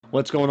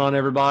What's going on,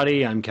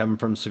 everybody? I'm Kevin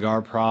from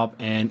Cigar Prop,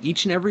 and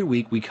each and every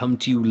week we come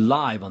to you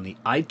live on the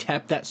I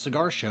Tap That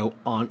Cigar Show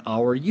on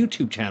our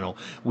YouTube channel.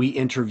 We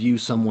interview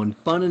someone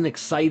fun and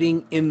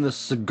exciting in the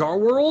cigar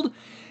world,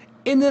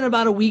 and then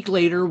about a week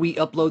later we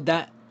upload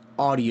that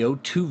audio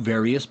to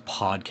various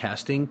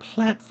podcasting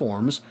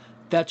platforms.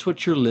 That's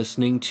what you're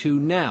listening to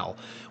now.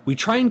 We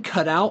try and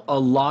cut out a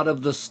lot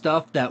of the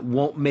stuff that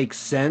won't make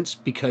sense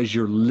because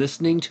you're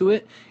listening to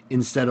it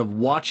instead of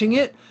watching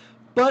it.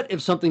 But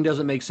if something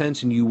doesn't make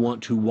sense and you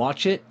want to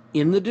watch it,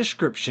 in the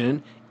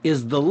description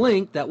is the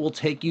link that will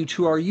take you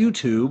to our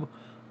YouTube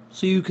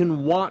so you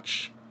can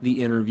watch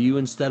the interview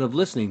instead of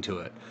listening to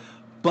it.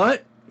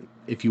 But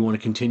if you want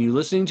to continue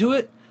listening to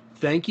it,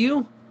 thank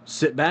you.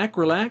 Sit back,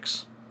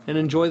 relax, and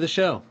enjoy the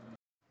show.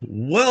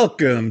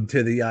 Welcome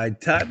to the I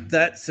Tap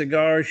That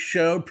Cigar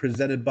Show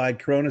presented by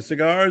Corona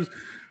Cigars.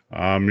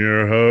 I'm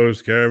your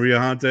host, Kerry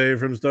Viajante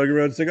from Stogie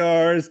Road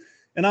Cigars,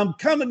 and I'm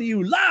coming to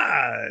you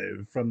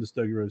live from the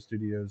Stogie Road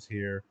Studios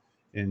here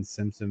in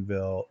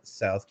Simpsonville,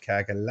 South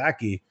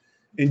Kakalaki.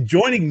 And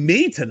joining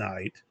me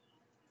tonight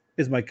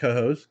is my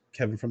co-host,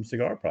 Kevin from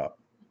Cigar Prop.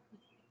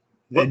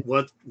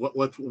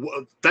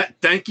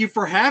 Thank you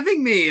for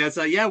having me.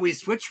 We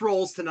switch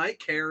roles tonight.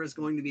 Care is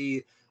going to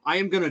be, I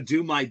am going to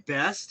do my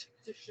best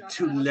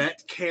to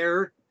let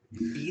Care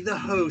be the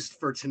host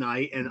for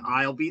tonight, and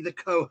I'll be the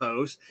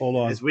co-host. Hold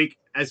on.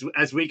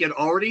 As we can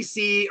already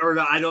see, or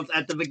I don't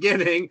at the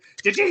beginning,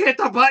 did you hit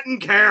the button,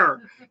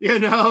 Care? You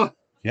know?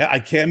 Yeah, I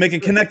can't make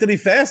it connect any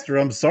faster.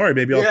 I'm sorry.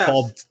 Maybe I'll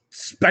call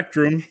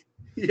Spectrum.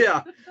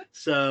 Yeah.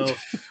 So,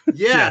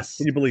 yes. Yeah,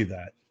 can you believe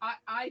that?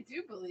 I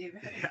do believe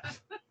it. Yeah.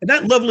 And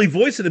that lovely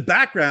voice in the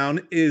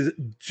background is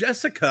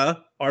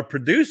Jessica, our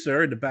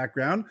producer in the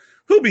background,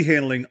 who'll be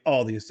handling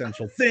all the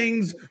essential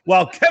things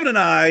while Kevin and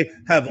I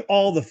have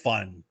all the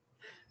fun.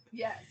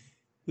 Yes.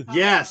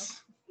 Yes.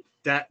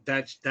 That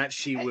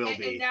she will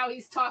be. And now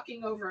he's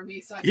talking over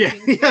me, so I Yeah.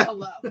 can say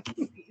hello.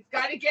 He's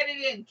got to get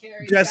it in,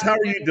 Carrie. Jess, how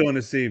are you doing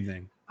this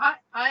evening?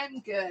 I'm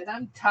good.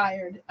 I'm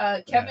tired.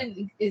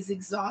 Kevin is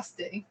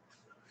exhausting.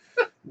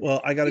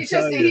 Well, I got to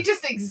tell you. He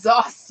just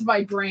exhausts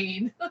my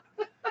brain.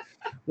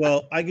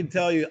 Well, I can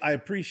tell you, I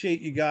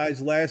appreciate you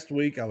guys. Last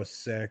week, I was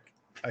sick.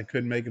 I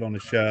couldn't make it on the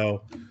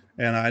show.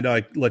 And I know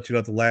I let you know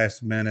at the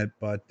last minute,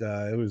 but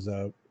it was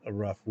a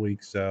rough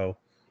week. So,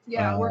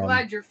 yeah, we're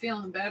glad you're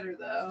feeling better,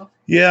 though.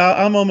 Yeah,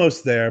 I'm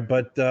almost there.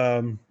 But,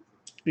 glad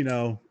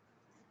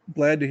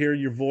to hear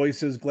your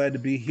voices. Glad to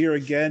be here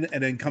again.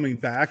 And then coming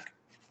back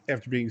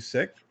after being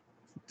sick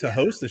to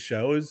host the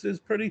show is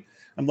pretty.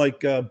 I'm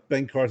like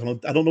Ben Carson.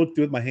 I don't know what to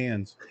do with my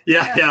hands.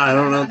 Yeah, I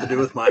don't know what to do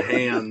with my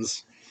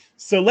hands.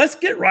 So let's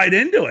get right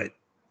into it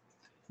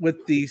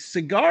with the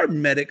Cigar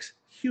Medics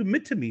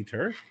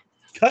humidimeter,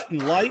 cut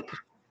and light.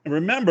 And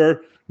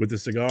remember, with the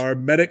Cigar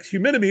Medics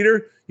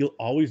humidimeter, you'll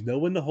always know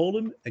when to hold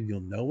them and you'll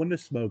know when to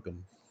smoke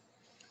them.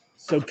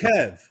 So,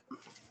 Kev,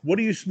 what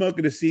are you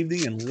smoking this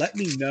evening? And let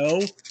me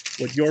know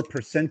what your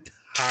percentage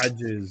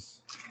is.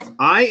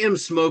 I am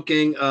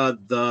smoking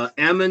the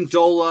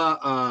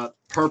Amendola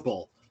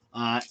Purple.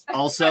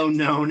 Also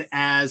known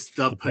as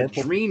the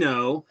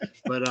Padrino,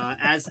 but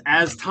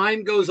as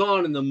time goes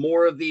on and the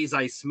more of these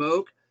I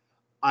smoke,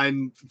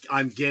 I'm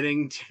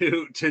getting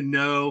to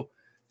know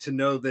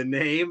the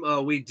name.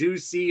 We do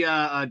see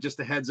just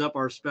a heads up,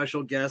 our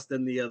special guest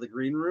in the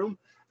green room.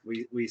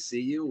 We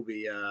see you. We'll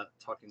be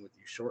talking with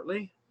you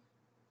shortly.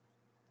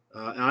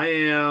 I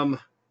am.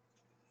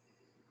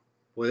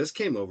 Well, this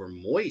came over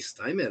moist.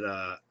 I'm at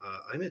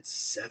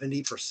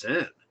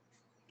 70%.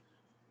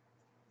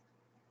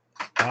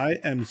 I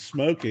am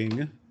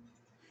smoking,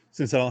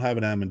 since I don't have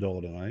an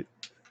Amendola tonight,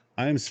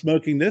 I am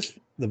smoking this,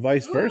 the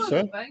vice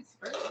versa.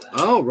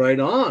 Oh, right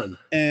on.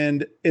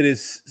 And it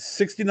is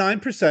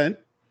 69%.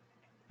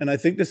 And I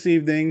think this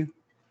evening,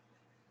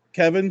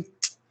 Kevin.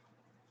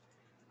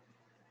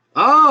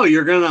 Oh,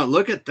 you're gonna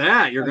look at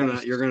that. You're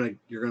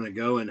gonna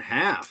go in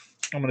half.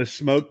 I'm gonna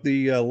smoke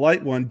the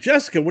light one.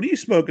 Jessica, what are you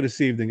smoking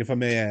this evening, if I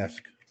may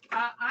ask?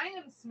 I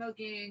am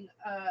smoking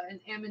an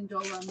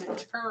Amendola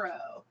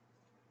Maturo.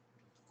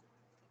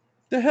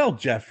 The hell,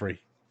 Jeffrey?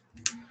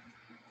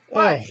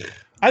 What? Oh,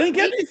 I didn't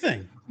get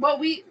anything. Well,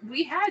 we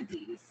had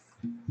these.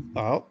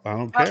 Oh, I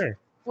don't care.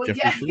 Well,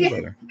 Jeffrey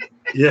better.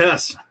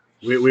 Yes,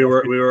 we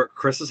were at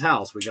Chris's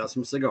house. We got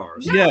some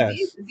cigars. No,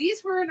 yes,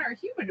 these were in our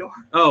humidor.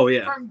 Oh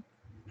yeah.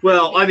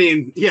 I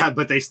mean, yeah,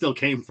 but they still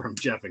came from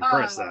Jeff and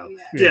Chris, though.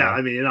 Yeah,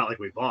 I mean, not like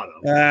we bought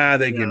them.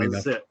 They give me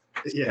enough stuff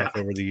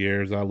over the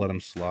years. I'll let them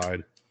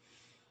slide.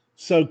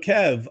 So,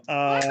 Kev,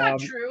 that's not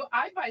true.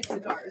 I buy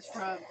cigars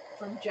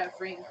from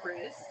Jeffrey and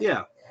Chris.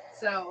 Yeah.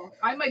 So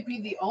I might be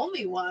the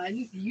only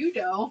one. You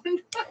don't.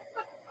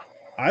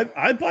 I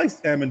buy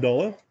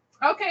Amendola.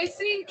 Okay,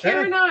 see,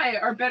 Karen and I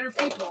are better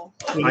people.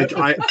 If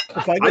I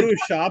go to a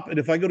shop and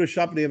they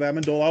have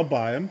Amendola, I'll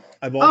buy them.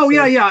 I bought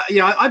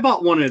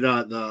one at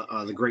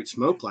the Great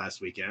Smoke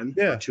last weekend.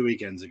 Yeah, 2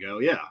 weekends ago.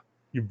 Yeah,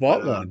 you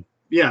bought one.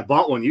 Yeah, I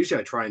bought one.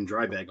 Usually, I try and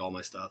dry bag all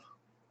my stuff.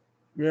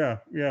 Yeah,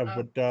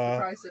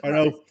 surprise. I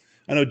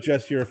know,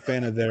 Jess, you're a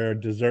fan of their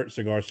dessert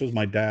cigars. So is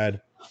my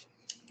dad.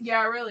 Yeah,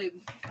 I really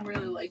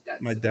like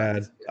that. My cigar.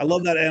 dad. I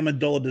love that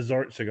Amendola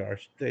dessert cigar.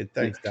 Hey,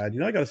 thanks, Dad. You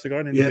know I got a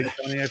cigar named Yeah. Big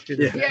Tony after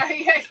Yeah.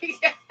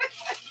 Yeah.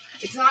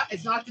 It's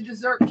not the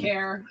dessert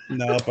care.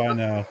 Nope, I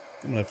know.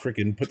 I'm gonna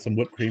freaking put some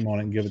whipped cream on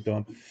it and give it to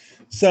him.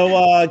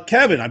 So,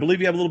 Kevin, I believe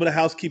you have a little bit of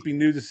housekeeping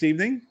news this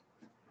evening.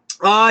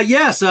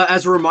 Yes,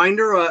 as a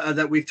reminder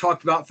that we've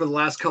talked about for the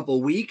last couple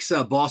of weeks,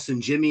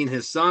 Boston Jimmy and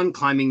his son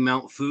climbing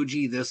Mount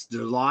Fuji this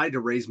July to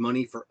raise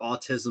money for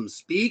Autism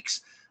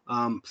Speaks.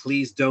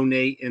 Please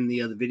donate in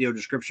the video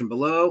description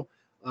below,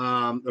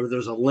 or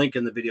there's a link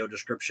in the video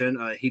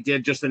description. He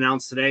did just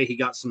announce today he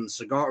got some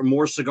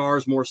more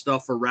cigars, more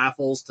stuff for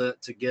raffles to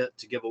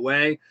give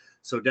away.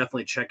 So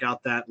definitely check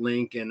out that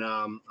link. And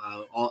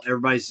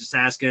everybody's just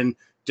asking,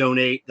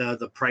 donate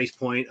the price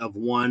point of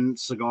one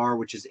cigar,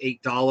 which is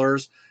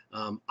 $8.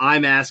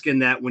 I'm asking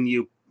that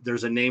when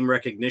there's a name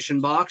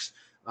recognition box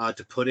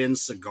to put in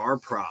Cigar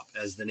Prop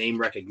as the name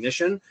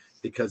recognition,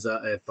 because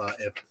if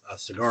a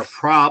Cigar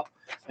Prop,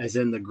 as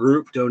in the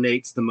group,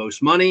 donates the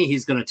most money,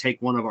 he's going to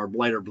take one of our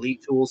Blight or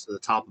Bleed tools to the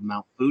top of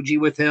Mount Fuji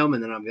with him,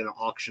 and then I'm going to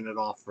auction it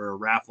off for a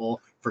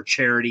raffle for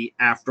charity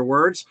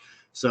afterwards.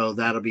 So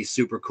that'll be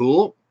super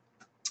cool.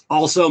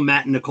 Also,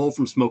 Matt and Nicole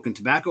from Smoking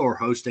Tobacco are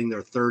hosting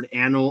their third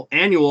annual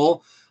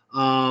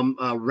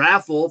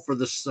raffle for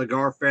the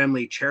Cigar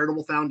Family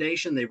Charitable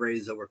Foundation. They've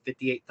raised over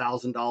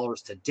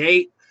 $58,000 to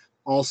date.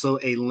 Also,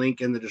 a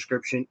link in the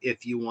description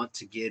if you want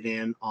to get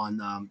in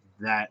on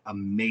that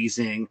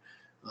amazing,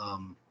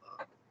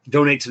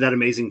 donate to that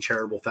amazing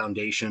charitable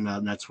foundation.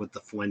 That's with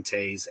the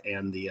Fuentes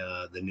and the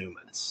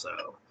Newmans.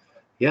 So,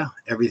 yeah,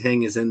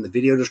 everything is in the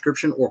video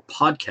description or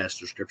podcast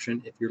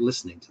description if you're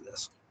listening to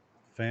this.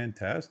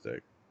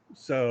 Fantastic.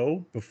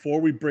 So,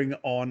 before we bring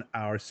on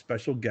our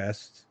special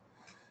guests,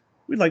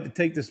 we'd like to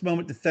take this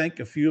moment to thank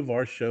our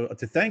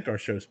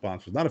show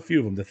sponsors, not a few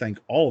of them, to thank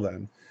all of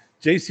them.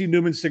 JC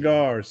Newman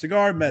Cigars,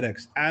 Cigar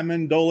Medics,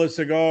 Amendola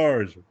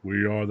Cigars,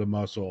 We Are the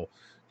Muscle,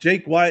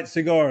 Jake Wyatt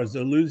Cigars,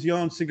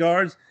 Illusion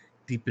Cigars,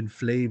 deep in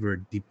flavor,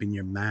 deep in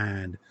your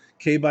mind,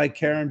 K by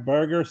Karen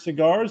Berger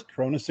Cigars,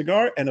 Corona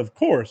Cigar, and of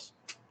course,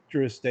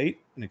 Drew Estate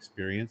and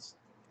Experience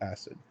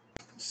Acid.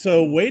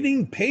 So,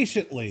 waiting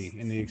patiently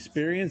in the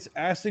Experience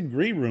Acid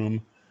Green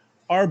Room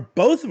are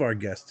both of our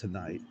guests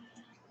tonight.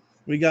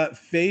 We got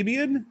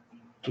Fabian,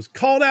 was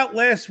called out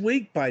last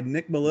week by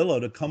Nick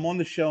Melillo to come on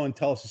the show and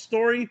tell us a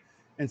story.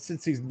 And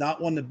since he's not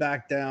one to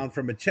back down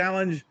from a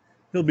challenge,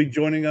 he'll be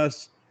joining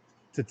us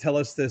to tell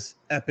us this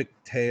epic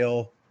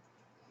tale.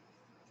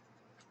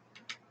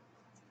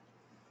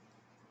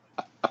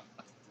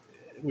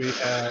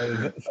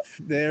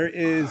 There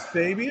is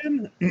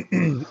Fabian.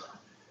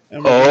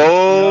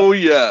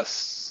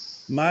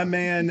 Yes. My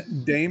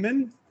man,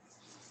 Damon.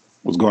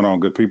 What's going on,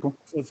 good people?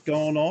 What's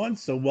going on?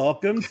 So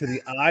welcome to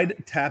the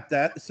I'd Tap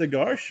That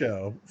Cigar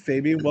Show.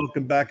 Fabian,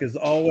 welcome back as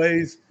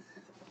always.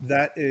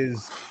 That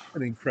is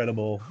an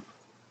incredible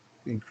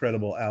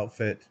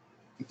outfit.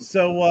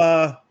 So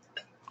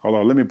hold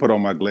on, let me put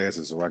on my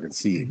glasses so I can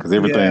see it, because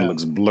everything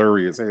looks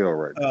blurry as hell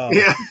right now.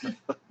 Yeah.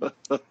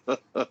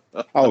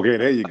 Okay,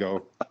 there you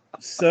go.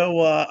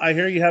 So I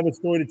hear you have a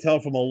story to tell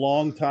from a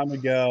long time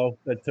ago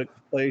that took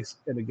place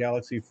in a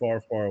galaxy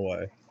far, far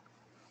away.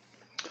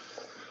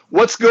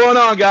 What's going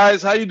on,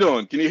 guys? How you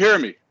doing? Can you hear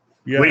me?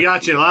 Yeah. We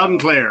got you loud and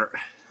clear.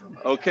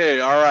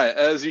 Okay, all right.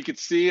 As you can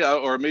see,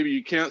 or maybe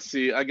you can't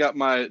see, I got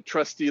my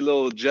trusty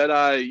little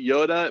Jedi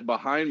Yoda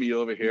behind me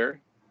over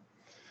here.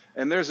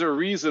 And there's a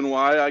reason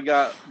why I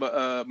got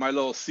my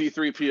little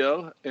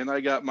C-3PO and I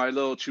got my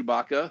little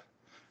Chewbacca.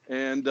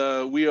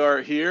 And we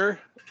are here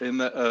in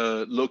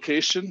the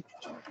location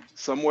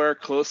somewhere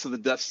close to the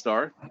Death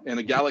Star in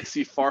a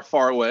galaxy far,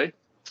 far away.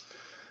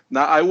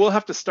 Now, I will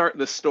have to start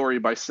this story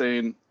by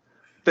saying,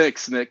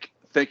 thanks, Nick.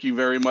 Thank you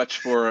very much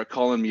for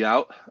calling me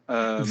out.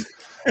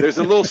 There's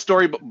a little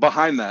story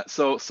behind that.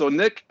 So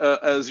Nick,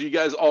 as you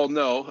guys all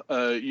know,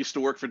 used to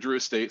work for Drew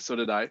Estate. So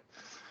did I.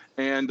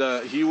 And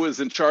he was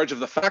in charge of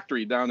the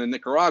factory down in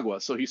Nicaragua.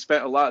 So he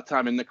spent a lot of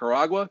time in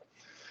Nicaragua.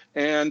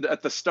 And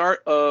at the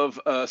start of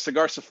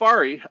Cigar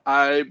Safari,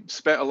 I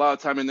spent a lot of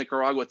time in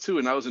Nicaragua too.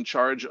 And I was in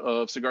charge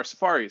of Cigar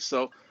Safari.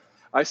 So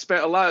I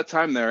spent a lot of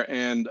time there,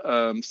 and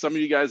some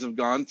of you guys have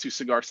gone to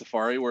Cigar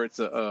Safari, where it's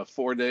a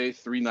 4-day,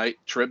 3-night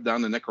trip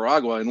down to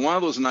Nicaragua. And one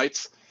of those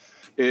nights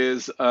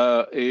is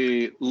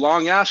a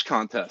long ash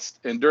contest.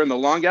 And during the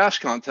long ash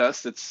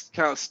contest, it's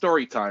kind of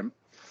story time.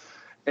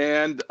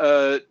 And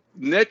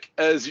Nick,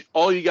 as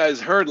all you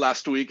guys heard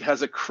last week,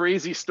 has a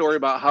crazy story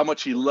about how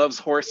much he loves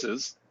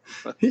horses.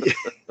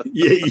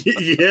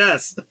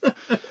 Yes.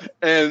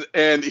 And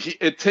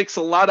it takes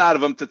a lot out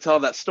of him to tell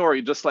that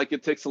story, just like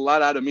it takes a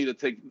lot out of me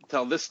to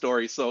tell this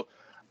story. So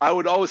I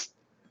would always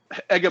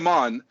egg him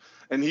on,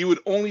 and he would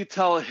only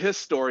tell his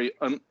story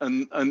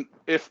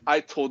if I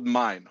told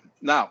mine.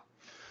 Now,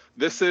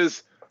 this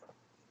is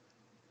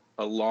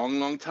a long,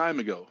 long time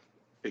ago.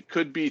 It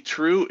could be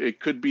true. It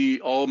could be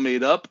all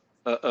made up.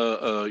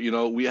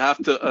 We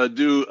have to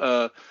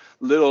do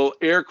little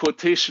air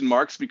quotation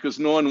marks because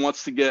no one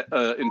wants to get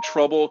in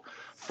trouble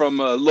from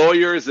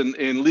lawyers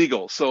and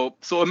legal. So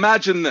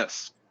imagine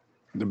this.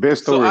 The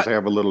best So stories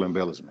have a little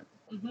embellishment.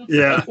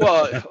 Yeah.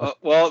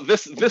 well,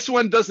 this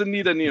one doesn't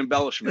need any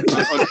embellishment,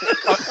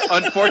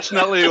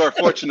 unfortunately or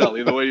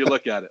fortunately, the way you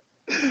look at it.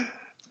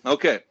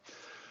 Okay,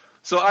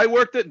 so I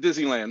worked at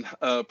Disneyland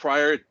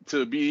prior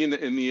to being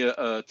in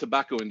the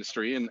tobacco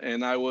industry,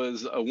 and I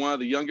was one of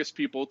the youngest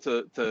people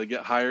to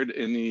get hired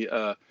in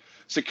the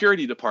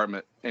security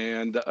department.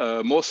 And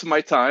most of my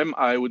time,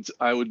 I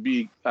would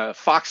be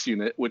Fox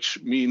unit,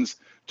 which means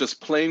just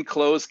plain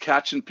clothes,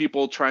 catching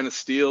people trying to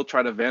steal,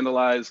 trying to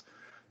vandalize,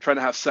 trying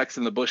to have sex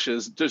in the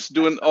bushes, just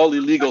doing all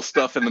illegal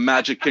stuff in the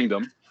Magic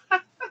Kingdom.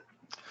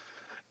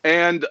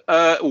 And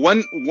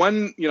one,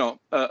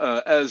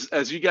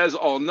 as you guys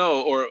all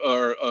know,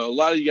 or a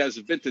lot of you guys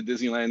have been to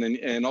Disneyland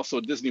and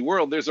also Disney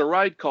World, there's a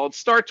ride called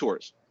Star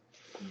Tours.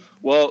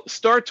 Well,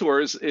 Star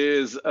Tours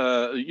is,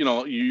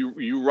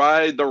 you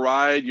ride the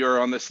ride, you're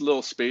on this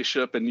little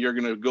spaceship and you're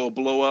going to go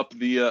blow up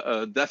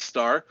the Death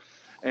Star,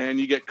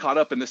 and you get caught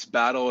up in this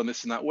battle and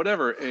this and that,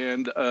 whatever.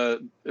 And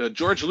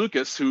George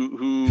Lucas,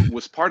 who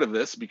was part of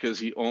this because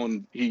he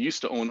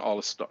used to own all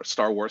the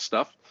Star Wars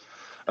stuff,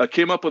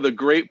 came up with a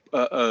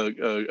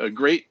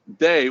great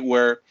day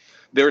where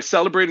they were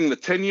celebrating the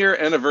 10-year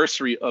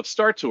anniversary of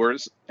Star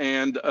Tours,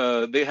 and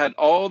they had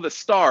all the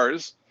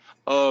stars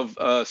of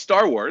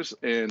Star Wars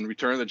and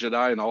Return of the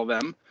Jedi and all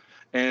them,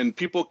 and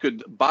people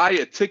could buy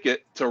a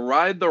ticket to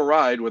ride the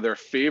ride with their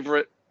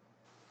favorite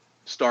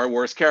Star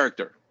Wars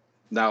character.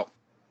 Now,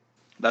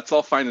 that's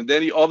all fine and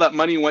dandy. All that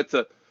money went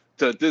to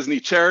Disney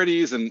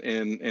charities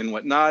and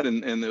whatnot,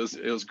 and it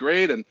was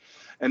great.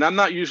 And I'm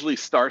not usually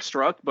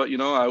starstruck, but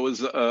I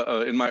was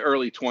in my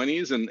early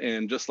 20s,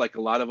 and just like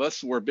a lot of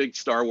us, we're big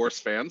Star Wars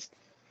fans.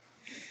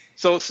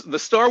 So the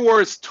Star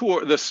Wars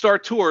tour, the Star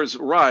Tours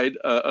ride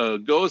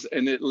goes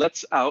and it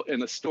lets out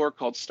in a store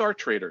called Star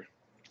Trader.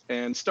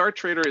 And Star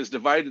Trader is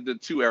divided into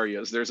two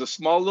areas. There's a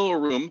small little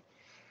room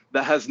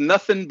that has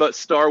nothing but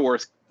Star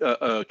Wars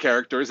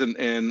characters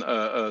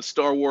and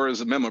Star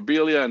Wars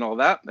memorabilia and all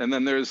that. And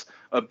then there's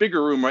a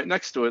bigger room right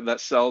next to it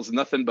that sells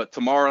nothing but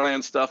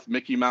Tomorrowland stuff,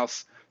 Mickey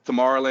Mouse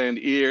Tomorrowland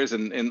ears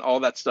and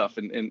all that stuff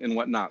and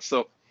whatnot.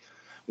 So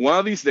one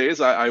of these days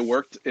I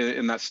worked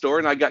in that store,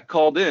 and I got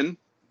called in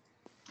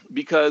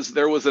because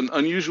there was an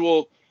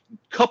unusual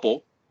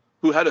couple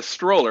who had a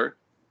stroller,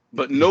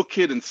 but no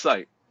kid in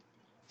sight.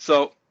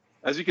 So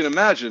as you can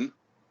imagine,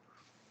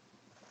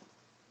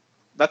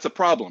 that's a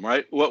problem,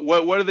 right?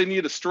 What do they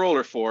need a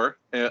stroller for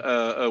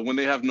when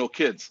they have no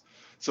kids?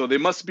 So they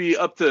must be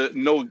up to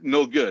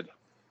no good.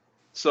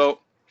 So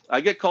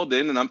I get called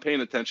in and I'm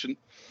paying attention,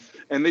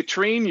 and they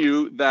train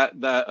you that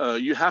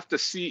you have to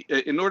see,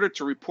 in order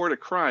to report a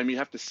crime, you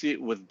have to see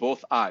it with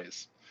both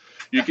eyes.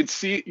 You could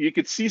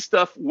see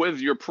stuff with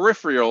your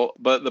peripheral,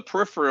 but the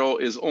peripheral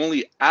is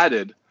only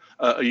added.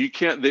 You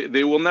can't.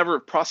 They will never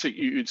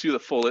prosecute you to the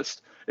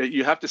fullest.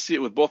 You have to see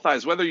it with both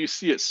eyes, whether you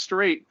see it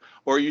straight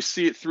or you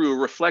see it through a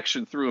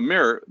reflection through a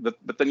mirror.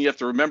 But then you have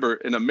to remember,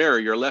 in a mirror,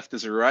 your left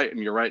is your right,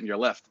 and your right and your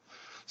left.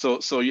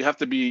 So you have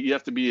to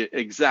be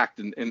exact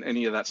in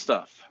any of that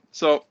stuff.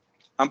 So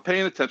I'm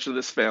paying attention to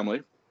this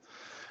family.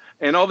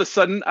 And all of a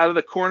sudden, out of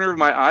the corner of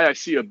my eye, I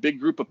see a big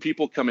group of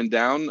people coming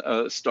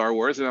down Star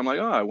Wars, and I'm like,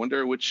 oh, I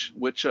wonder which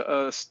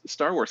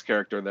Star Wars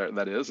character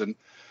that is. And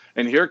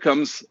here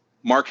comes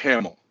Mark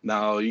Hamill.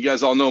 Now, you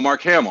guys all know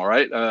Mark Hamill,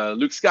 right?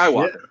 Luke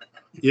Skywalker.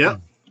 Yeah.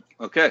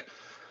 Okay.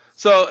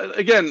 So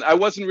again, I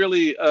wasn't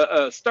really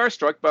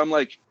starstruck, but I'm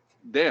like,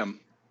 damn,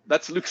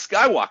 that's Luke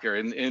Skywalker,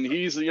 and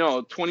he's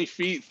 20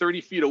 feet,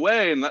 30 feet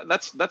away, and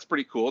that's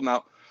pretty cool.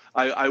 Now,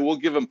 I will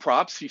give him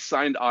props. He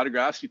signed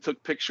autographs. He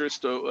took pictures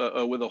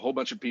with a whole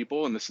bunch of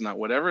people and this and that,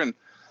 whatever. And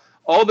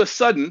all of a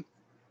sudden,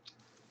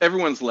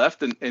 everyone's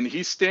left, and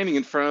he's standing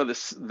in front of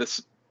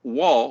this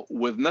wall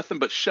with nothing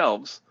but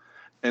shelves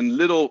and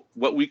little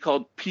what we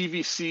called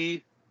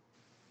PVC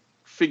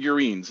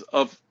figurines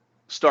of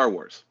Star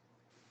Wars.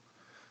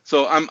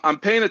 So I'm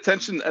paying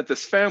attention at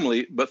this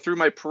family, but through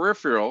my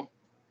peripheral,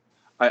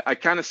 I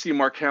kind of see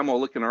Mark Hamill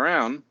looking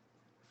around,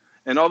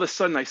 and all of a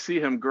sudden I see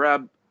him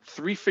grab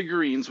 3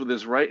 figurines with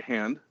his right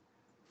hand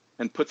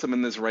and puts them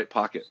in his right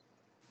pocket.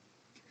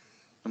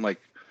 I'm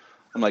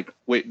like,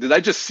 wait, did I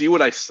just see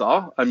what I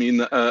saw? I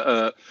mean,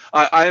 I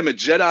am a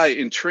Jedi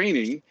in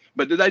training,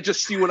 but did I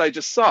just see what I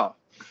just saw?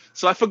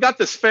 So I forgot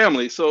this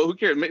family. So who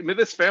cares? Maybe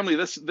this family,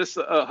 this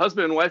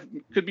husband and wife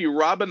could be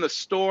robbing the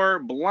store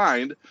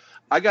blind.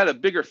 I got a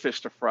bigger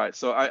fish to fry.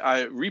 So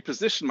I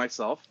repositioned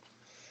myself,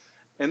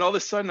 and all of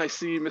a sudden I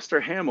see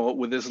Mr. Hamill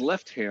with his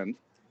left hand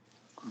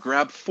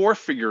grab 4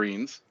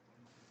 figurines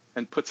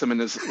and puts them in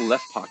his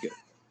left pocket.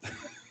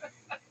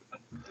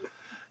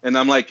 And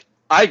I'm like,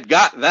 I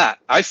got that.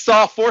 I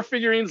saw 4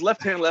 figurines,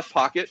 left hand, left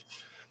pocket.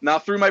 Now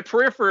through my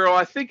peripheral,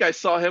 I think I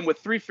saw him with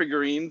 3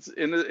 figurines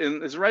in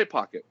his right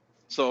pocket.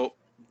 So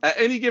at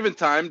any given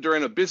time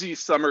during a busy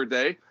summer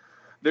day,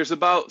 there's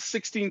about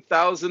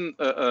 16,000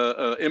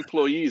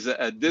 employees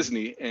at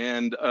Disney,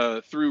 and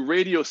through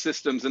radio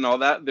systems and all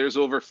that, there's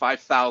over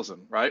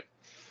 5,000, right?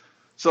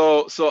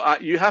 So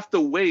you have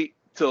to wait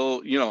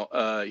till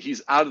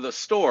he's out of the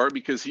store,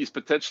 because he's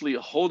potentially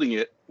holding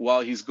it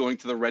while he's going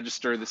to the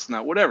register, this and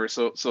that, whatever.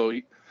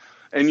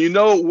 And you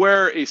know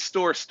where a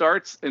store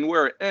starts and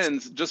where it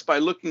ends just by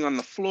looking on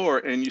the floor,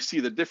 and you see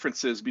the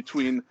differences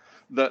between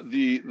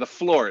the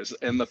floors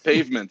and the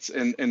pavements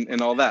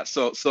and all that.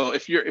 So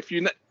if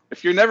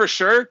you're never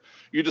sure,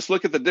 you just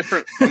look at the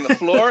different on the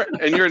floor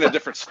and you're in a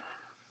different store.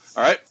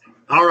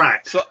 All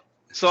right.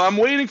 So I'm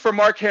waiting for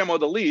Mark Hamill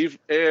to leave,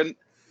 and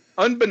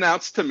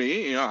unbeknownst to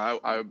me,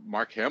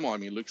 Mark Hamill, I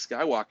mean Luke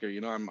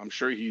Skywalker, I'm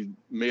sure he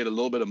made a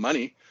little bit of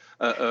money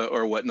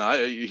or whatnot.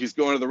 He's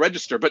going to the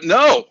register, but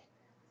no,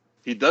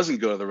 he doesn't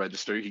go to the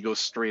register. He goes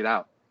straight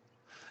out,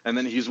 and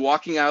then he's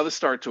walking out of the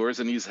Star Tours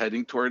and he's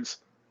heading towards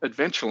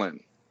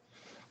Adventureland.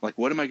 Like,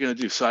 what am I going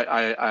to do? So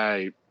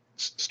I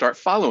start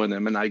following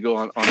him, and I go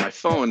on my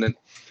phone, and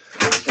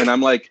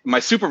I'm like, my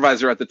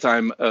supervisor at the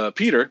time,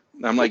 Peter,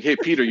 I'm like, hey,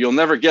 Peter, you'll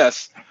never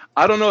guess.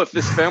 I don't know if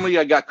this family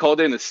I got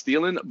called in is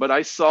stealing, but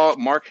I saw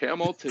Mark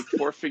Hamill take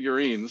 4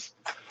 figurines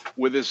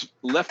with his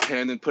left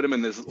hand and put them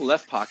in his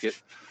left pocket.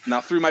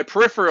 Now, through my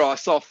peripheral, I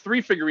saw 3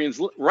 figurines,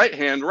 right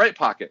hand, right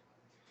pocket.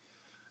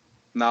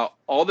 Now,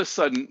 all of a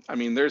sudden, I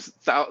mean, there's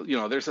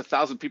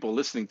 1,000 people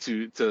listening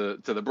to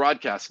the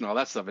broadcast and all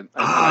that stuff, and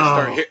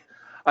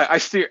I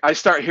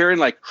start hearing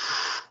like,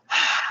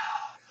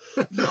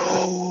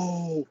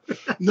 no,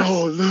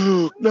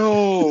 Luke,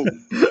 no.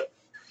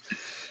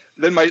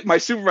 Then my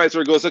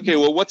supervisor goes, okay,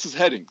 well, what's his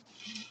heading?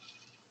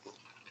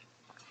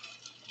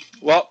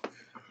 Well,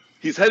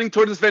 he's heading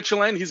towards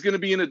Adventureland. He's going to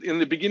be in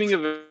the beginning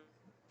of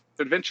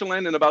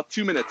Adventureland in about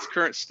 2 minutes,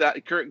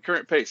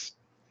 current pace.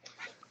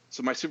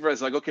 So my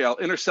supervisor's like, okay, I'll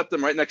intercept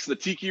him right next to the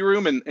tiki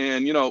room,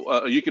 and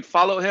you could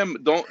follow him.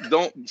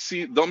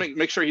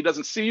 Make sure he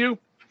doesn't see you,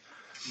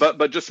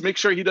 but just make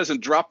sure he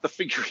doesn't drop the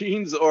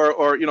figurines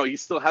or he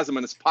still has them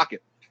in his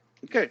pocket.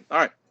 Okay, all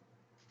right.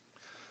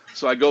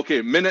 So I go,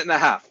 okay, minute and a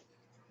half.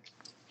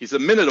 He's a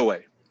minute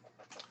away.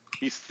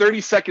 He's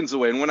 30 seconds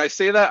away. And when I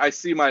say that, I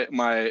see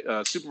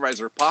my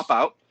supervisor pop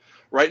out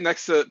right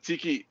next to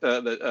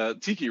the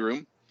tiki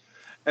room.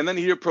 And then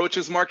he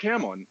approaches Mark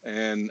Hamill.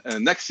 And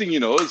next thing you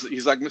know is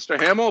he's like, Mr.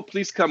 Hamill,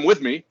 please come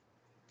with me.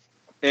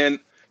 And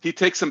he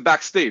takes him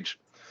backstage.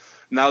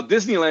 Now,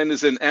 Disneyland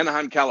is in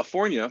Anaheim,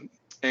 California,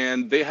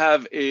 and they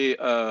have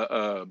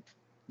a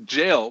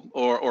jail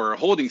or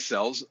holding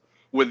cells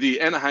with the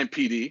Anaheim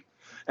PD.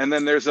 And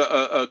then there's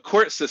a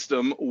court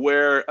system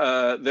where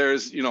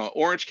there's,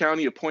 Orange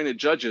County appointed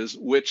judges,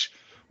 which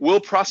will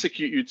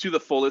prosecute you to the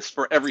fullest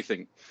for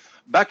everything.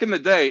 Back in the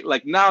day,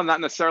 like now,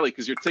 not necessarily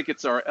because your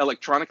tickets are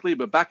electronically,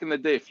 but back in the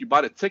day, if you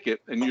bought a ticket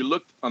and you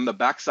looked on the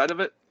back side of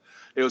it,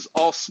 it was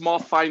all small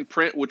fine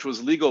print, which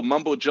was legal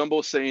mumbo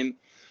jumbo saying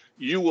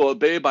you will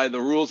obey by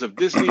the rules of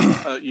Disney.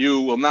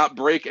 You will not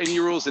break any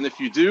rules. And if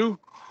you do,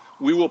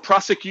 we will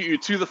prosecute you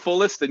to the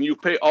fullest and you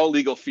pay all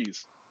legal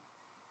fees.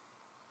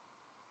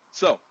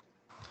 So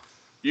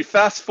you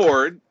fast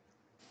forward,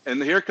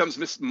 and here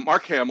comes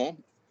Mark Hamill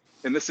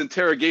in this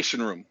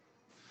interrogation room.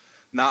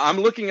 Now I'm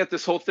looking at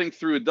this whole thing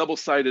through a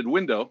double-sided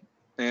window,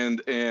 and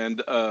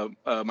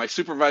my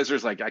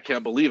supervisor's like, I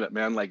can't believe it,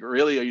 man. Like,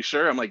 really? Are you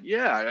sure? I'm like,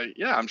 yeah,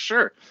 I'm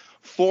sure.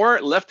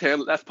 4 left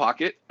hand, left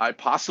pocket,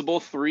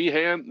 possible 3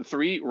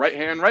 right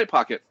hand, right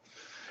pocket.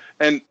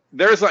 And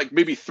there's like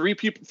maybe 3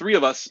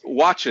 of us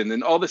watching,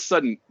 and all of a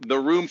sudden the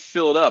room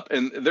filled up,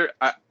 and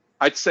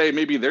I'd say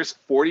maybe there's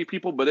 40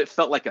 people, but it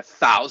felt like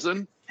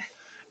 1,000.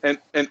 And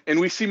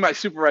we see my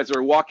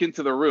supervisor walk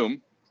into the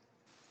room,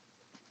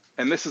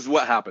 and this is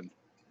what happened.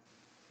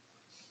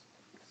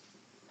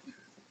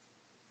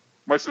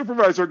 My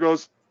supervisor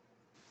goes,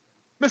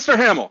 Mr.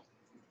 Hamill,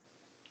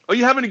 are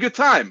you having a good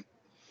time?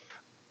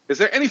 Is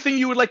there anything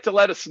you would like to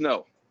let us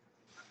know?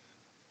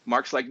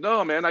 Mark's like,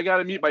 no, man, I got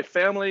to meet my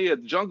family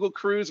at Jungle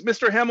Cruise.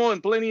 Mr. Hamill,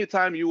 in plenty of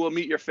time, you will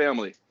meet your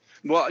family.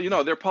 Well,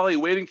 they're probably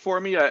waiting for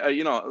me.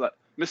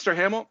 Mr.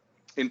 Hamill,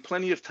 in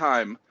plenty of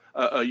time,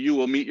 you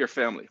will meet your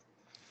family.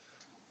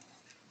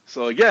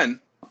 So again,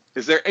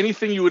 is there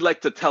anything you would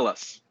like to tell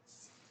us?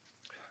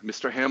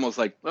 Mr. Hamill's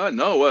like,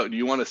 no, what, do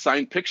you want a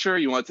signed picture?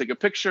 You want to take a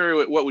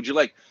picture? What would you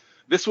like?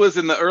 This was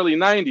in the early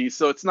 90s,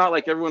 so it's not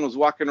like everyone was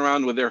walking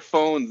around with their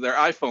phones, their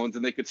iPhones,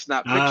 and they could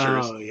snap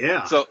pictures. Oh,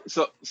 yeah. So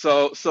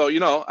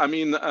I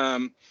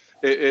mean,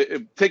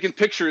 taking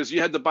pictures,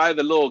 you had to buy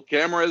the little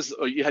cameras,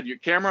 or you had your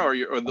camera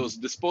or those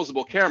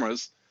disposable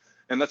cameras,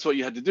 and that's what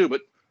you had to do.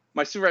 But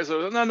my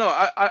supervisor,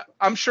 no,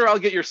 I'm sure I'll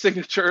get your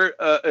signature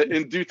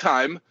in due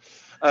time.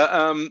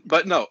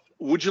 But no,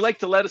 would you like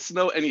to let us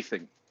know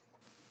anything?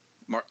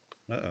 Mark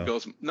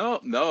goes, no,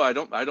 I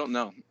don't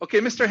know. Okay,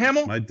 Mr.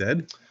 Hamill. Am I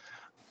dead?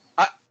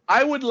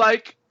 I would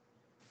like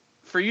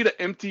for you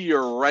to empty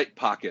your right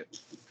pocket.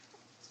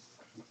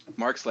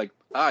 Mark's like,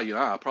 I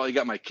probably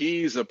got my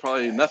keys or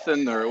probably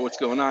nothing or what's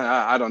going on.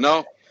 I don't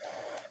know.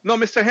 No,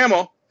 Mr.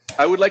 Hamill,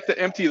 I would like to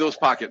empty those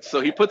pockets.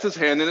 So he puts his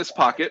hand in his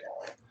pocket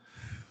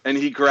and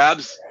he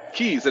grabs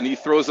keys and he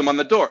throws them on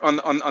the door,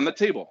 on the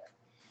table.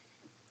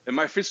 And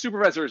my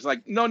supervisor is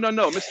like, no,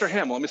 Mr.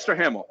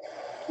 Hamill.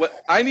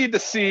 What I need to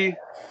see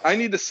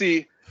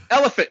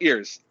elephant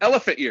ears.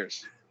 Elephant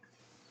ears.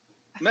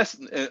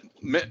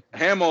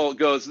 Hamill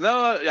goes,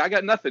 no, I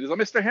got nothing. He's like,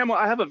 Mr. Hamill,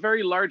 I have a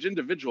very large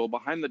individual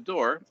behind the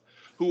door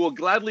who will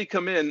gladly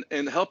come in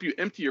and help you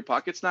empty your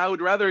pockets. Now, I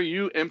would rather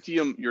you empty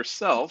them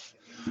yourself,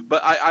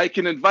 but I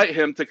can invite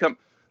him to come.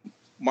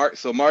 Mark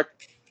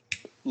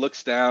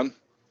looks down,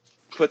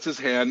 puts his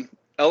hand,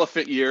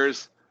 elephant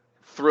ears,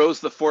 throws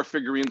the 4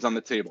 figurines on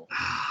the table.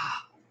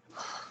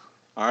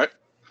 All right.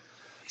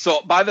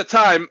 So by the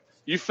time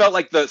you felt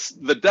like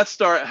the Death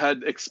Star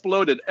had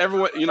exploded,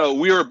 everyone,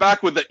 we were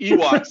back with the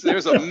Ewoks.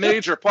 There's a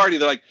major party.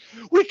 They're like,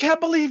 we can't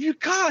believe you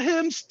caught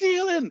him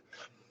stealing.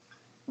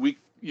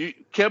 You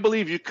can't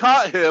believe you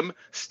caught him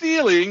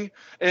stealing,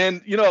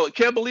 and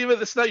can't believe it.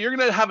 This night you're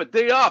gonna have a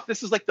day off.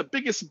 This is like the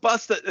biggest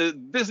bust at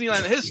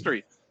Disneyland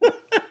history.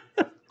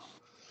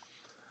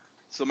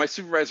 So my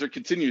supervisor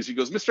continues. He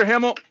goes, Mr.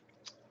 Hamill,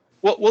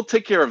 we'll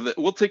take care of it.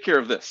 We'll take care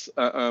of this.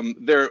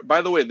 They're,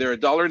 by the way, they're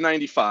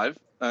 $1.95.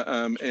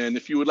 And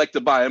if you would like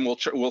to buy them,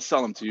 we'll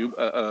sell them to you.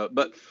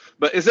 But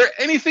is there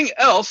anything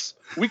else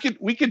we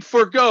could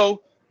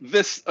forego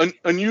this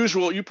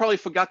unusual? You probably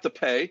forgot to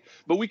pay,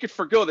 but we could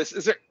forego this.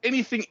 Is there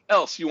anything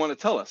else you want to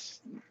tell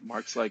us?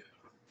 Mark's like,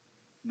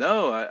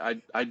 no, I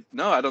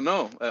don't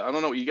know. I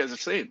don't know what you guys are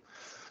saying.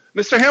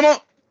 Mr.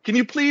 Hamill, can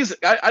you please?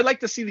 I'd like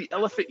to see the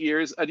elephant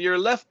ears out of your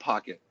left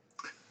pocket.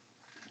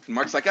 And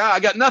Mark's like, I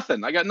got nothing.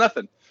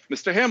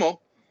 Mr.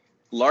 Hamill,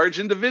 large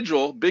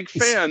individual, big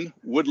fan,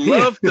 would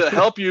love to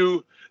help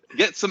you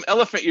get some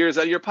elephant ears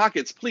out of your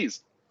pockets,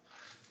 please.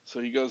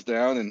 So he goes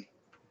down and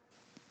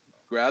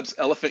grabs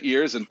elephant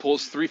ears and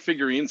pulls 3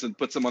 figurines and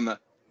puts them on the.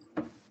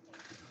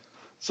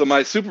 So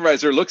my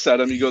supervisor looks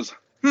at him. He goes,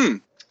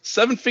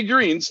 7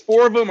 figurines,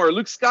 4 of them are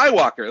Luke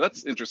Skywalker.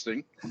 That's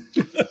interesting.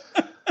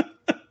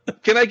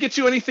 Can I get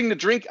you anything to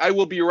drink? I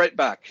will be right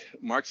back.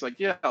 Mark's like,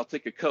 yeah, I'll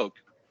take a Coke.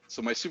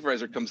 So my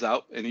supervisor comes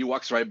out and he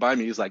walks right by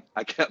me. He's like,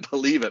 I can't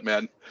believe it,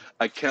 man.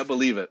 I can't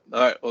believe it. All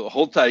right, well,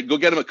 hold tight. Go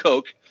get him a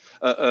Coke.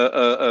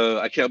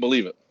 I can't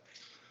believe it.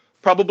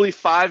 Probably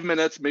 5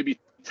 minutes, maybe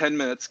 10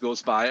 minutes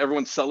goes by.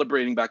 Everyone's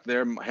celebrating back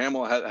there.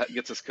 Hamill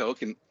gets his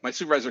Coke, and my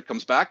supervisor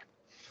comes back.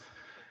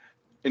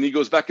 And he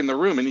goes back in the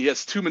room, and he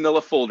has 2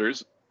 manila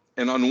folders.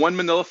 And on one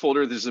manila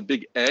folder, there's a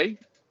big A.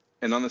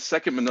 And on the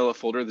second manila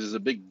folder, there's a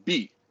big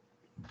B.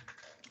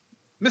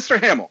 Mr.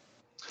 Hamill,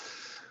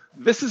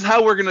 this is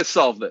how we're going to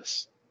solve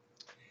this.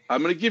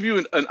 I'm going to give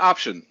you an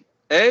option,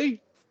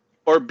 A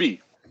or B.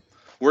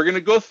 We're going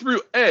to go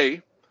through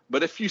A,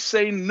 but if you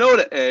say no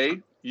to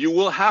A, you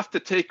will have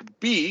to take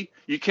B.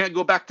 You can't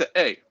go back to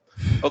A.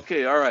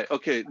 Okay, all right.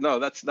 Okay, no,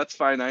 that's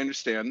fine. I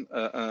understand.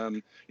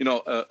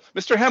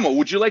 Mr. Hamill,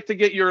 would you like to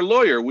get your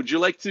lawyer? Would you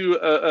like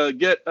to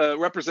get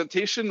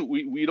representation?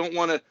 We don't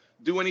want to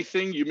do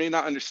anything you may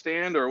not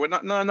understand or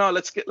whatnot. No,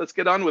 let's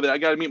get on with it. I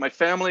got to meet my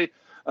family.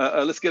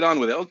 Let's get on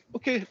with it.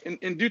 Okay,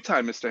 in due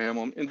time, Mr.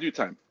 Hamill, in due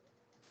time.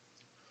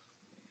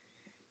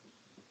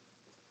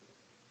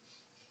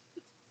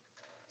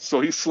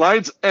 So he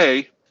slides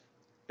A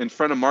in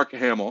front of Mark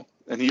Hamill,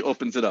 and he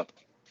opens it up.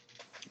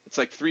 It's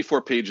like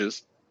 3-4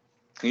 pages.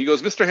 And he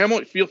goes, Mr.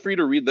 Hamill, feel free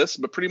to read this,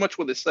 but pretty much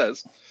what it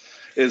says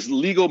is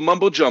legal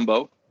mumbo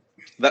jumbo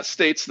that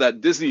states that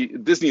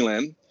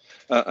Disneyland,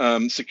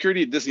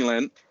 security at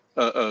Disneyland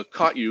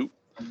caught you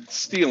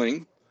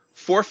stealing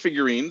 4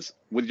 figurines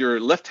with your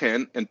left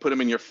hand and put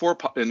them in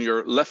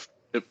your left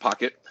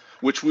pocket,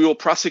 which we will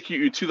prosecute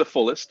you to the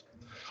fullest.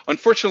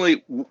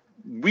 Unfortunately,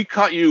 we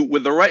caught you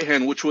with the right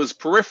hand, which was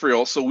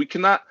peripheral, so we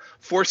cannot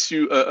force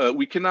you.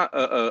 We cannot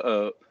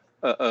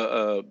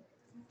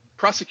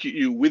prosecute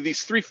you with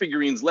these 3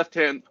 figurines, left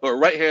hand or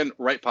right hand,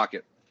 right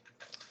pocket.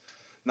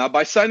 Now,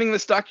 by signing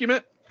this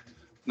document,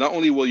 not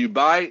only will you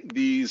buy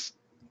these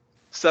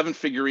 7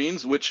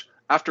 figurines, which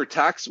after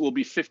tax will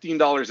be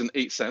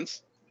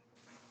 $15.08,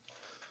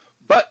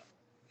 but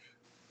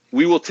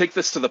we will take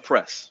this to the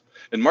press.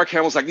 And Mark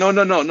Hamill's like,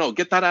 no,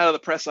 get that out of the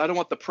press. I don't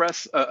want the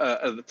press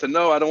to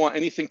know. I don't want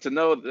anything to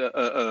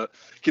know.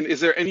 Is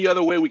there any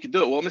other way we could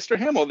do it? Well, Mr.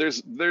 Hamill,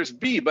 there's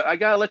B, but I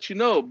gotta let you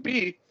know,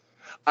 B,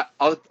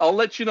 I'll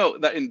let you know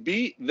that in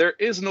B, there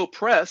is no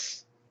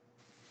press,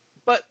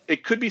 but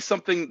it could be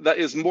something that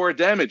is more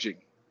damaging.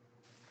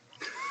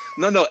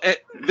 No,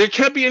 there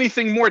can't be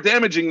anything more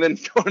damaging than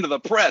going to the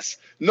press.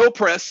 No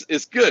press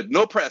is good.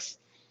 No press.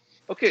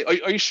 Okay,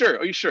 are you sure?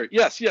 Are you sure?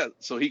 Yes.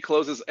 So he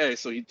closes A,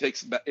 so he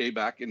takes A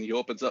back and he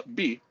opens up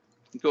B.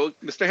 Go,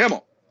 Mr.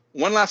 Hamill,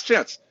 one last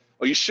chance.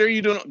 Are you sure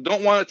you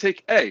don't want to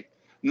take A?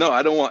 No,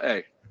 I don't want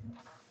A.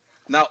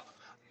 Now,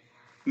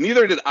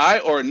 neither did I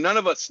or none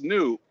of us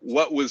knew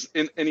what was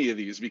in any of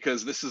these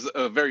because this is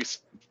a very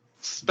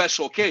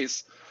special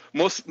case.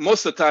 Most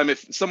of the time,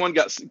 if someone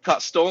got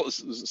caught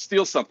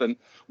steal something,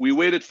 we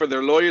waited for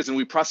their lawyers and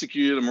we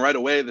prosecuted them right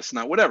away. This and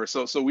that, whatever.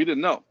 So we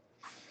didn't know.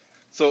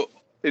 So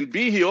in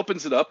B, he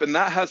opens it up, and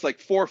that has like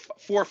 4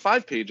 or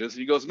 5 pages.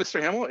 He goes, Mr.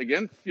 Hamill,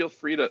 again, feel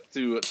free to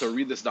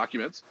read this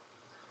document.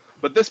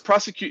 But this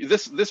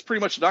pretty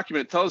much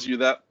document tells you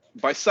that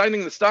by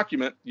signing this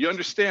document, you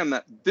understand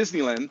that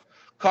Disneyland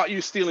caught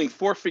you stealing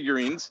 4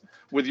 figurines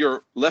with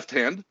your left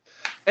hand,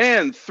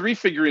 and 3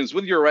 figurines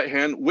with your right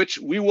hand, which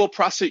we will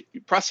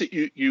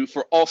prosecute you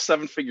for all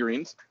 7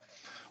 figurines.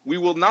 We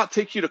will not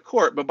take you to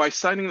court, but by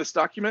signing this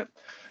document,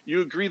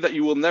 you agree that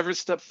you will never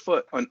step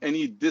foot on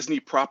any Disney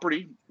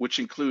property, which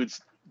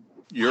includes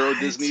Euro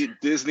Disney,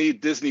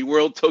 Disney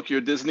World, Tokyo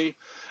Disney.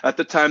 At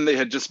the time, they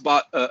had just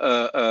bought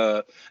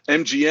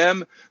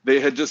MGM. They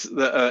had just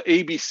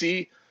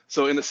ABC.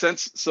 So in a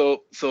sense,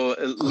 so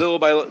little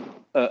by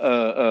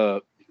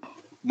little,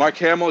 Mark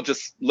Hamill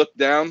just looked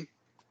down,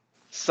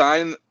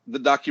 signed the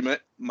document.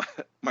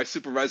 My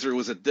supervisor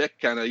was a dick,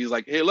 kind of. He's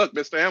like, "Hey, look,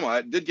 Mr. Hamill,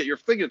 I did get your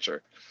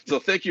signature, so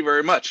thank you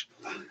very much."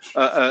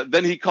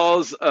 Then he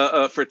calls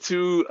for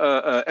 2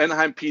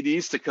 Anaheim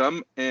PDs to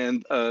come,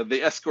 and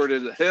they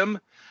escorted him.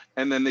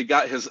 And then they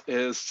got his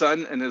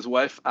son and his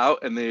wife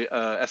out, and they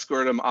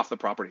escorted him off the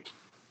property.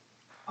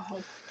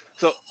 Oh.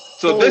 So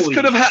this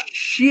could have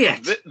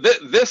shit.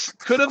 This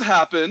could have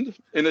happened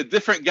in a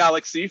different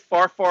galaxy,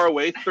 far, far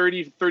away,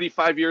 30,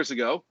 35 years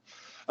ago.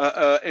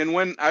 And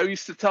when I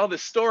used to tell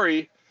this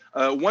story,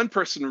 one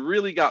person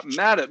really got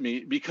mad at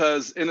me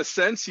because, in a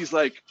sense, he's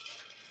like,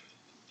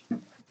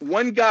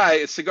 one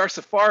guy at Cigar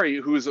Safari,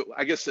 who's,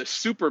 I guess, a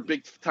super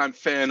big time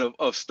fan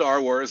of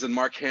Star Wars and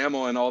Mark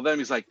Hamill and all them,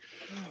 he's like,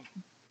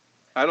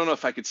 I don't know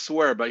if I could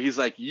swear, but he's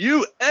like,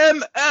 "You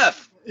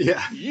MF,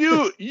 Yeah.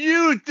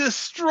 you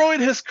destroyed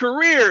his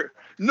career.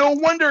 No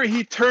wonder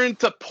he turned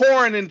to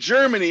porn in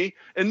Germany,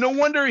 and no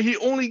wonder he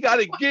only got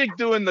a gig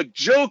doing the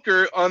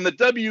Joker on the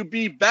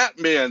WB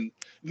Batman.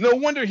 No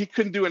wonder he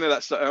couldn't do any of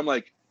that stuff." I'm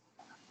like,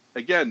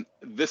 again,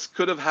 this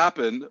could have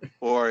happened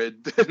or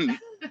it didn't,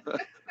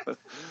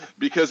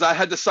 because I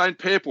had to sign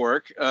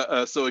paperwork,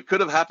 so it could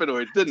have happened or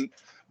it didn't.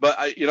 But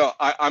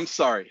I'm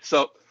sorry.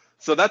 So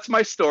that's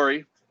my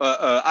story.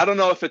 I don't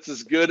know if it's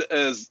as good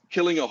as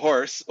killing a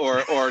horse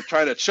or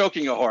trying to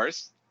choking a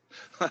horse,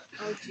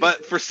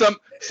 but for some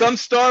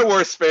Star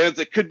Wars fans,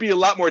 it could be a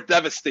lot more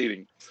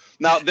devastating.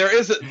 Now there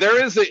is a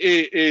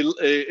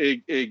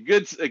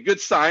good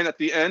sign at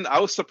the end.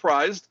 I was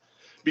surprised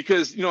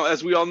because,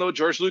 as we all know,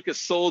 George Lucas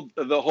sold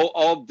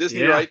all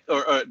Disney right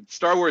or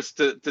Star Wars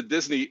to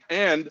Disney,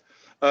 and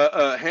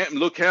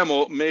Luke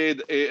Hamill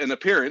made an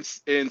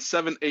appearance in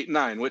 7, 8,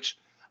 9, which,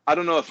 I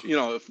don't know if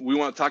we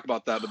want to talk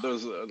about that, but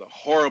those are the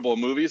horrible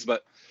movies.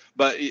 But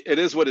it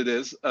is what it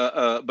is.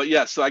 But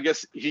yeah, so I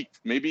guess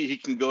maybe he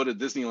can go to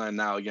Disneyland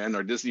now again,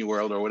 or Disney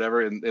World or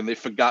whatever, and they've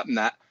forgotten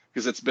that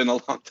because it's been a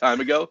long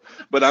time ago.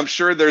 But I'm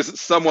sure there's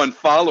someone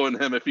following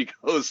him if he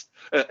goes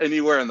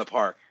anywhere in the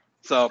park.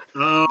 So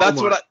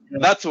that's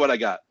what I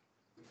got.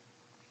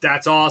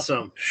 That's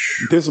awesome.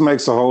 This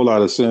makes a whole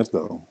lot of sense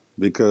though,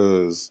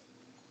 because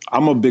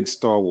I'm a big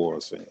Star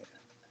Wars fan.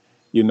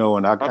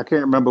 And I can't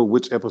remember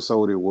which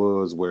episode it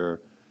was where,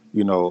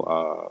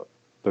 the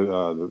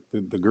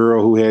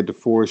girl who had the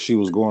Force, she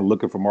was going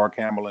looking for Mark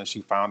Hamill, and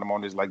she found him on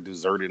this like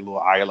deserted little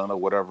island or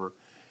whatever.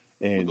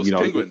 And with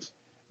those penguins.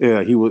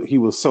 He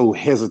was so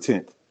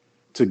hesitant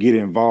to get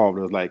involved.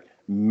 It was like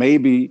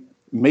maybe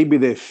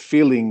that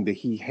feeling that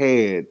he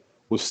had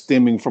was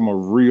stemming from a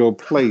real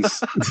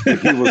place.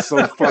 He was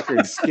so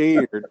fucking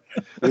scared.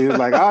 He was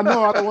like, "Oh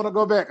no, I don't want to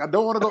go back. I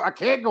don't want to go. I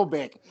can't go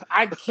back.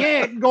 I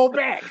can't go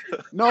back.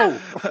 No,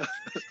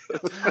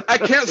 I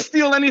can't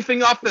steal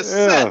anything off the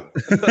set.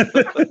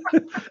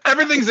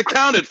 Everything's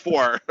accounted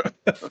for."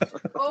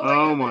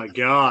 Oh my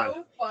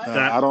God. So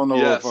I don't know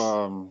Yes.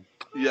 if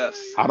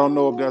Yes. I don't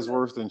know if that's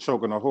worse than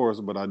choking a horse,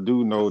 but I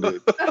do know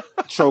that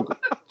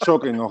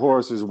choking a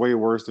horse is way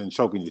worse than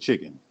choking your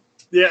chicken.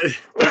 Yeah.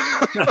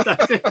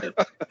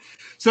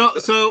 So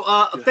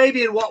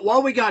Fabian,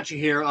 while we got you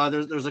here,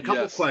 there's a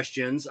couple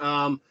questions.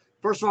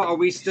 First of all, are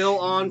we still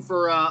on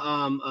for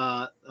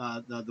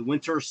the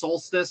winter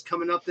solstice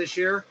coming up this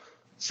year?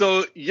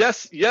 So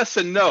yes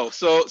and no.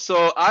 So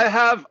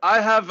I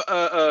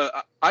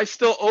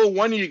still owe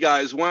one of you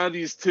guys one of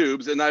these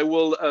tubes, and I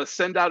will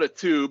send out a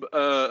tube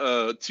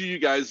to you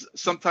guys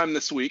sometime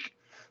this week.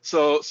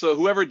 So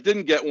whoever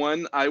didn't get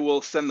one, I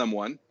will send them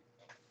one.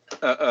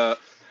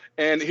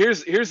 And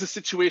here's the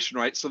situation,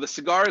 right? So the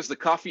cigars, the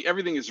coffee,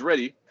 everything is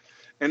ready,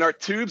 and our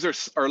tubes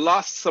are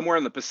lost somewhere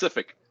in the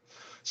Pacific.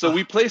 So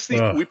we placed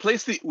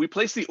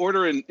the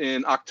order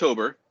in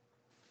October,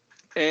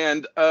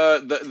 and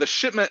the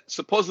shipment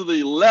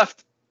supposedly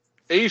left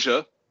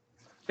Asia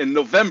in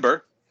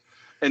November,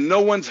 and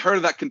no one's heard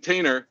of that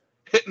container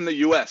hitting the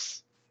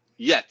U.S.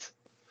 yet.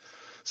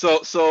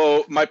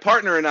 So my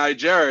partner and I,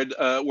 Jared,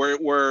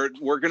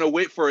 we're gonna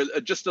wait for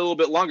just a little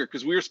bit longer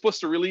because we were supposed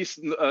to release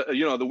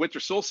the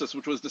winter solstice,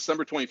 which was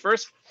December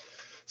 21st.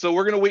 So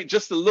we're gonna wait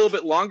just a little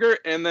bit longer,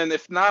 and then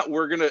if not,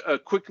 we're gonna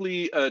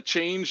quickly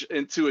change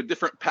into a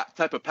different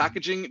type of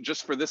packaging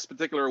just for this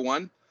particular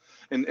one,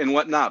 and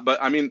whatnot.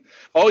 But I mean,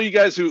 all you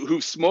guys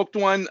who smoked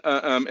one,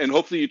 and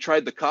hopefully you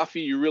tried the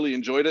coffee, you really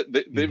enjoyed it.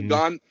 They've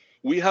gone.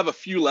 We have a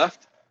few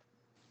left.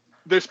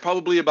 There's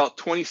probably about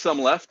 20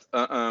 some left.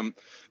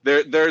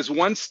 There's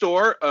one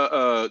store,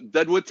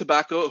 Deadwood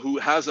Tobacco, who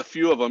has a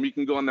few of them. You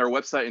can go on their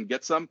website and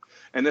get some.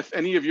 And if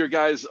any of your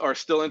guys are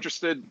still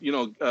interested,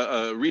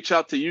 reach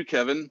out to you,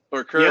 Kevin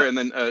or Kerr, and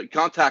then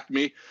contact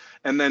me,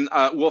 and then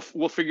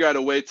we'll figure out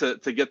a way to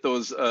get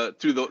those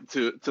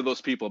to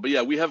those people. But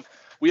yeah, we have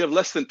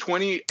less than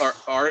 20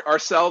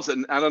 ourselves,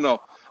 and I don't know.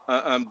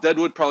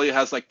 Deadwood probably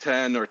has like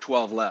 10 or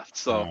 12 left.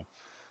 So. Wow.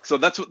 So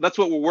that's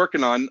what we're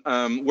working on.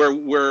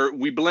 Where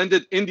we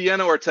blended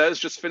Indiana Ortez,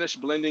 just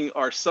finished blending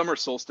our summer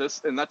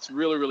solstice, and that's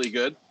really, really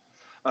good.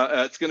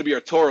 It's going to be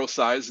our Toro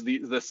size.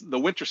 The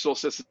winter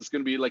solstice is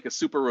going to be like a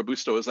super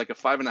robusto. It's like a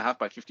 5.5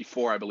 by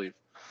 54, I believe.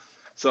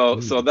 So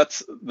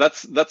that's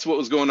what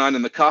was going on,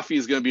 and the coffee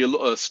is going to be a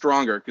little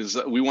stronger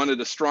because we wanted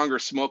a stronger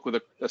smoke with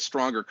a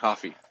stronger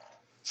coffee.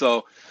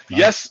 So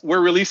yes, we're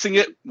releasing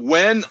it.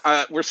 When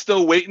we're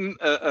still waiting.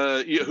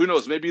 Who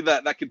knows? Maybe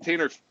that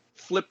container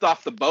flipped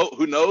off the boat.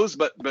 Who knows?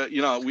 But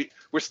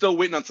we're still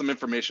waiting on some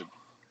information.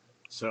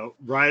 So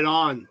right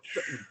on.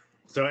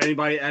 So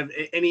anybody have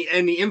any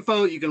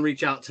info, you can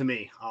reach out to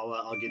me.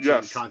 I'll get you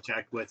in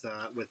contact with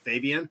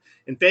Fabian.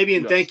 And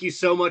Fabian, thank you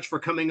so much for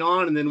coming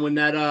on. And then when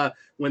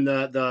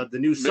the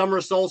new summer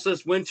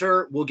solstice,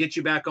 winter, we'll get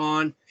you back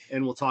on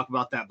and we'll talk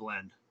about that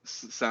blend.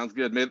 Sounds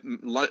good.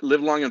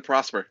 Live long and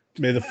prosper.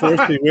 May the force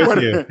be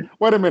with you.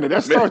 Wait a minute.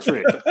 That's Star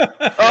Trek.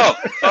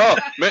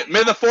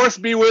 May the force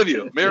be with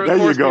you. May the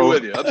force be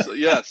with you.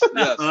 Yes.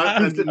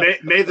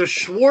 May the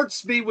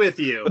Schwartz be with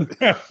you.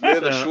 May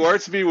the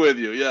Schwartz be with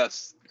you.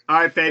 Yes. All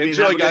right, Fabian.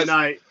 Enjoy, have a guys. good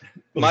night.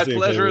 My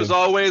pleasure as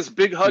always.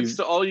 Big hugs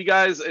to all you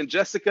guys, and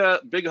Jessica,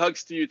 big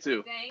hugs to you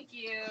too. Thank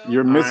you.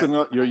 You're missing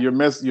up. You're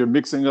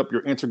mixing up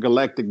your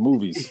intergalactic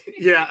movies.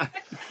 Yeah.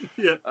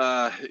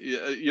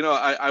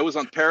 I was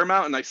on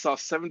Paramount and I saw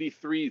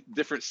 73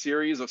 different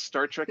series of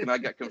Star Trek, and I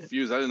got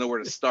confused. I didn't know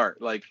where to start.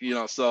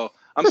 So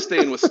I'm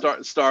staying with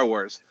Star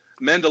Wars.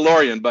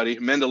 Mandalorian, buddy.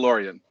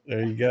 Mandalorian.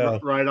 There you go.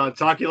 Right on.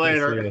 Talk to you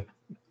later.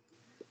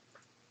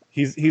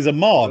 He's a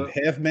Mog,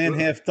 half man,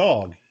 half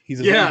dog. He's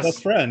his own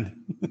best friend.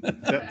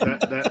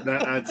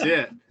 That's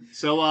it.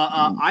 So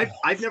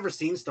I've never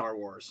seen Star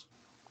Wars.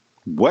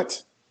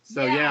 What?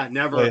 So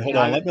never. Wait, hold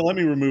on. Let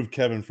me remove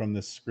Kevin from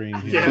this screen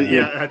here.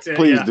 Yeah, that's it.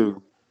 Please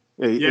do.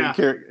 Hey,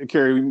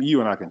 Carrie, you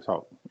and I can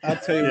talk. I'll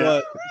tell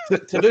you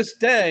what. To this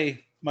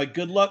day, my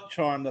good luck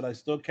charm that I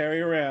still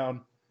carry around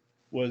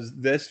was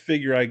this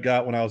figure I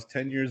got when I was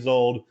 10 years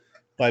old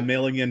by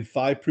mailing in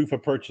 5 proof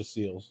of purchase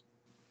seals.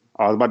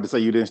 I was about to say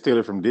you didn't steal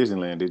it from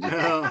Disneyland, did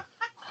you?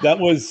 That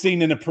was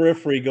seen in the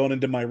periphery going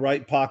into my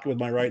right pocket with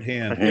my right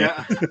hand.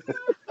 Yeah.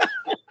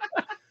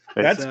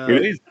 That's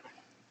crazy.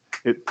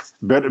 It's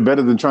better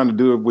than trying to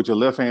do it with your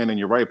left hand in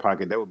your right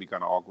pocket. That would be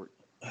kind of awkward.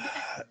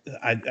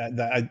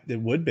 It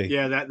would be.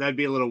 Yeah, that'd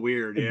be a little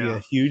weird. It'd be a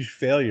huge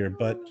failure.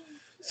 But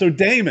so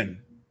Damon,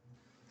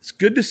 it's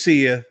good to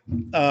see you.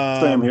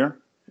 Same here.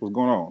 What's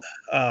going on?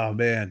 Oh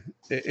man,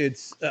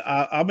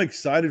 I'm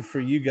excited for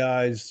you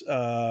guys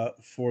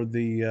for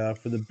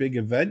the big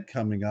event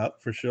coming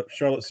up for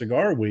Charlotte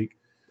Cigar Week.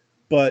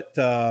 But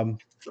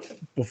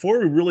before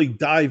we really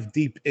dive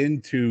deep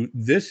into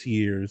this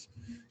year's,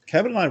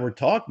 Kevin and I were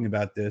talking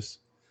about this.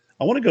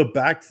 I want to go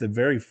back to the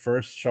very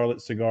first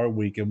Charlotte Cigar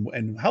Week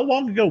and how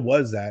long ago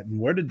was that, and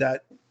where did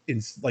that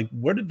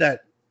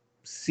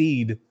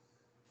seed?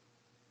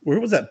 Where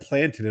was that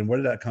planted, and where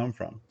did that come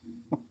from?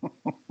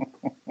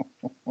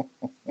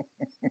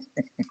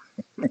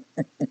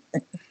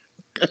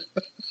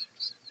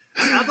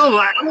 I thought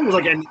that was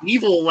like an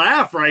evil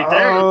laugh right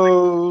there.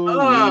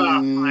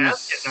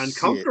 That's getting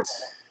uncomfortable.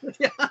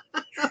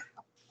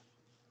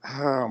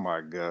 Oh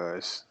my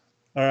gosh.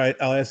 All right,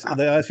 I'll ask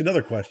you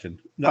another question.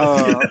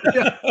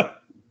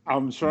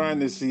 I'm trying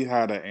to see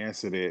how to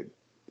answer that.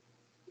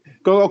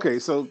 Okay. He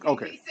said,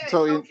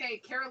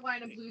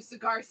 Carolina Blue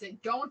Cigar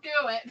said, "Don't do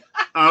it."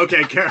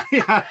 Okay,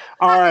 Carrie.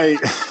 All right.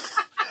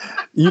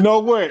 You know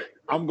what?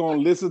 I'm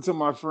gonna listen to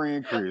my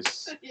friend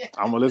Chris.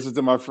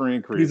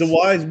 He's a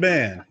wise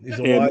man.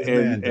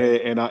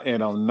 And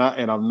I'm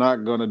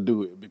not gonna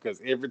do it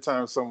because every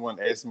time someone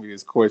asks me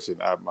this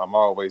question, I'm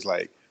always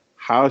like,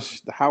 how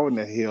in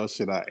the hell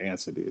should I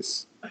answer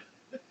this?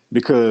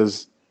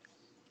 Because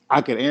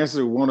I could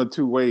answer it one or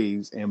two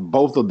ways, and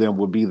both of them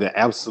would be the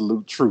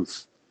absolute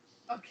truth.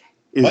 Okay.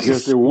 It's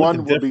just that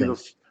one would be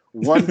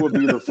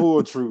the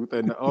full truth,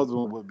 and the other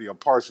one would be a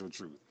partial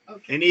truth.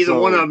 Okay. And either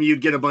one of them,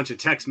 you'd get a bunch of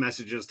text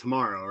messages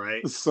tomorrow,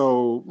 right?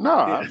 So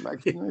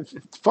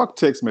fuck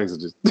text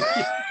messages.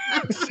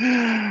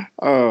 I'm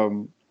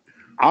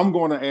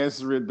going to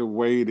answer it the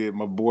way that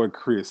my boy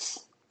Chris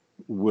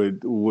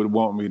would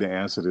want me to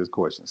answer this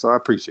question. So I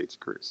appreciate you,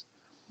 Chris.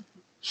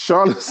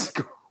 Charlotte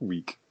Cigar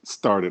Week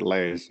started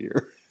last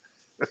year.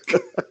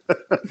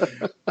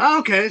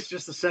 Okay, it's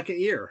just the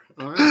second year.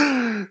 All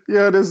right.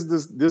 Yeah, this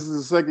is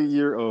the second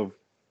year of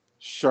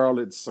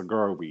Charlotte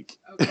Cigar Week.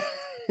 Okay.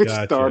 It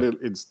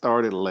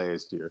started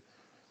last year.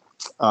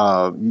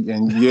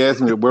 And you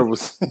asked me where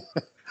was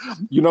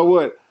you know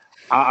what?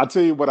 I'll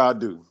tell you what I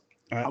do.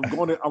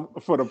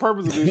 For the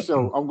purpose of this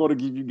show, I'm going to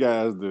give you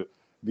guys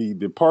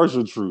the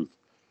partial truth.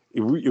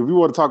 if we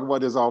want to talk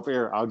about this off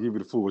air, I'll give you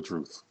the full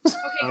truth.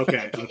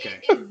 Okay.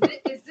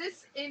 Is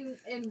this in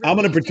I'm going to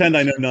relation pretend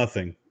I know to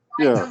nothing.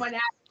 why Yeah. someone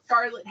asked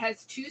Charlotte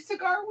has 2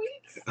 cigar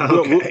weeks?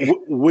 Okay.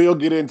 We'll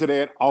get into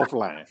that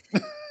offline.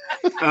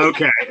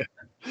 Okay.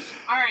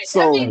 All right.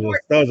 So-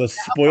 That was a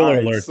spoiler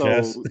alert,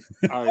 Jess.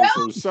 All right,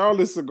 so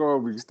Charlotte Cigar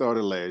Week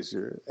started last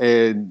year,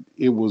 and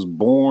it was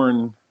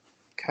born.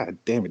 God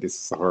damn it, this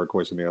is a hard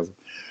question to answer.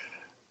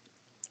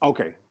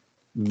 Okay,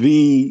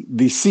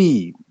 the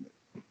seed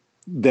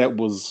that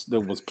was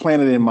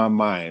planted in my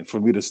mind for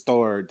me to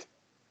start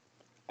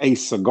a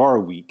cigar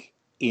week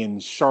in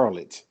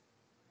Charlotte,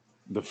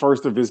 the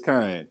first of its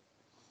kind,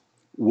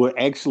 what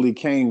actually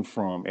came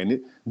from, and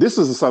this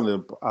is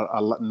something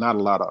not a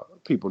lot of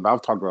people,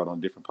 I've talked about on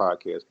different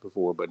podcasts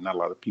before, but not a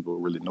lot of people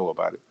really know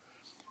about it.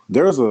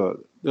 There's a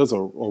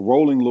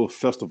rolling little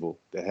festival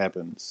that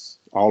happens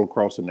all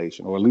across the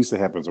nation, or at least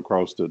it happens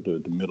across the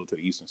middle to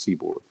the eastern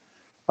seaboard.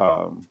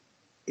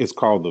 It's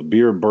called the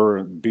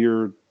it's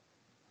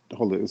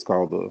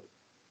called the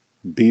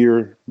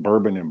Beer,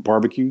 Bourbon, and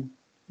Barbecue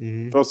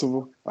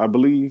Festival, I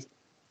believe.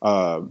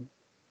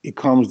 It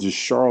comes to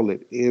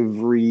Charlotte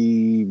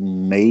every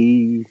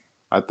May,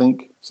 I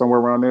think,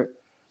 somewhere around there.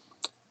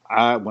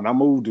 When I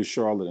moved to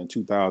Charlotte in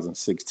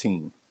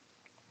 2016,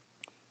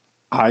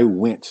 I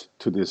went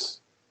to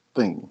this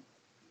thing,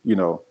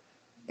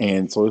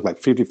 and so it's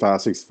like $55,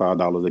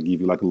 $65. They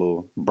give you like a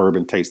little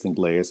bourbon tasting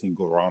glass, and you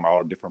go around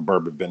all the different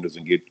bourbon vendors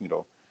and get,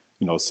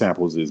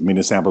 samples, as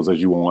many samples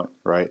as you want,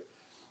 right?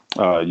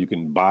 You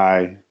can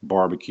buy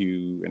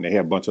barbecue, and they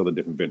have a bunch of other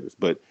different vendors.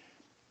 But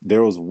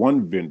there was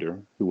one vendor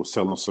who was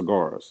selling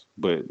cigars,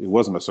 but it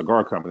wasn't a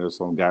cigar company. It was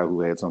some guy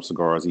who had some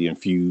cigars he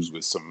infused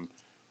with some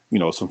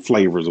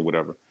flavors or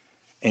whatever.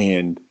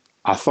 And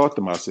I thought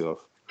to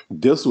myself,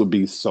 this would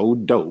be so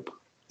dope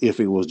if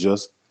it was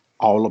just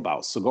all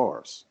about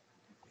cigars.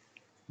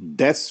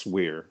 That's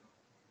where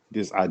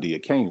this idea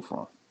came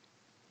from.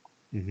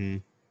 Mm-hmm.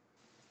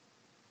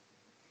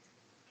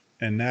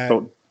 And that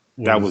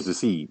was the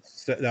seed.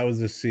 That was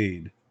the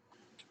seed.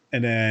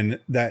 And then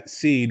that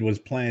seed was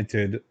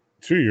planted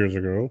 2 years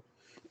ago.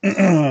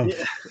 I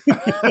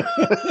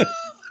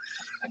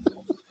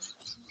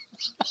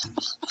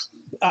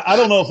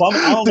don't know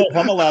if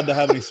I'm allowed to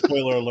have any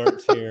spoiler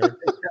alerts here.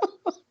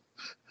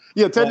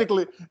 Yeah,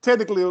 technically,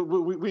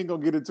 we ain't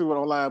gonna get into it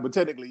online, but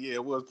technically, yeah,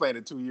 it was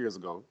planted 2 years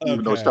ago.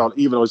 Even though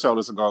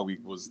Charlotte Cigar Week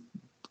was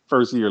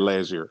first year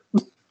last year,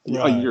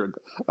 Right. a year ago.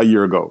 A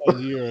year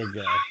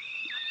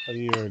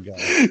ago.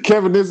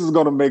 Kevin, this is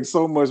gonna make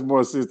so much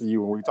more sense to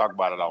you when we talk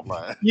about it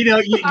offline. You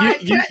had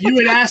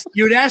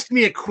asked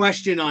me a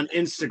question on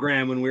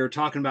Instagram when we were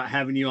talking about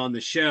having you on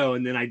the show,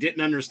 and then I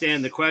didn't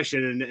understand the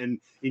question, and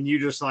you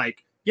just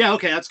like, yeah,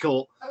 okay, that's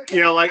cool. Okay.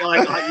 You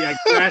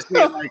asked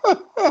me like,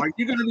 are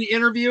you going to be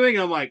interviewing?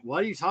 And I'm like,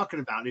 what are you talking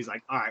about? And he's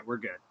like, all right, we're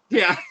good.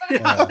 Yeah.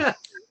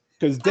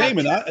 Because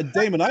Damon,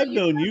 I've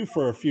known you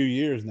for a few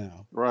years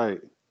now,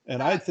 right?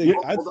 And I think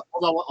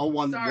hold on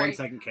one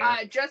second,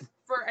 Karen. Just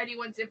for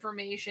anyone's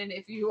information,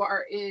 if you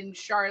are in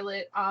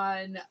Charlotte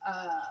on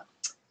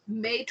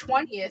May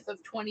 20th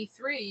of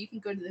 23, you can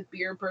go to the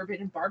Beer,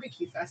 Bourbon, and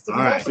Barbecue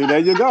Festival. All right, see, there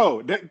you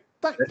go. There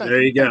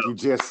you go. Thank you,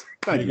 Jess.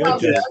 Thank you,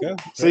 Jessica.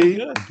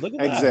 See, look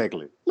at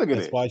exactly. that. Look at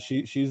That's it. why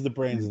she's the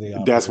brains of the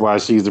operation. That's why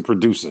she's the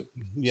producer.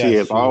 Yes, she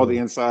has all the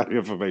inside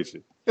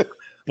information. But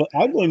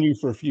I've known you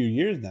for a few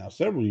years now,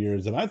 several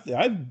years, and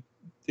I've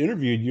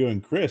interviewed you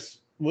and Chris.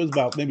 It was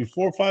about maybe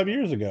 4 or 5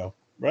 years ago,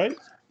 right?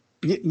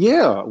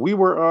 Yeah, we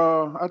were.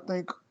 I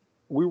think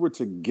we were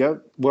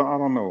together. Well, I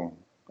don't know.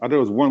 There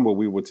was one where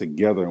we were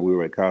together and we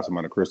were at Casa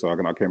Monte Cristo. I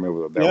can't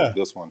remember if that was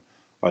this one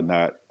or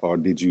not. Or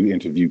did you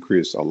interview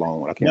Chris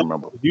alone? I can't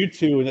remember. You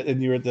two,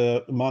 and you were at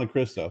the Monte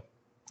Cristo.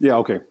 Yeah,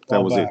 okay,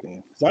 that was back. it.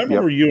 Then. So I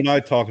remember you and I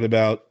talking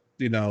about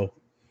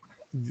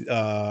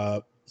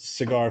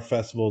cigar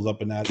festivals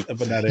up in that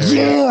area.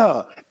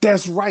 Yeah,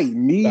 that's right.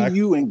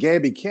 You, and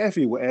Gabby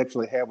Caffey were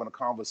actually having a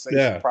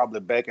conversation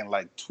probably back in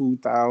like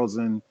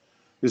 2000.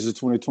 This is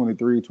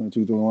 2023,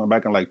 2021,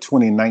 back in like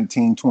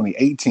 2019,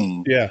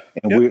 2018. Yeah.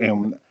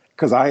 And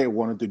because I had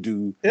wanted to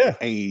do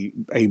a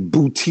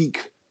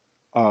boutique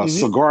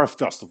cigar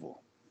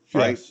festival,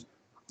 right?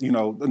 Yes.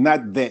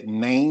 Not that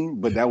name,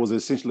 but that was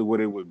essentially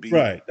what it would be.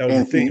 Right. That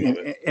was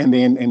and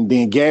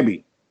then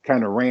Gabby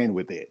kind of ran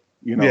with it,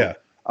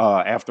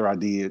 after I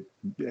did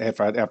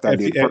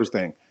the first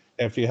thing.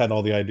 After you had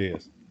all the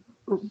ideas.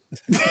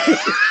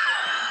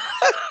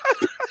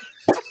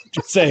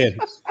 Just saying.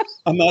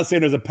 I'm not saying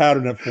there's a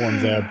pattern that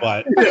forms there,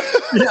 but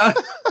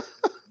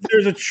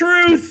there't a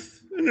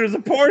truth and there's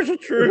a partial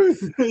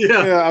truth.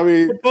 Yeah. I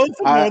mean,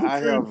 I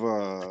have.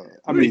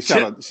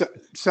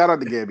 Shout out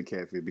to Gabby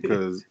Caffey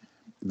because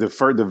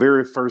the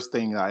very first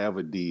thing I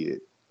ever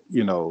did,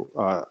 he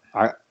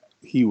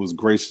was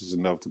gracious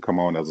enough to come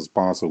on as a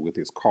sponsor with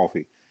his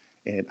coffee,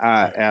 and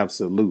I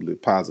absolutely,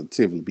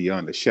 positively,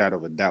 beyond a shadow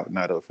of a doubt,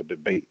 not up for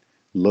debate,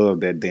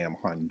 love that damn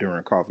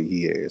Honduran coffee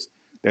he has.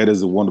 That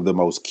is one of the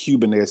most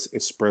Cuban-esque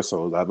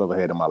espressos I've ever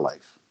had in my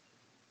life.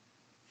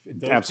 It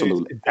does taste.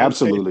 Absolutely, It does taste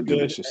absolutely good.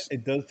 delicious.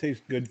 It does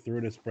taste good through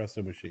an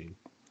espresso machine.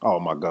 Oh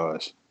my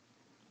gosh.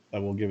 I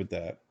will give it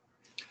that.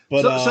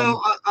 But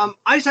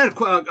I just had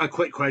a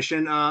quick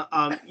question.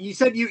 You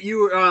said you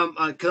were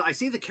because I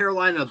see the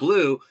Carolina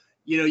Blue.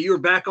 You know, you were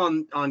back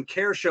on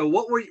Care Show.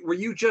 What were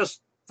you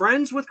just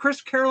friends with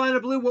Chris Carolina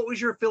Blue? What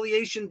was your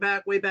affiliation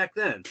way back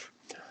then?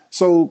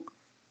 So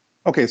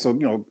okay,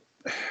 so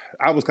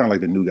I was kind of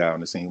like the new guy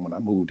on the scene when I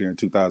moved here in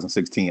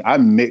 2016. I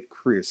met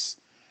Chris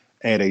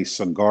at a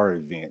cigar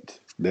event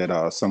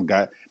that some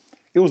guy.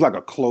 It was like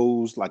a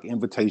closed, like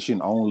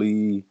invitation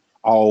only,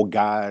 all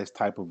guys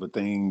type of a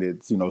thing.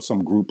 That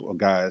some group of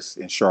guys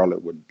in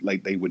Charlotte would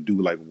they would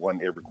do like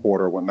one every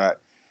quarter or whatnot,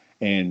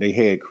 and they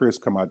had Chris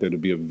come out there to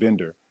be a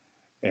vendor,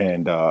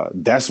 and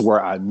that's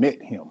where I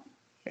met him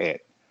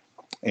at,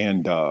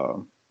 and I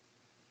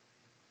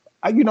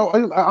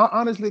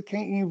honestly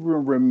can't even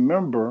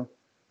remember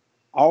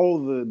all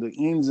the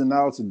ins and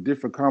outs of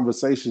different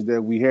conversations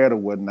that we had or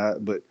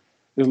whatnot, but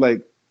it's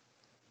like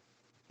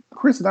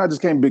Chris and I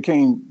just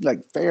became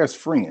like fast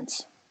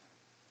friends.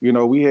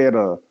 We had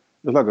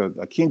there's like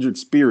a kindred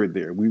spirit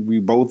there. We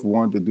both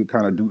wanted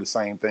to do the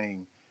same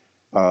thing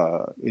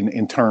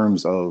in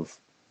terms of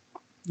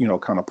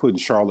kind of putting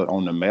Charlotte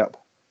on the map,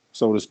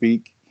 so to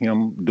speak.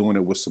 Him doing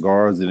it with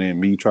cigars, and then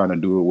me trying to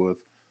do it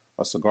with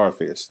a cigar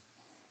fest.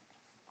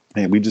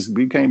 And we just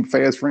became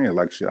fast friends.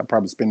 Like shit, I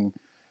probably spend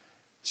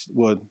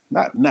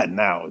not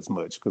now as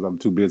much because I'm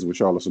too busy with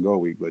Charlotte Cigar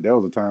Week, but there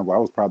was a time where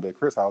I was probably at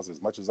Chris' house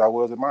as much as I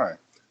was at mine.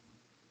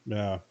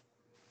 yeah.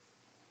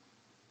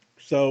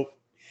 So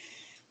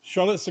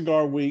Charlotte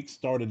Cigar Week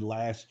started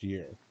last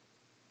year,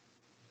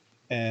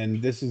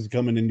 and this is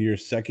coming into your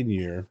second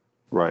year.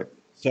 Right.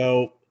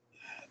 So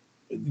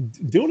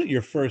doing it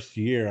your first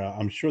year,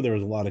 I'm sure there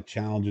was a lot of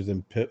challenges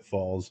and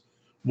pitfalls.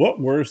 What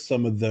were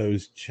some of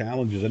those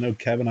challenges? I know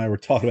Kevin and I were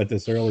talking about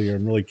this earlier.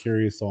 I'm really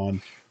curious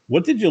on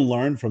what did you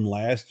learn from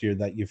last year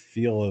that you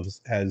feel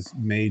has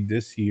made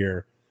this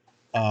year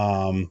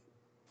a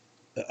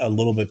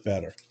little bit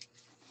better?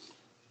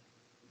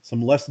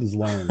 Some lessons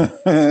learned.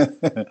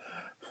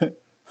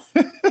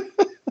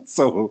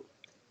 So,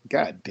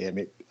 God damn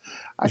it,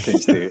 I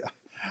can't stand.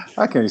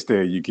 I can't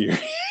stand you, Gary.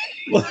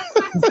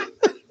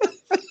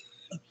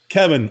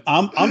 Kevin,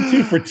 I'm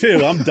 2 for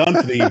 2. I'm done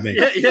for the evening.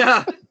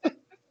 Yeah.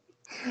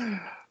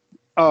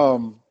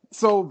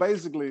 So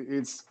basically,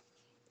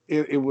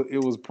 it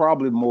was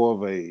probably more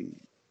of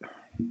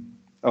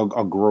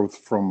a growth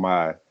from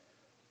my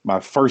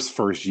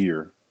first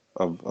year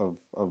of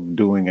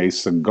doing a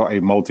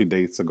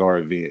multi-day cigar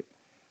event,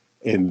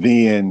 and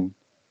then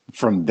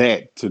from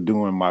that to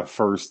doing my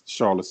first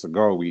Charlotte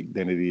Cigar Week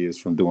than it is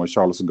from doing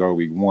Charlotte Cigar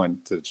Week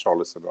 1 to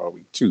Charlotte Cigar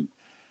Week 2,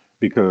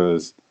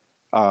 because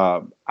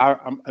I'll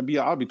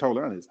be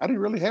totally honest, I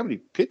didn't really have any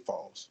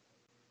pitfalls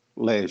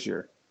last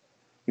year,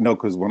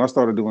 because when I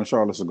started doing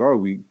Charlotte Cigar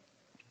Week,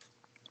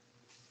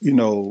 a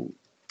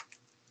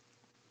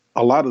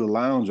lot of the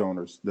lounge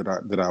owners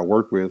that I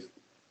work with,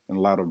 and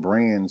a lot of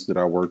brands that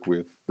I work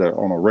with that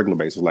on a regular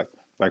basis, like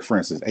for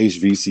instance,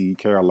 HVC,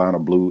 Carolina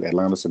Blue,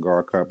 Atlanta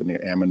Cigar Company,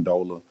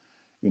 Amendola,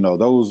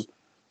 those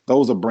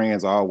are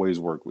brands I always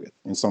work with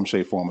in some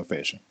shape, form, or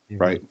fashion,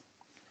 right?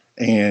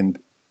 And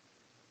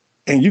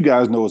you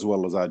guys know as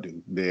well as I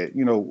do that,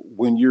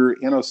 when you're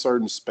in a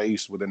certain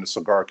space within the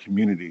cigar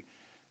community,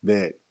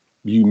 that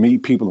you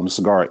meet people in the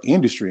cigar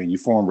industry and you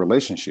form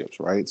relationships,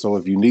 right? So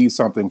if you need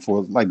something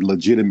for like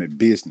legitimate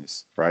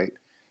business, right,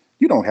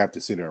 you don't have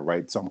to sit there and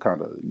write some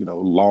kind of,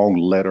 long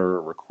letter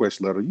or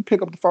request letter. You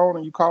pick up the phone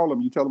and you call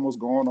them, you tell them what's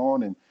going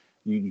on, and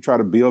you try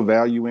to build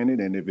value in it.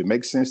 And if it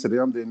makes sense to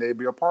them, then they'll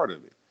be a part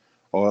of it.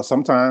 Or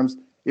sometimes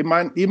it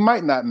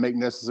might not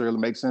necessarily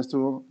make sense to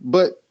them,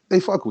 but they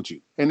fuck with you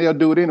and they'll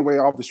do it anyway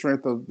off the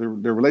strength of the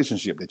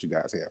relationship that you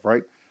guys have,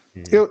 right?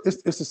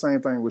 It's the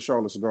same thing with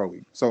Charlotte Cigar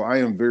Week. So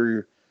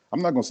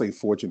I'm not going to say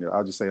fortunate.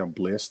 I'll just say I'm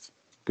blessed,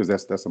 because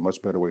that's a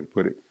much better way to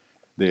put it,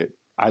 that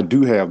I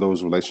do have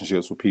those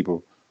relationships with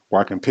people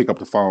where I can pick up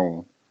the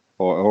phone,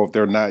 or if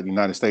they're not in the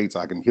United States,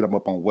 I can hit them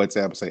up on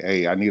WhatsApp and say,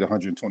 hey, I need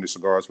 120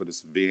 cigars for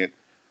this event,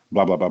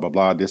 blah, blah, blah, blah,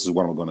 blah. This is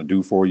what I'm going to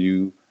do for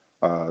you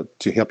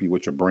to help you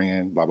with your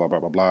brand, blah, blah, blah,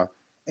 blah, blah.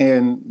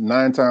 And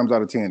 9 times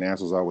out of 10, the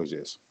answer is always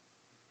yes.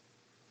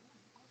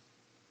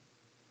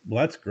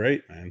 Well, that's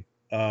great, man.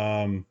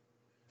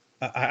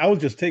 I was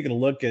just taking a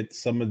look at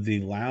some of the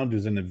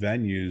lounges and the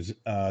venues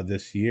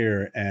this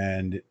year,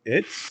 and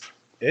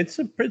it's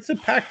a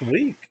packed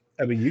week.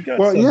 I mean, you got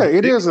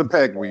it is a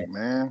packed week,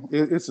 man.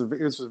 It's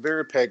a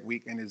very packed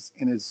week, and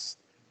it's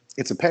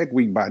a packed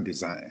week by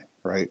design,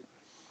 right?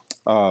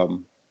 Now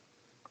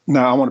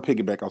I want to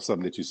piggyback off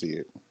something that you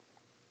said,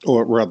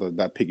 or rather,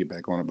 not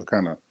piggyback on it, but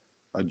kind of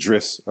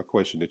address a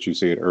question that you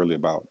said earlier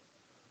about,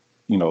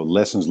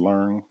 lessons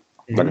learned.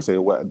 Like I said,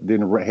 I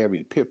didn't have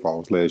any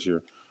pitfalls last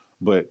year,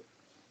 but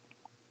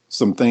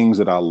some things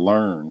that I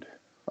learned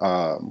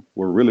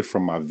were really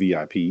from my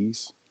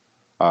VIPs.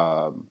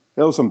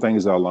 There were some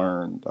things that I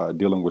learned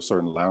dealing with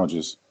certain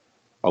lounges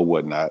or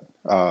whatnot.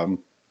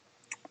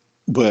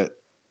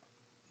 But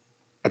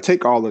I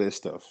take all of that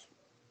stuff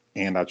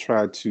and I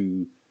try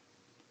to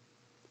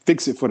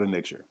fix it for the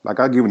next year. Like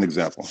I'll give an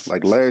example.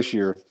 Like last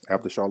year,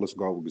 after Charlotte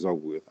Cigar Week was over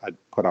with, I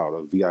put out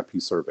a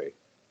VIP survey,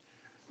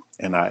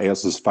 and I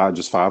asked just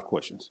five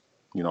questions.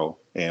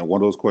 And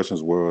one of those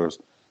questions was,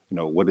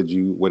 what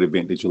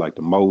event did you like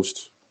the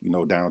most?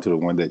 Down to the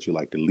one that you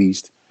like the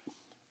least.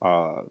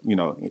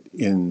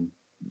 In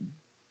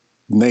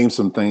name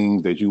some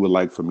things that you would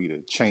like for me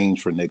to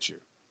change for next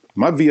year.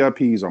 My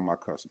VIPs are my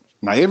customers.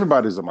 Now,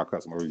 everybody's my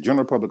customer. The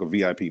general public are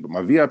VIP, but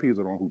my VIPs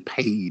are the one who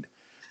paid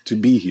to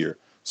be here.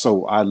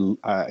 So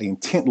I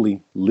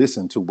intently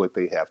listen to what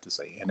they have to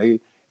say. And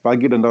if I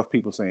get enough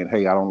people saying,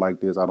 hey, I don't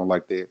like this, I don't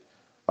like that,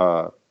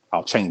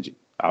 I'll change it.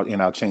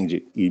 I'll change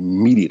it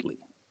immediately.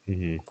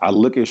 Mm-hmm. I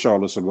look at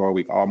Charlotte Cigar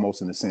Week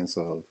almost in the sense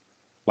of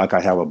like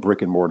I have a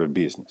brick and mortar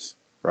business,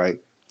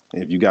 right?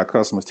 And if you got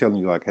customers telling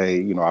you like, hey,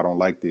 I don't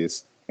like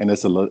this, and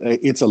it's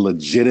a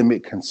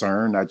legitimate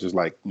concern, not just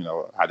like,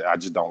 I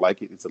just don't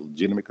like it. It's a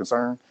legitimate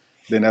concern.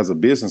 Then as a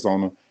business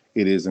owner,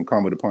 it is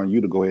incumbent upon you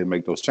to go ahead and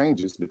make those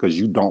changes because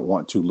you don't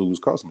want to lose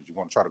customers. You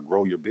want to try to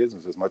grow your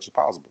business as much as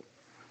possible.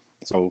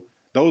 So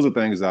those are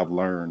things I've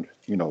learned,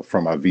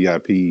 from my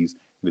VIPs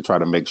to try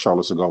to make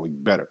Charlotte Cigar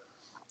Week better.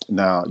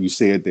 Now, you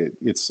said that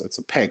it's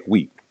a packed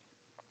week.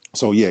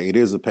 So yeah, it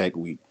is a packed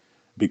week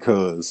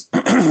because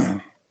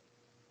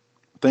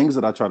things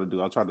that I try to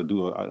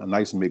do a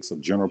nice mix of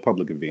general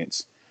public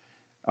events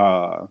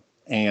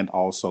and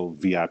also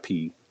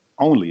VIP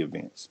only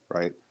events,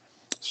 right?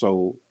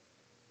 So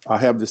I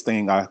have this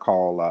thing I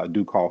call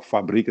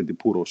Fabrica de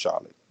Puro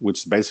Charlotte,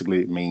 which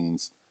basically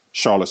means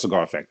Charlotte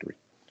Cigar Factory.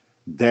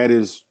 That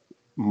is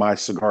my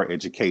cigar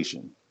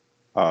education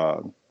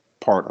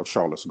part of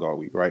Charlotte Cigar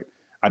Week, right?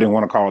 I didn't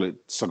want to call it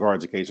cigar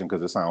education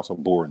because it sounds so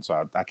boring,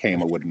 so I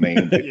came up with a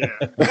name.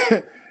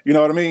 Yeah. You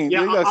know what I mean?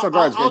 Yeah, I'll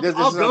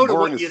go to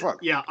what you.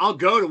 Yeah, I'll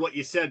go to what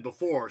you said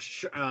before.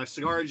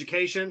 Cigar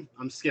education.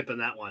 I'm skipping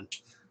that one.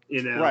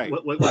 Right.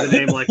 With a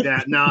name like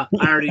that. Nah,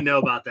 I already know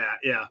about that.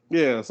 Yeah.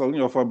 Yeah.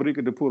 So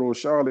Fabrica de Puro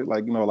Charlotte,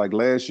 like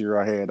last year,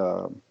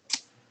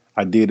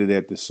 I did it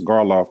at the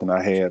cigar loft, and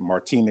I had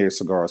Martinez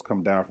cigars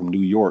come down from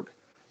New York,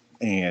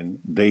 and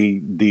they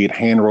did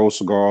hand rolled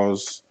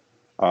cigars.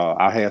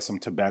 I had some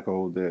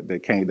tobacco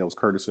that was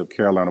courtesy of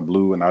Carolina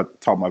Blue, and I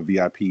taught my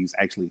VIPs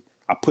actually.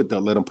 I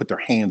let them put their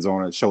hands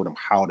on it and show them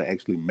how to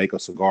actually make a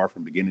cigar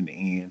from beginning to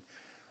end.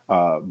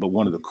 But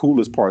one of the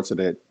coolest parts of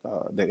that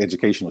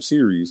educational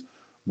series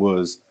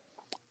was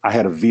I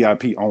had a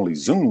VIP only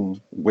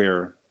Zoom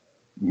where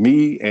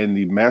me and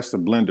the master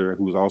blender,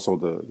 who's also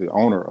the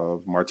owner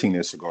of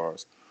Martinez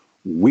Cigars,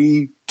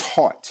 we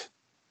taught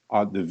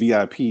the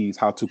VIPs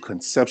how to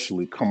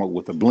conceptually come up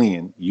with a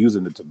blend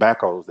using the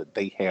tobaccos that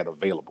they had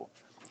available.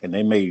 And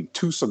they made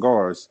 2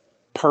 cigars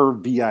per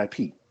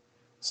VIP.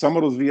 Some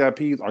of those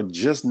VIPs are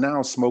just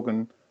now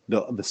smoking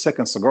the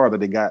second cigar that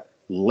they got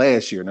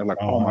last year. And they're like,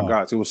 oh my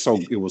gosh, it was so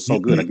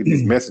good. I get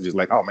these messages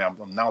like, oh man,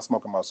 I'm now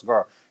smoking my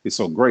cigar. It's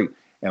so great.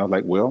 And I was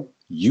like, well,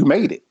 you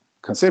made it.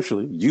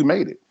 Conceptually, you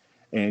made it.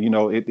 And,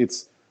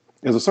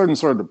 there's a certain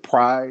sort of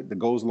pride that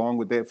goes along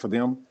with that for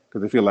them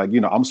because they feel like,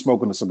 I'm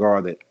smoking a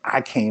cigar that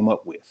I came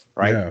up with,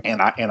 right? Yeah.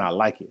 And I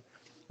like it.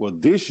 Well,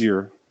 this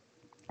year,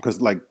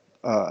 because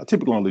I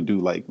typically only do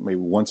like maybe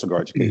one cigar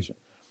education.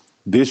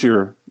 This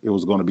year, it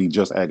was going to be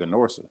just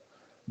Aganorsa.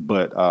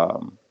 But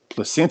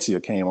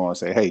Placencia came on and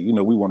said, hey,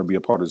 we want to be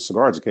a part of the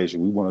cigar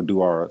education. We want to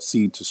do our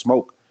seed to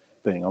smoke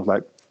thing. I was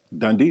like,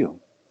 done deal.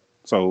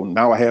 So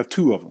now I have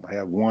 2 of them. I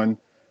have one,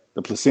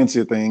 the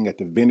Placencia thing at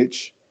the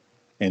Vintage,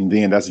 and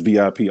then that's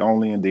VIP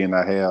only. And then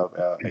I have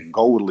a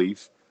Gold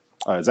Leaf.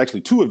 There's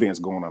actually 2 events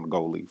going on the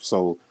Gold Leaf.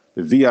 So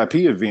the VIP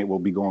event will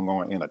be going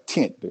on in a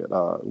tent.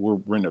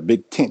 We're in a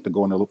big tent to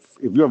go in there.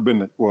 If you've ever been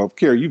to,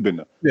 Kerry, you've been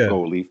to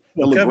Gold Leaf.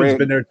 Well, Kevin's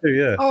been there too,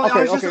 yeah. Oh,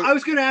 okay, I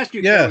was going to ask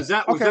you, yeah. Was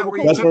that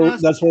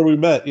that's where we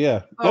met,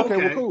 yeah. Oh, okay,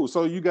 well, cool.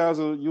 So you guys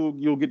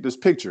you'll get this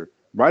picture.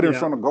 Right in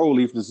front of Gold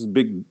Leaf, this is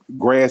big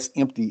grass,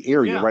 empty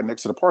area right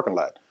next to the parking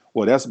lot.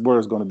 Well, that's where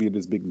it's going to be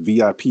this big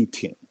VIP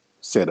tent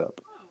set up,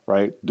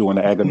 right? Doing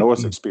the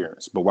Aganorsa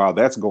experience. But while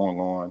that's going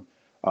on,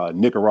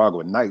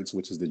 Nicaragua Nights,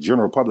 which is the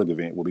general public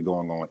event, will be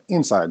going on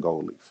inside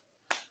Gold Leaf.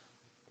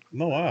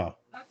 Oh, wow.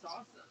 That's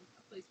awesome.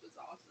 That place was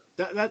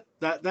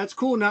awesome. That's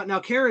cool. Now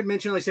Karen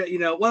mentioned, like,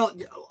 well,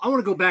 I want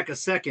to go back a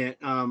second.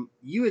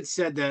 You had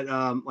said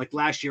that like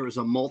last year was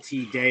a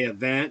multi-day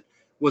event.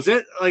 Was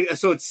it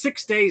so? It's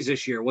 6 days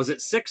this year. Was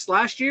it 6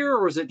 last year,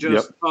 or was it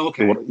just? Yep. Oh,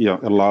 okay.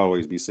 It'll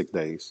always be 6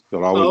 days.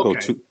 It'll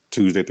always go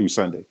Tuesday through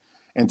Sunday.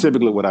 And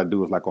typically, what I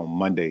do is like on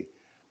Monday,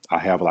 I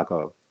have like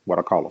what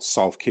I call a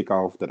soft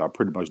kickoff that I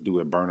pretty much do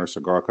at Burner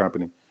Cigar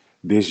Company.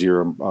 This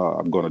year,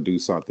 I'm going to do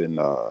something.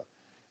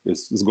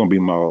 It's going to be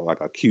more like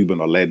a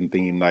Cuban or Latin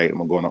themed night.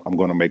 I'm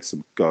going to make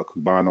some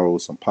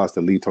cubanos, some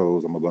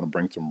pastelitos. I'm going to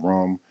bring some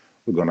rum.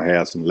 We're going to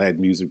have some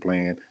Latin music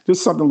playing.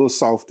 Just something a little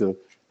softer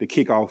to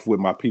kick off with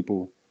my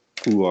people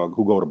who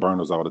go to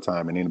Burners all the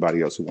time and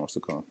anybody else who wants to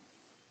come.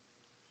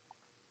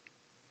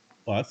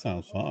 Well, that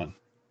sounds fun.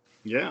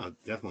 Yeah, it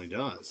definitely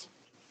does.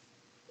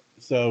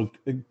 So,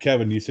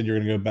 Kevin, you said you're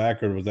going to go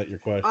back, or was that your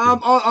question?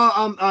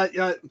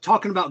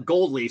 Talking about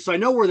Gold Leaf. So I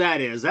know where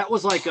that is. That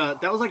was like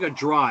a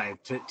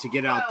drive to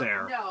get out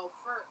there. No,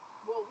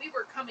 we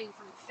were coming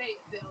from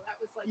Fayetteville. That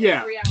was like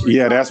Yeah. a 3 hour Yeah,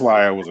 drive. that's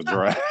why it was a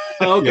drive.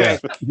 Okay.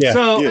 Yeah.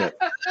 So Yeah.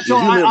 If you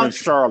live in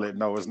Charlotte,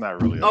 no, it's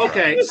not really a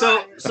okay.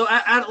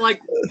 drive.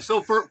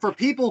 So for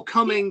people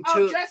coming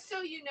to just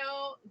so you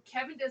know,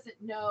 Kevin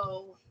doesn't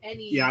know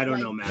any. Yeah, I don't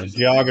know maps.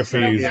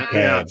 Geography is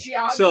bad.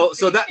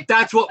 So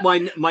that's what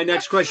my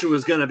next question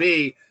was going to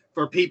be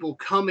for people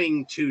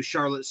coming to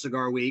Charlotte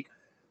Cigar Week.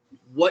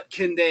 What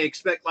can they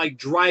expect, like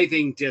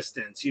driving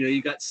distance? You know,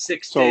 you got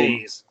 6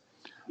 days.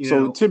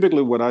 So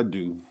typically what I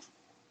do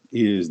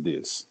is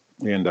this,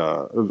 and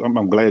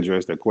I'm glad you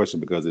asked that question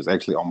because it's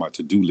actually on my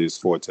to-do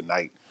list for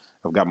tonight.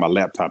 I've got my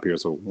laptop here,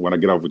 so when I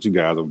get off with you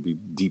guys, I'll be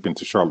deep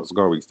into Charlotte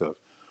Cigar Week stuff.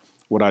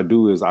 What I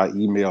do is I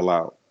email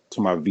out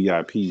to my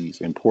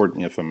VIPs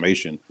important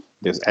information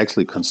that's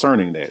actually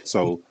concerning that.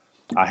 So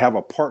I have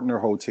a partner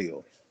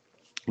hotel.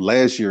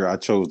 Last year, I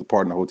chose the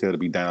partner hotel to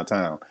be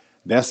downtown.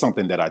 That's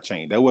something that I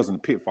changed. That wasn't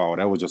a pitfall.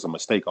 That was just a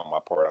mistake on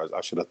my part.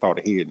 I should have thought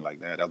ahead and like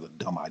that. That was a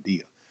dumb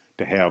idea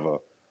to have a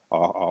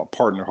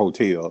partner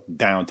hotel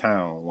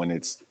downtown when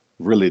it's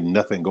really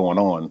nothing going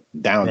on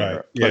down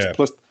there.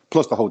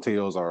 Plus the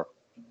hotels are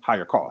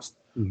higher cost.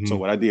 Mm-hmm. So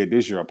what I did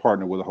this year, I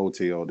partnered with a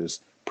hotel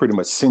that's pretty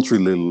much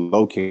centrally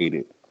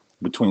located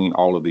between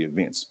all of the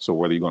events. So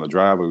whether you're going to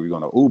drive or you're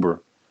going to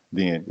Uber,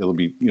 then it'll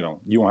be, you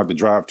don't have to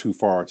drive too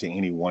far to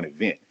any one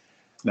event.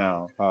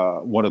 Now,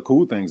 one of the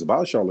cool things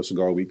about Charlotte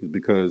Cigar Week is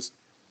because,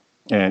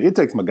 and it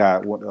takes my guy,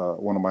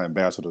 one of my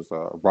ambassadors,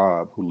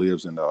 Rob, who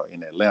lives in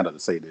Atlanta, to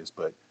say this,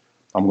 but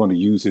I'm going to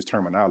use his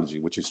terminology,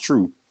 which is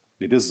true,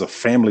 that this is a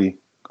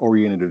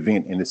family-oriented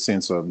event in the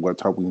sense of we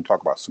can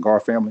talk about cigar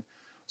family.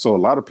 So a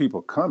lot of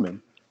people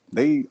coming,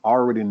 they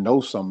already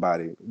know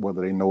somebody,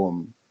 whether they know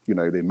them,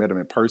 they met them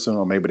in person,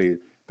 or maybe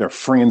they're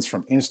friends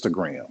from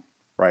Instagram,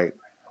 right?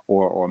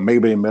 Or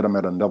maybe they met them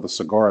at another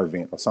cigar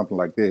event or something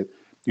like that.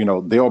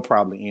 They'll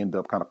probably end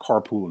up kind of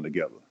carpooling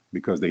together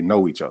because they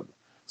know each other.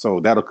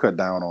 So that'll cut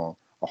down on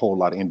a whole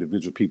lot of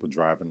individual people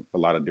driving a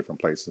lot of different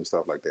places and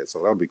stuff like that. So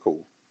that'll be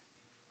cool.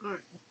 All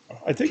right.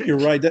 I think you're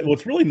right.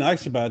 What's really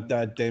nice about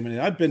that, Damon,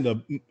 and I've been to,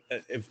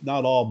 if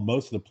not all,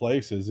 most of the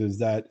places, is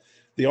that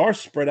they are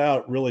spread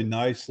out really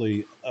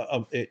nicely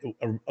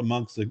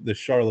amongst the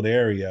Charlotte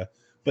area,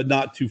 but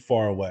not too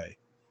far away.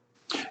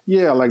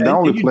 Yeah, like the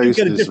only place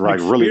that's like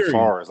really experience.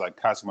 far is like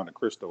Casa Monte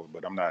Cristo,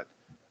 but I'm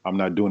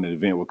not doing an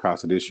event with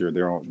Casa this year.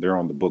 They're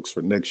on the books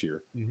for next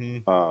year.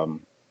 Mm-hmm.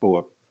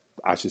 But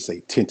I should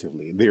say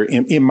tentatively, they're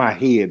in my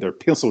head. They're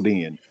penciled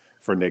in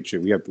for next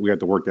year. We have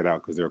to work that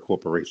out because they're a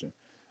corporation.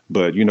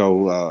 But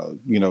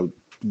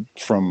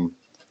from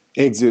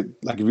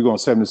exit, like if you're going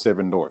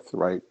 77 North,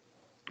 right?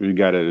 We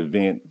got an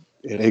event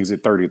at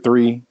exit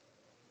 33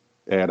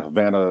 at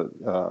Havana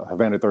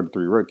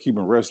 33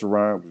 Cuban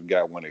restaurant. We've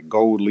got one at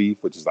Gold Leaf,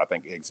 which is I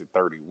think exit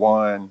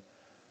 31.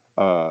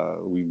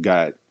 We've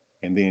got,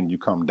 and then you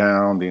come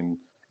down,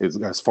 then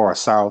it's as far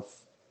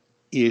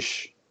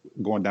south-ish,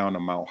 going down to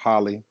Mount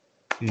Holly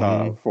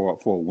for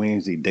a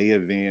Wednesday day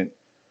event.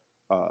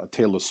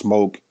 Taylor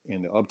Smoke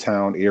in the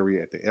Uptown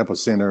area at the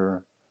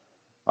Epicenter.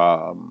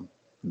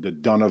 The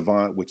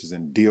Donovan, which is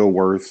in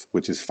Dilworth,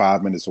 which is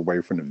 5 minutes away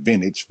from the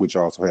Vintage, which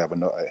also have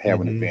an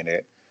event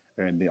at.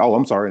 And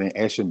then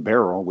Ashen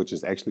Barrel, which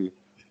is actually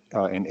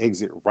an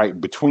exit right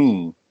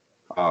between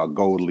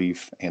Gold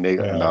Leaf and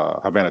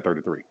Havana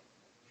 33.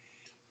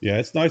 Yeah,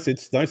 it's nice.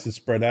 It's nice to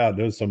spread out.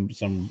 There's some.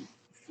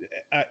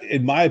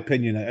 In my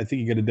opinion, I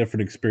think you get a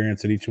different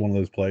experience at each one of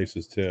those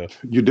places too.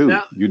 You do.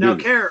 Now,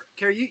 Care,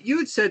 you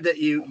had said that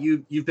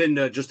you've been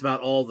to just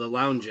about all the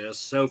lounges.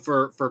 So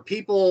for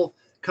people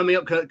coming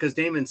up, because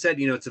Damon said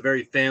it's a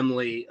very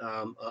family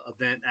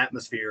event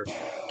atmosphere.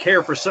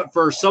 Care,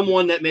 for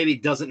someone that maybe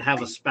doesn't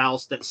have a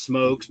spouse that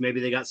smokes,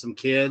 maybe they got some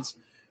kids.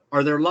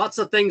 Are there lots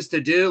of things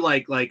to do?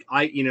 Like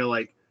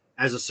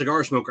as a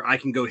cigar smoker, I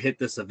can go hit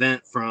this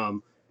event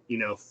from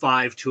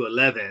 5 to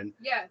 11.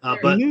 Yeah.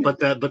 But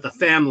the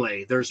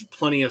family, there's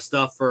plenty of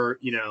stuff for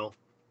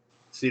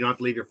so you don't have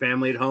to leave your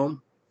family at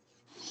home.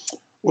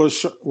 Well,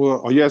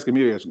 are you asking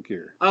me or asking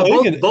Kerry?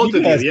 Both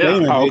of you, yeah.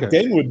 Damon, okay.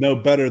 Damon would know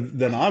better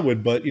than I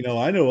would, but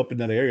I know up in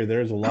that area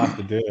there's a lot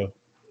to do.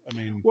 I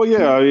mean, well,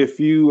 yeah. If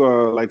you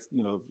if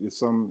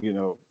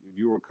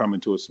you were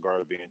coming to a cigar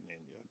event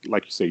and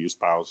like you say, your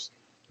spouse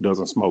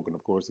doesn't smoke, and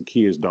of course the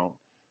kids don't,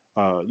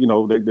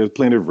 there's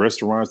plenty of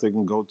restaurants they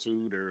can go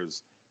to.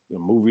 There's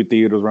movie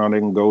theaters around they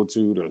can go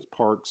to. There's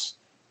parks.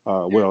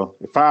 5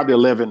 to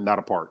 11, not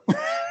a park.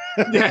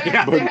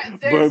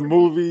 But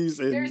movies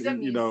and there's a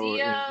museum.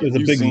 There's a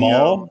big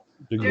mall.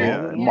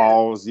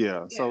 Malls.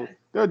 Yeah. So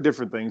there are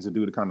different things to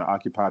do to kind of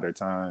occupy their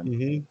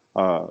time.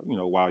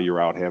 While you're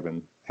out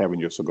having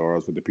your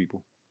cigars with the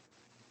people.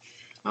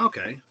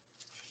 Okay.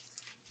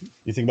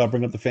 You think about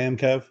bringing up the fam,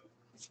 Kev?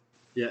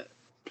 Yeah.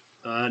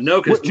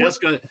 No, because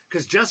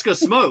Jessica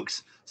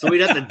smokes, so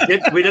we'd have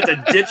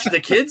to ditch the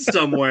kids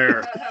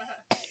somewhere.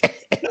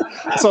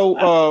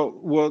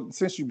 So,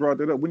 since you brought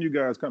that up, when you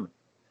guys coming?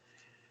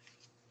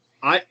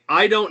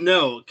 I don't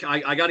know.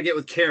 I got to get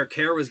with Care.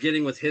 Care was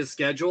getting with his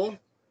schedule.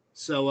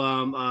 So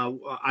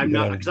I'm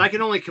not, because I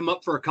can only come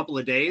up for a couple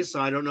of days.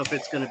 So I don't know if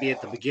it's going to be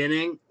at the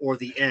beginning or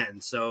the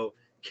end. So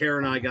Care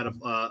and I got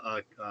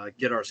to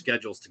get our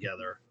schedules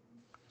together.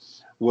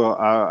 Well,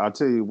 I'll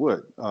tell you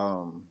what.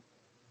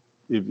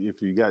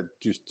 If you got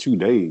just 2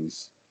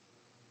 days,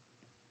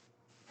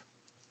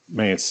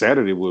 man,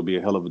 Saturday will be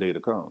a hell of a day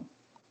to come.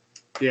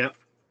 Yeah.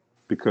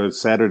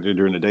 Because Saturday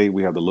during the day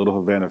we have the Little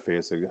Havana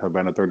Fest at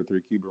Havana 33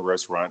 Cuban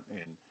Restaurant,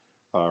 and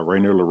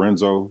Rainier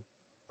Lorenzo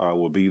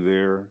will be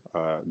there.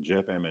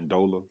 Jeff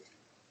Amendola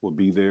will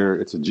be there.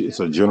 It's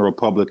a general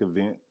public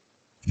event.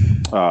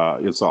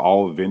 It's an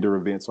all vendor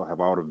event, so I have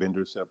all the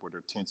vendors set up with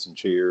their tents and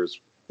chairs.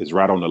 It's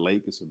right on the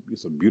lake. It's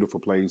a beautiful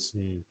place.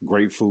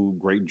 Great food,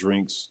 great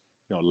drinks.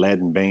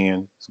 Latin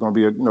band. It's going to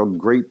be a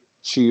great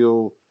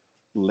chill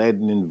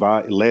Latin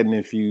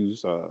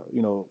infused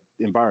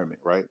environment,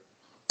 right?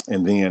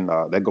 And then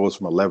that goes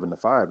from 11 to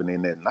 5. And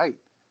then that night,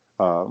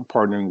 I'm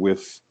partnering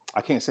with,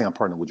 I can't say I'm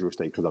partnering with Drew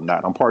Estate because I'm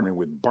not. I'm partnering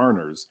with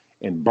Burners,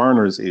 and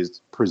Burners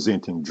is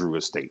presenting Drew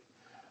Estate.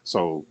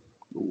 So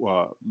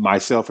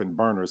myself and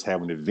Burners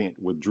have an event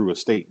with Drew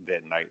Estate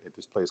that night at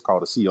this place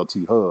called the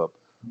CLT Hub,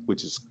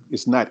 which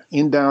it's not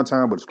in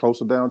downtown, but it's close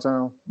to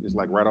downtown. It's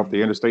like right off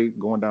the interstate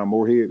going down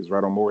Moorhead. It's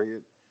right on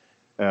Moorhead.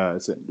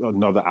 It's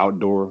another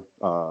outdoor,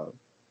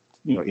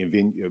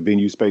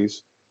 venue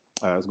space.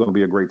 It's going to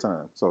be a great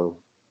time.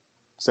 So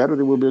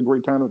Saturday will be a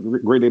great time, a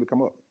great day to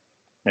come up.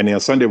 And then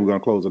Sunday, we're going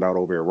to close it out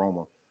over at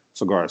Roma,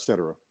 Cigar,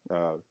 etc.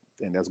 And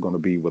that's going to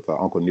be with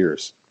Uncle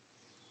Nearest.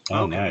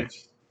 Oh, okay.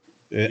 Nice.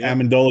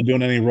 Amendola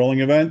doing any rolling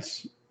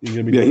events? You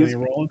going to be doing any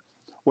rolling?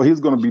 Well,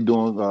 he's going to be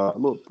doing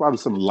probably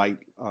some light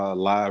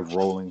live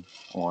rolling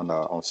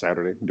on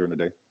Saturday during the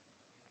day.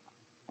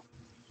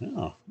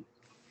 Oh,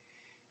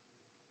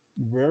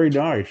 very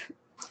nice.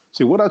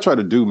 See, what I try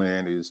to do,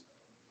 man, is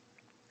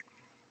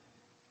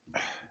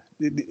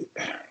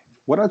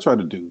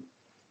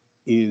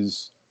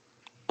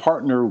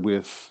partner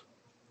with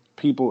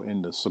people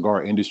in the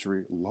cigar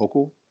industry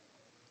local,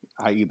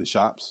 i.e. the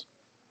shops,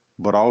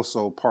 but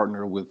also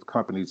partner with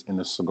companies in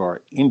the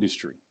cigar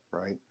industry,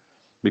 right?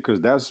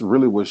 Because that's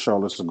really what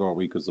Charlotte Cigar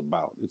Week is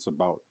about. It's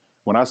about,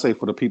 when I say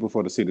for the people,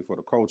 for the city, for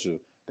the culture,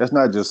 that's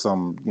not just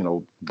some,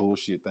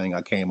 bullshit thing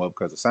I came up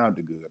because it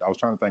sounded good. I was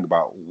trying to think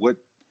about what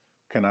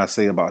can I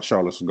say about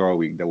Charlotte Cigar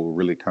Week that will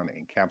really kind of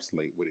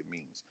encapsulate what it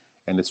means.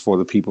 And it's for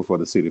the people, for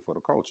the city, for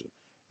the culture.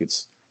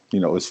 It's,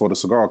 it's for the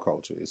cigar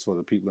culture. It's for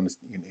the people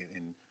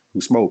in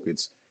who smoke.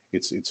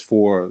 It's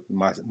for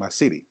my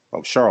city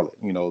of Charlotte,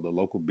 the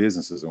local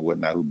businesses and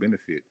whatnot who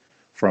benefit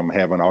from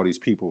having all these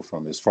people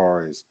from as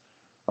far as,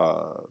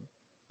 I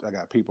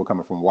got people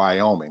coming from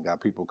Wyoming,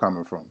 got people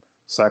coming from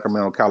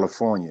Sacramento,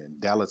 California,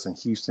 Dallas and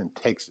Houston,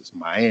 Texas,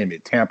 Miami,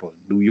 Tampa,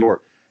 New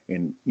York,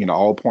 and,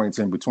 all points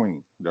in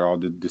between. They're all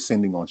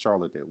descending on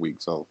Charlotte that week.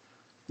 So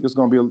it's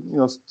going to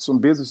be, some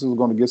businesses are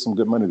going to get some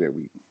good money that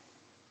week.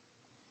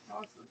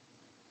 Awesome.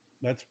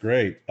 That's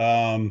great.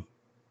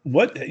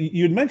 What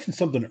you had mentioned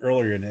something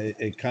earlier, and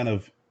it kind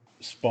of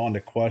spawned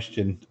a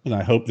question, and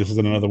I hope this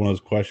isn't another one of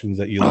those questions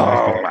that you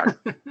ask.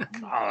 Oh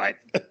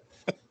my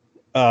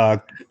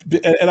God!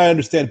 And I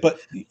understand, but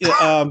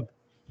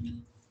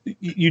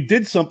you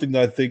did something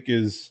that I think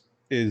is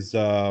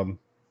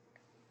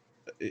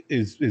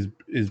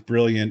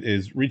brilliant.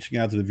 Is reaching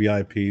out to the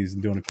VIPs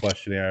and doing a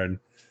questionnaire, and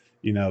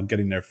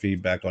getting their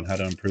feedback on how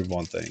to improve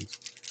on things.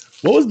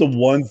 What was the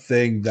one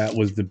thing that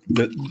was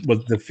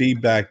the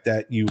feedback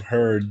that you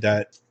heard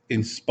that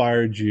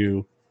inspired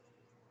you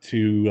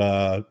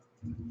to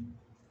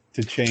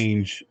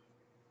change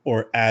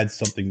or add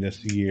something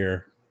this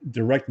year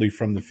directly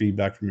from the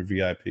feedback from your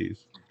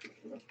VIPs?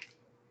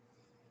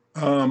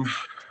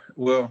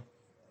 Well,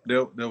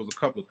 there was a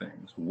couple of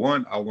things.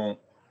 One I won't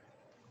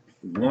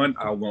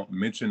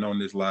mention on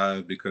this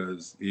live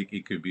because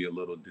it could be a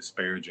little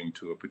disparaging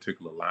to a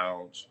particular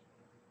lounge.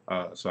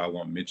 So I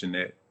won't mention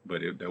that,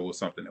 but there was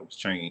something that was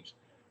changed.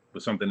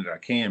 But something that I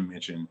can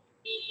mention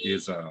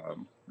is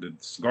the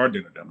cigar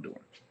dinner that I'm doing.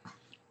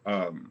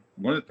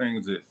 One of the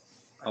things that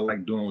I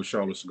like doing with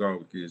Charlotte Cigar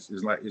Week is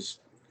like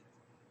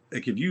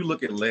if you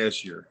look at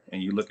last year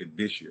and you look at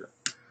this year,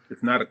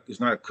 it's not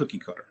a cookie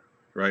cutter,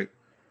 right?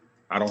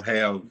 I don't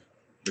have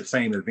the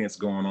same events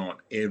going on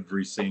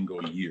every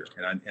single year,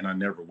 and I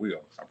never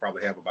will. I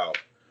probably have about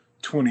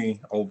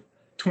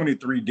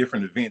 23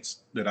 different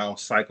events that I'll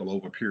cycle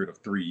over a period of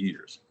 3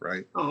 years,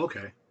 right? Oh,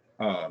 okay.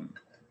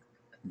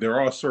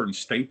 There are certain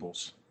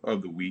staples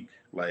of the week,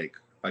 like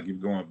if you're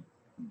going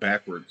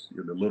backwards,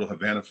 the Little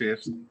Havana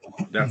Fest,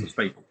 that's a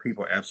staple.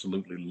 People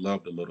absolutely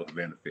love the Little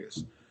Havana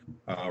Fest.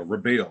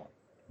 Rebel,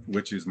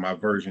 which is my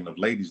version of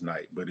Ladies'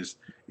 Night, but it's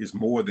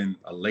more than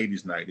a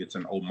ladies' night. It's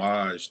an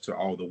homage to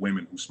all the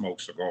women who smoke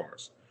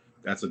cigars.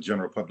 That's a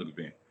general public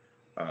event.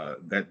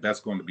 That's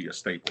going to be a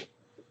staple.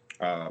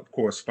 Of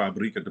course,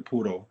 Fabrica de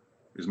Puro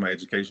is my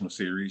educational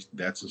series.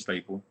 That's a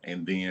staple.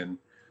 And then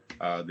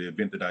the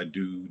event that I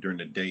do during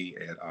the day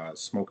at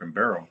Smoke and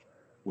Barrel,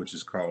 which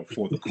is called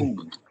For the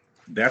Cool.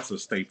 that's a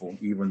staple,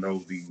 even though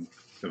the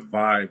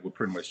vibe will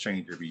pretty much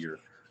change every year.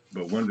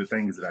 But one of the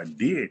things that I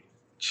did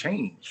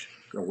change,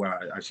 or well,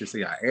 I should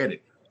say I added,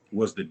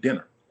 was the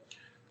dinner.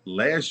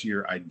 Last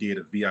year I did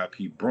a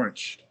VIP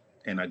brunch,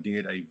 and I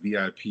did a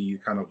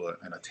VIP kind of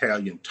an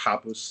Italian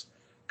tapas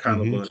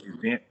kind of a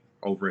event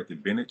over at the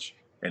Vintage,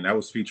 and that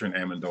was featuring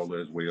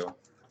Amendola as well.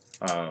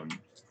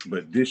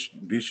 But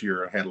this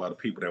year I had a lot of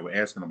people that were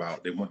asking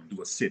about, they wanted to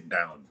do a sit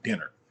down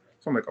dinner.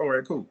 So I'm like, all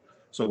right, cool.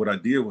 So what I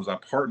did was I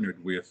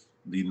partnered with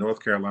the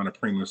North Carolina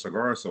Premium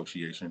Cigar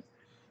Association,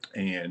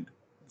 and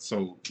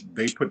so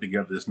they put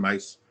together this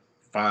nice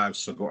 5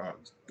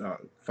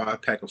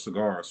 pack of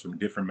cigars from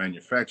different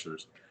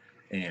manufacturers,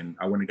 and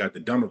I went and got the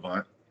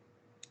Donovan,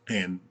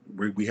 and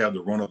we have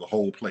the run of the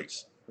whole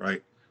place,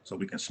 right? So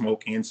we can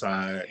smoke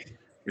inside.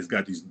 It's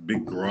got these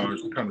big garage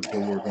kind of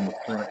doors on the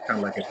front, kind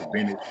of like at the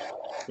Vintage.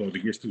 So if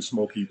it gets too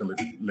smoky, you can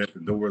let the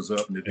doors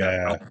up, and they've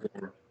got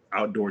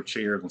outdoor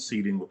chairs and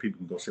seating where people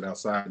can go sit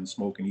outside and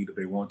smoke and eat if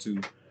they want to.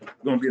 It's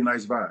going to be a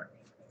nice vibe.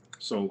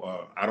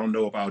 So I don't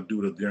know if I'll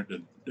do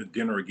the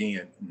dinner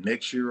again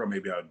next year, or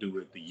maybe I'll do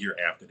it the year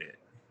after that.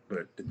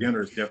 But the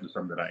dinner is definitely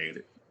something that I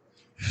added.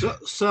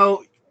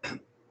 So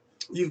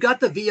you've got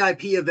the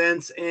VIP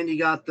events and you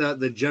got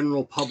the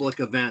general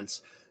public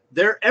events.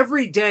 There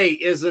every day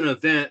is an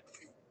event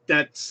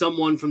that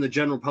someone from the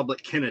general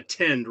public can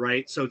attend,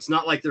 right? So it's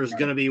not like there's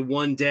going to be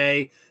one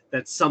day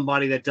that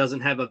somebody that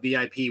doesn't have a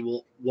VIP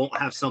won't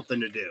have something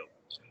to do.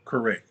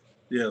 Correct.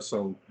 Yeah.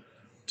 So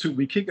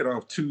we kick it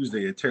off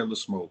Tuesday at Taylor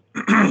Smoke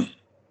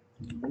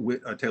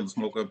with Taylor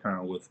Smoke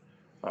Uptown with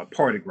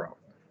Party Gras.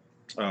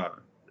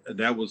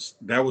 That was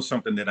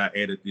something that I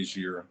added this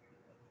year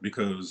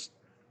because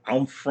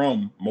I'm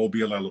from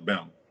Mobile,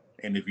 Alabama,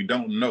 and if you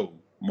don't know,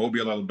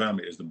 Mobile,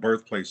 Alabama is the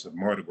birthplace of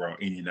Mardi Gras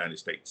in the United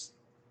States.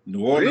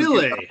 New Orleans,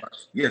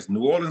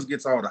 New Orleans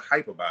gets all the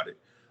hype about it,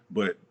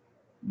 but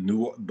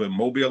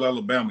Mobile,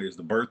 Alabama is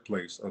the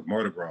birthplace of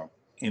Mardi Gras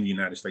in the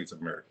United States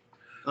of America.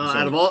 So,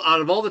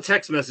 out of all the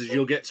text messages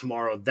you'll get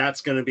tomorrow,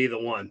 that's going to be the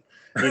one.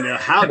 You know,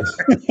 how dare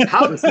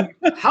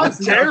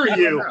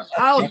you?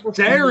 How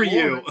dare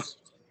you?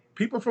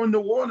 People from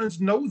New Orleans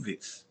know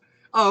this.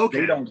 Oh, okay.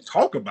 They don't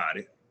talk about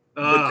it,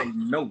 but they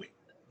know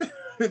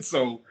it.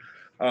 So,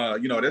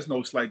 that's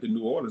no slight to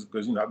New Orleans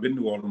because I've been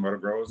to New Orleans Mardi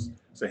Gras.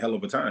 It's a hell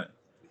of a time.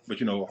 But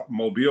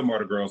Mobile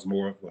Mardi Gras is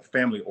more of a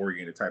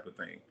family-oriented type of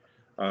thing.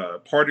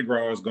 Party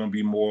Gras is going to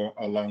be more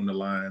along the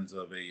lines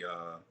of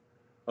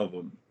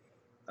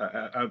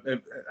I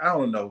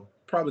don't know,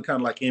 probably kind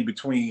of like in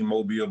between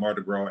Mobile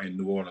Mardi Gras and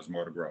New Orleans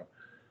Mardi Gras.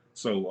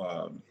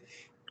 So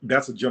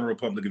that's a general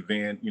public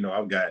event.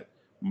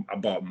 I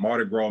bought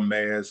Mardi Gras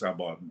masks, I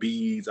bought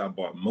beads, I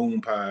bought moon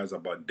pies, I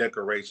bought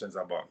decorations,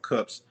 I bought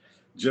cups,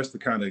 just to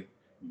kind of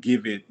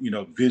give it,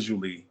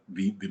 visually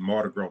the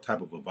Mardi Gras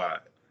type of a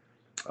vibe.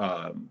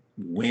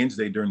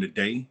 Wednesday during the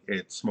day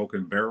at Smoke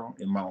and Barrel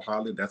in Mount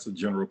Holly, that's a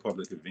general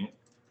public event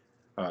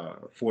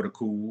for the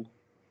cool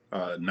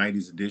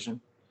 90s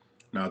edition.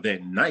 Now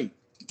that night,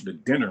 the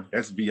dinner,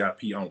 that's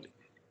VIP only.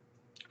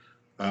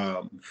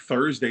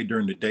 Thursday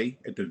during the day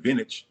at the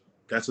Vintage,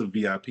 that's a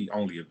VIP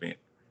only event.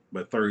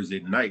 But Thursday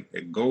night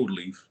at Gold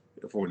Leaf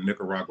for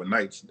Nicaragua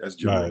Nights, that's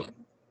general.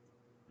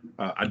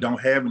 Right. I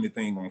don't have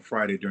anything on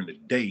Friday during the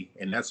day,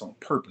 and that's on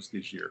purpose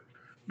this year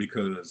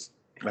because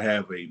I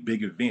have a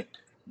big event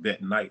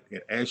that night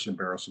at Ash and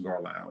Barrel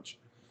Cigar Lounge.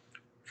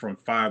 From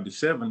 5 to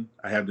 7,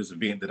 I have this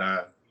event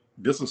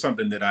this was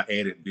something that I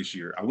added this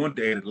year. I wanted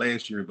to add it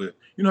last year, but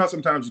you know how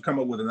sometimes you come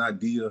up with an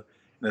idea and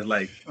it's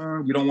like,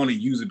 you don't want to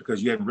use it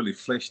because you haven't really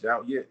fleshed it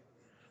out yet.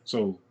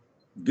 So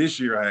this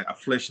year I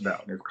fleshed it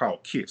out, and it's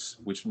called KISS,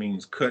 which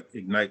means Cut,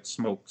 Ignite,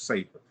 Smoke,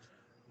 Savor.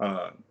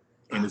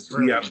 And it's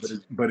VIP,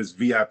 but it's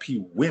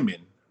VIP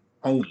women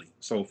only.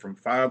 So from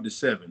 5 to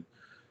 7,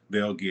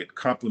 they'll get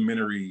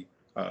complimentary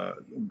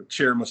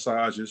chair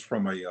massages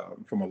from a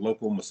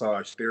local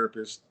massage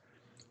therapist.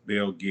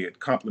 They'll get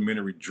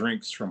complimentary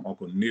drinks from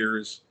Uncle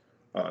Nearest,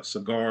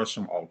 cigars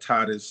from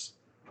Altatis.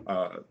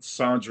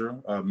 Sandra,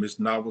 Miss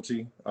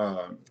Novelty,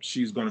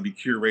 she's going to be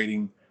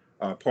curating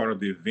part of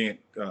the event.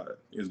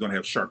 Is going to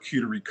have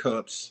charcuterie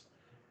cups,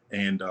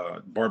 and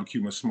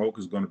Barbecue and Smoke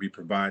is going to be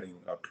providing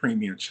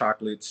premium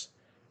chocolates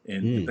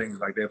and things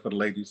like that for the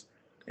ladies.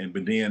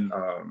 But then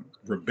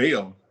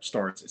Rebel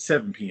starts at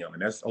 7 p.m.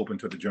 and that's open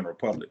to the general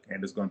public.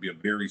 And it's going to be a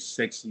very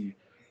sexy,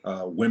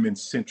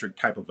 women-centric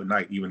type of a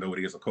night, even though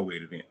it is a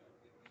co-ed event.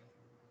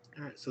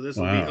 All right, so this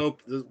will be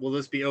open. Will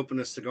this be open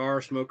to cigar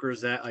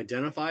smokers that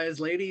identify as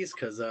ladies?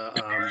 Because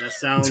that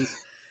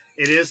sounds.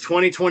 It is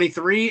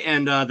 2023,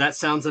 and that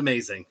sounds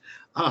amazing.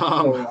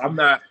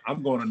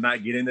 I'm going to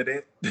not get into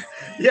that.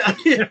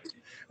 Yeah.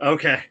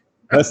 Okay.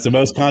 That's the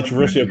most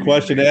controversial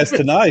question asked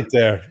tonight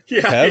there.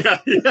 Yeah.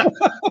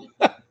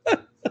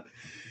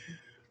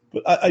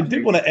 But I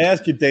did want to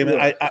ask you,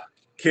 Damon.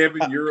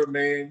 Kevin, you're a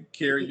man.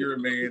 Carrie, you're a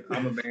man.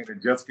 I'm a man.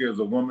 And Jessica is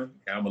a woman.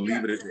 And I'm going to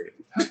leave it at that.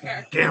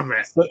 Okay. Damn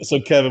it. So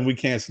Kevin, we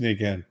can't sneak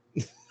in.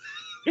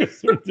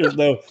 there's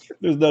no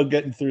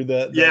getting through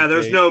that. Yeah,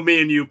 there's no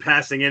me and you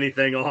passing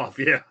anything off.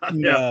 Yeah.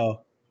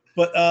 No.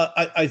 But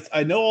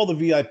I know all the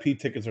VIP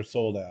tickets are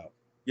sold out.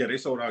 Yeah, they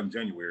sold out in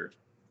January.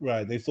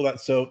 Right, they sold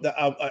out. So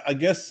I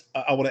guess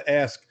I want to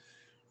ask,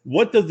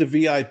 what does the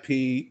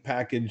VIP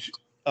package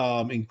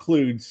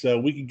include, so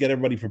we can get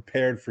everybody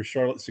prepared for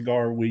Charlotte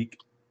Cigar Week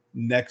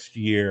next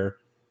year?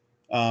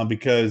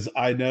 Because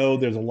I know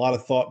there's a lot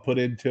of thought put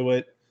into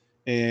it,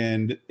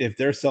 and if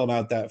they're selling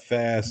out that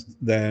fast,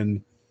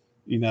 then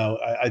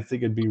I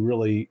think it'd be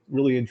really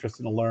really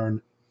interesting to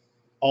learn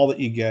all that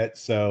you get,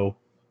 so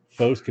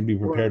folks can be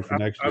Well, prepared for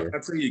next year. I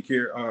tell you,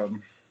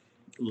 Kier,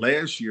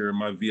 last year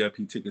my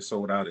VIP tickets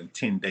sold out in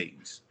 10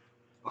 days.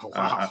 Oh,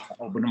 I wow.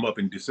 opened them up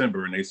in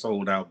December and they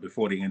sold out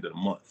before the end of the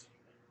month.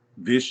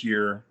 This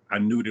year, I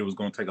knew it was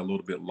going to take a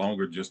little bit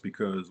longer just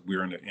because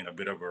we're in a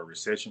bit of a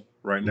recession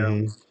right now.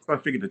 Hmm. So I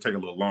figured it'd take a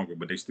little longer,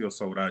 but they still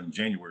sold out in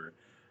January.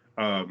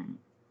 Um,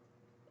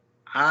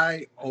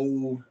 I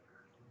owe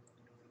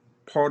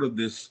part of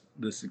the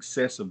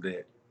success of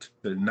that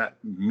to not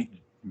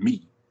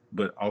me,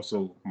 but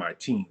also my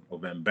team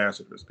of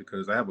ambassadors,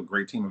 because I have a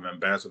great team of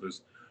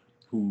ambassadors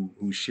who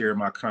share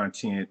my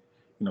content.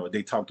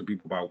 They talk to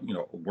people about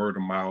word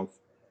of mouth,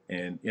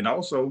 and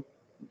also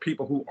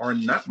people who are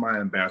not my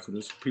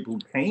ambassadors, people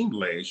who came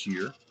last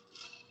year,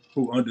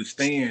 who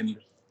understand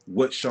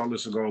what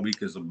Charlotte Cigar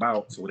Week is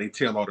about. So they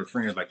tell all their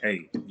friends, like,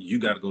 hey, you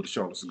got to go to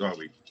Charlotte Cigar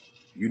Week.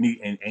 You need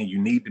and you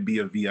need to be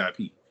a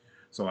VIP.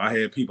 So I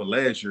had people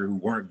last year who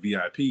weren't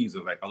VIPs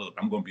are like, oh, look,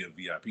 I'm going to be a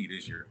VIP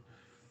this year.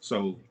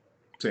 So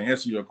to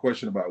answer your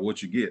question about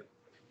what you get,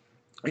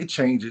 it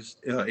changes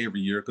every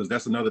year, because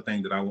that's another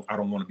thing that I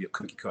don't want to be a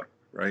cookie cutter,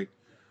 right?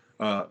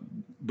 Uh,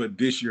 but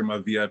this year my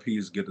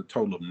VIPs get a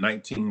total of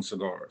 19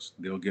 cigars.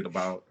 They'll get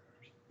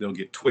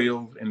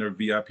 12 in their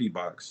VIP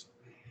box.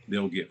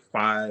 They'll get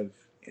 5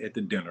 at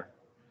the dinner.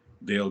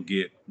 They'll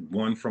get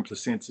 1 from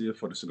Placencia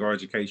for the cigar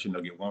education.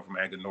 They'll get 1 from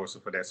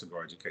Aganorsa for that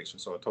cigar education.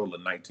 So a total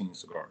of 19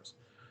 cigars.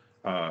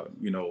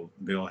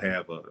 They'll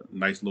have a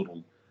nice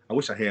little, I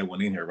wish I had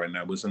one in here right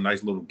now, but it's a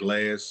nice little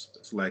glass.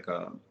 It's like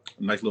a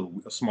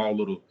small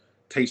little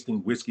tasting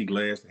whiskey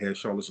glass that has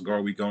Charlotte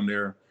Cigar Week on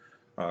there.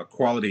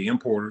 Quality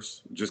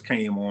Importers just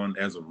came on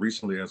as of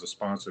recently as a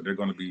sponsor. They're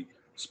going to be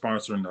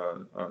sponsoring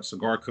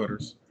cigar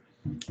cutters.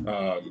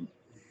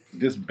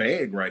 This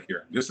bag right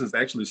here, this is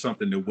actually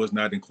something that was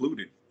not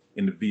included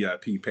in the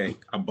VIP pack.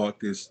 I bought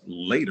this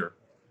later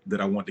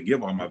that I want to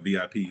give all my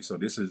VIPs. So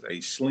this is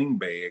a sling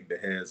bag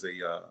that has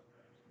a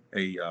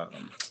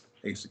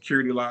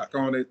security lock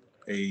on it,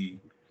 a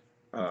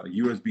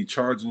USB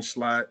charging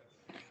slot.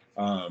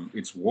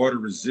 It's water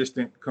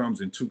resistant, comes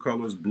in 2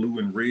 colors, blue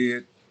and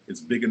red. It's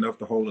big enough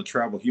to hold a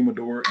travel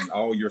humidor and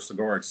all your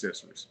cigar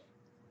accessories.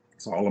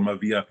 So all of my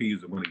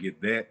VIPs are going to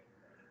get that.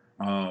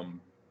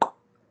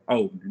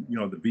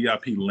 The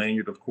VIP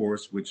lanyard, of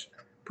course, which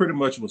pretty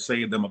much will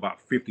save them about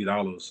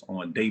 $50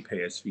 on day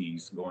pass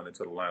fees going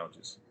into the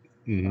lounges.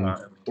 Hmm.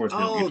 Of course,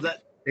 Oh,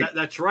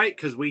 that's right,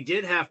 because we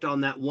did have to,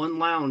 on that one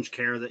lounge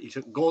care that you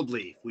took, Gold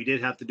Leaf, we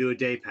did have to do a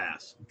day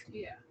pass.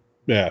 Yeah.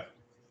 Yeah.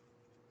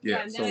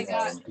 yeah. And So then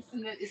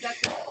that's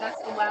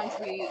the lounge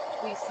we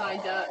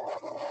signed up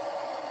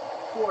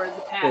for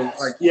the pass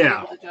like, to be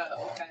yeah. able to go.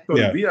 Okay. so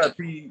Yeah.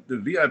 the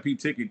VIP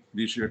ticket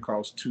this year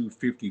costs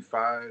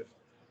 $255.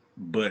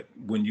 But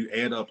when you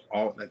add up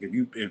all, like if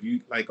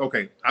you like,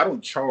 okay, I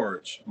don't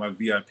charge my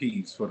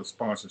VIPs for the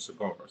sponsored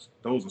cigars.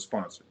 Those are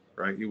sponsored,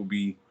 right? It would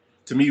be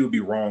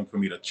wrong for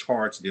me to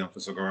charge them for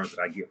cigars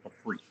that I get for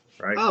free,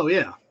 right? Oh,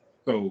 yeah.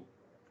 So,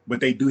 but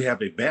they do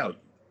have a value.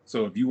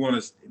 So if you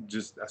want to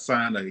just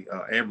assign a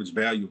average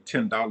value of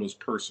 $10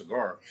 per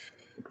cigar,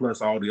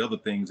 plus all the other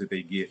things that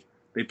they get,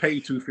 they pay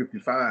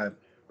 $255, but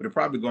they're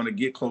probably going to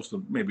get close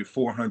to maybe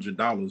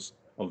 $400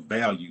 of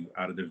value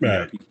out of the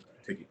Right. VIP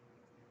ticket.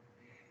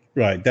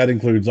 Right. That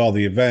includes all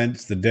the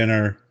events, the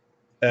dinner,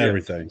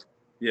 everything.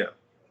 Yeah.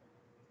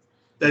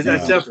 That's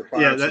Yeah.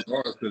 definitely, yeah.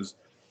 Cigars, because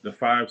the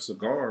 5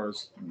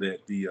 cigars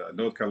that the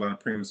North Carolina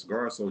Premium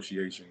Cigar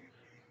Association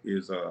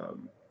is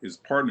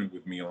partnering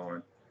with me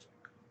on,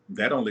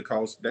 that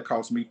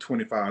costs me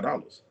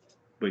 $25.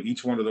 But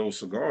each one of those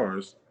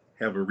cigars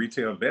have a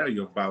retail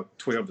value of about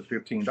 $12 to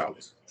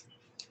 $15.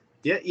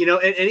 Yeah,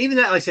 and even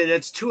that, like I said,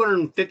 that's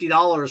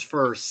 $250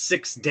 for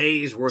 6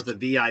 days worth of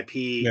VIP.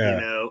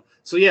 Yeah.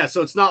 So yeah,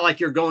 so it's not like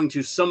you're going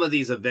to some of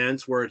these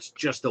events where it's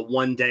just a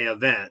 1-day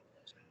event,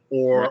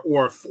 or a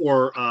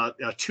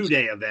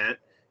 2-day event.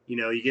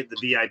 You get the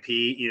VIP,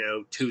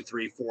 $200,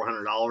 $300,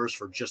 $400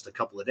 for just a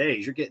couple of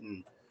days. You're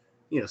getting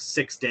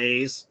 6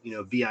 days,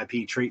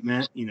 VIP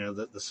treatment.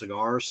 The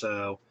cigar.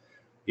 So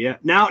yeah.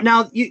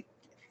 Now you.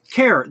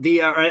 Care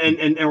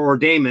or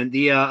Damon,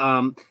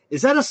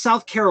 is that a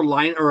South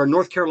Carolina or a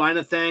North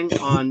Carolina thing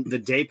on the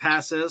day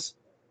passes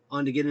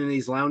on to get into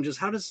these lounges?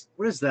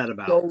 What is that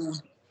about?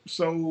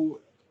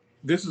 So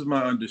this is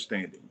my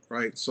understanding,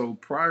 right? So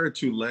prior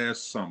to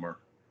last summer,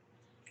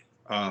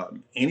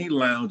 any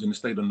lounge in the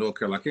state of North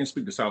Carolina, I can't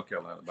speak to South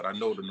Carolina, but I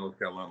know the North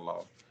Carolina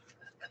law.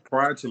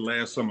 Prior to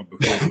last summer,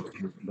 before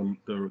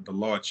the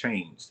law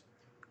changed,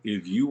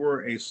 if you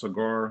were a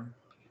cigar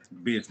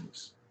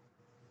business,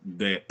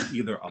 that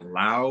either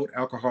allowed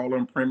alcohol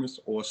on premise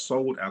or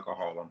sold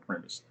alcohol on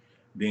premise,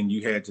 then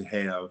you had to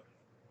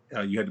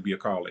be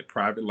called a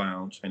private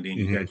lounge, and then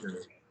you Mhm. had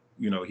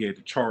to, he had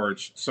to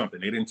charge something.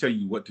 They didn't tell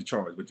you what to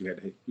charge, but you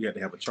had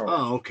to have a charge.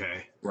 Oh,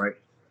 okay. Right.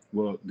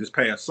 Well, this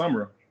past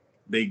summer,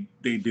 they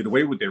did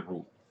away with that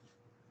rule.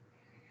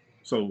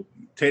 So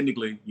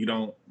technically,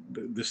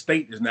 the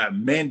state is not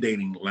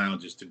mandating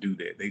lounges to do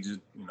that. They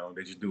just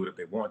do it if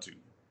they want to.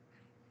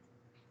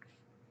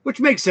 Which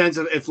makes sense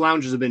if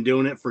lounges have been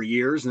doing it for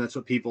years, and that's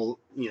what people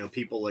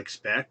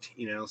expect.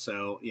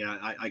 So yeah,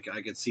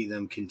 I could see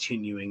them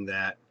continuing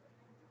that.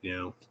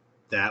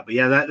 But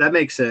yeah, that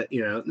makes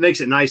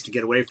it nice to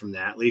get away from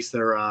that. At least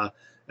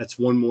that's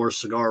one more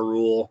cigar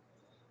rule,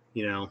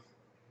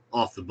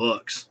 off the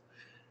books.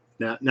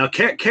 Now,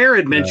 Kara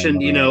had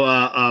mentioned,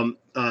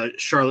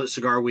 Charlotte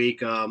Cigar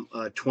Week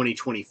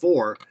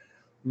 2024.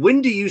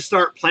 When do you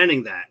start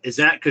planning that? Is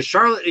that because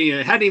Charlotte,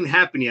 it hadn't even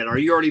happened yet? Are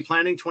you already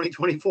planning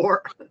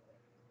 2024?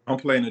 I'm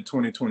planning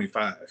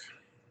 2025.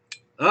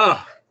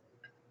 Oh,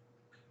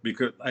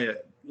 because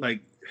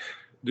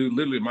dude,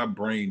 literally my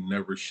brain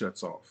never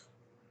shuts off.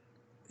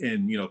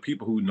 And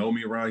people who know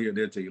me around here,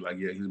 they'll tell you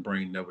yeah, his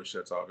brain never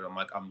shuts off. And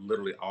I'm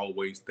literally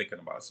always thinking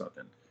about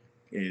something.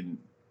 And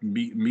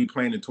me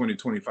planning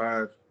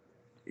 2025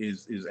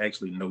 is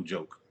actually no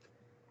joke.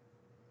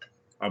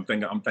 I'm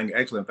thinking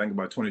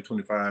about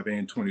 2025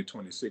 and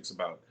 2026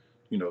 about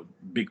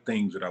big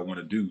things that I want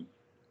to do,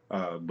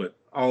 but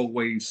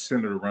always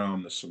centered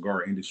around the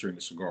cigar industry and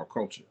the cigar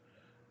culture.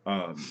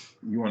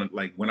 You want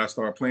to when I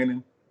start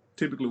planning,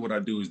 typically what I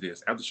do is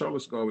this: after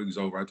Charlotte Cigar Week is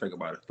over, I take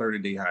about a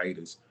 30-day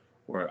hiatus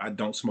where I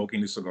don't smoke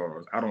any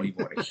cigars. I don't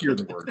even want to hear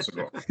the word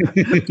cigar.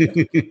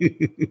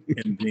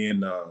 And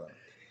then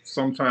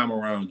sometime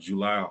around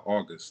July or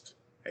August,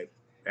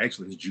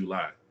 actually it's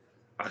July,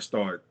 I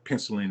start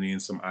penciling in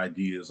some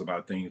ideas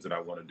about things that I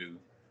want to do.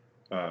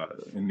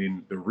 And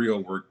then the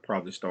real work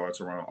probably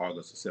starts around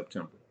August or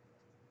September.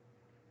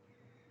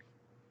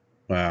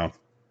 Wow.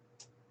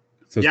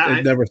 So yeah,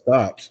 it never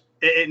stops.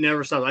 It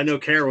never stops. I know,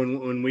 Kara,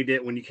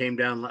 when you came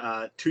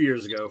down 2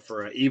 years ago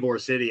for Ybor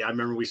City, I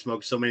remember we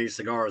smoked so many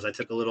cigars. I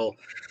took a little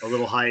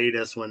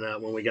hiatus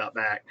when we got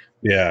back.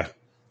 Yeah,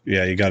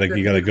 you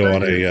gotta go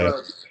on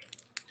a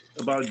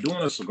about doing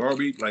a cigar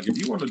week. Like if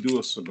you want to do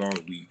a cigar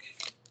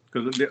week,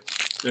 because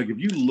if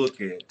you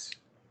look at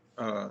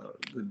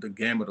the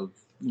gamut of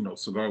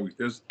cigar week,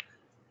 there's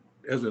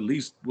at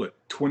least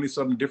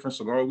 20-something different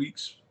cigar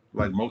weeks,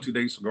 like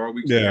multi-day cigar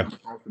weeks. Yeah,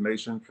 across the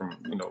nation from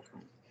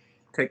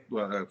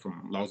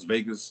Las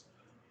Vegas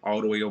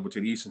all the way over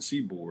to the Eastern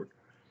Seaboard.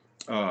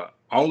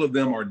 All of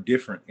them are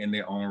different in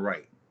their own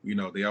right.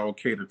 They all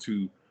cater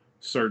to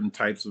certain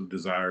types of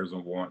desires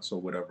and wants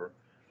or whatever.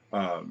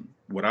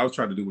 What I was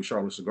trying to do with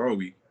Charlotte Cigar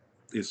Week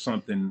is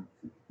something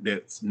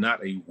that's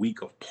not a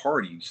week of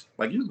parties.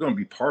 Like there's going to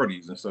be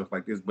parties and stuff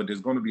like this, but there's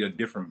going to be a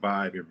different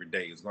vibe every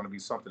day. It's going to be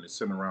something that's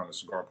sitting around the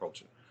cigar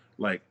culture.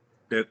 Like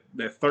that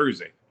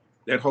Thursday,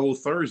 that whole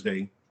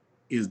Thursday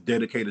is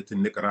dedicated to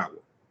Nicaragua.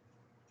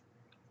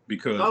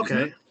 Because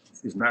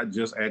it's not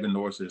just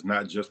Aganorsa, it's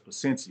not just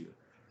Placencia.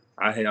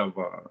 I have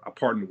a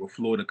partner with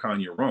Florida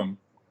Caña Rum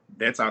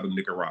that's out of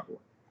Nicaragua.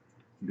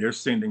 They're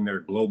sending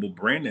their global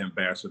brand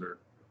ambassador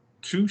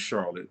to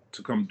Charlotte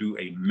to come do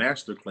a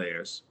master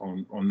class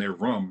on their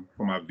rum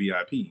for my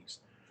VIPs.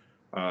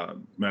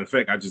 Matter of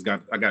fact,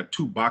 I got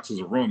 2 boxes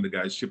of rum the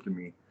guys shipped to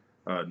me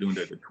doing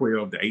the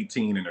 12, the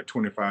 18, and the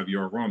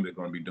 25-year rum they're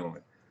going to be doing.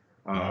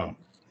 Wow.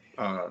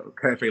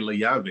 Cafe La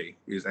Llave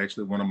is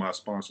actually one of my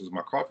sponsors,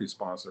 my coffee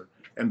sponsor,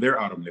 and they're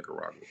out of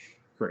Nicaragua.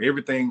 So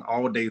everything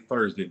all day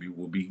Thursday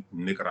will be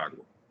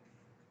Nicaragua.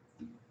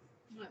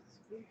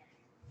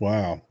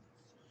 Wow.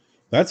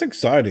 That's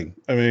exciting.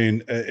 I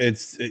mean,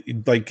 it's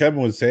like Kevin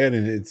was saying,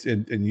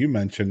 and you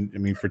mentioned, I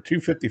mean, for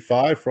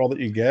 $255 for all that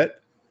you get,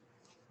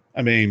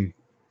 I mean,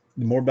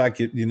 the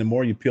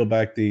more you peel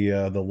back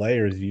the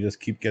layers, you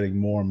just keep getting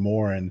more and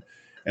more, and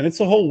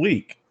it's a whole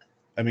week.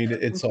 I mean,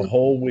 it's a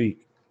whole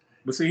week.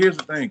 But see, here's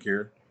the thing,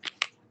 Kara.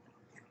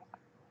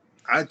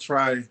 I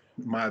try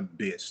my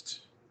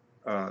best.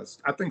 I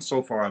think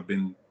so far I've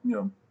been,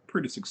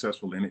 pretty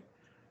successful in it,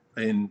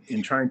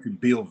 in trying to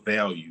build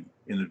value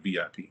in the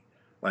VIP.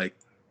 Like,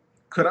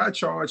 could I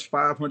charge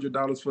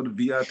 $500 for the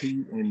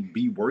VIP and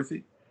be worth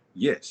it?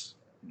 Yes.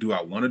 Do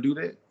I want to do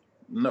that?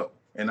 No.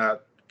 And I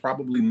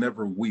probably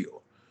never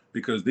will,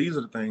 because these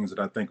are the things that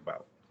I think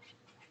about.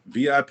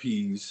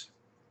 VIPs,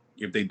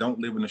 if they don't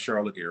live in the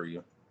Charlotte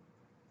area,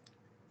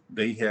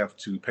 they have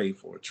to pay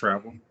for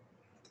travel.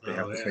 They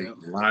have to pay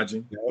for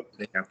lodging.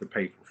 They have to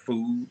pay for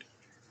food.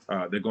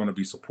 They're going to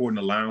be supporting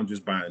the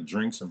lounges, buying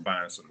drinks and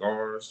buying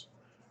cigars,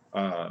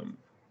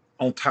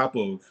 on top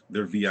of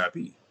their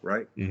VIP,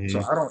 right? Mm-hmm. So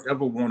I don't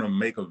ever want to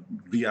make a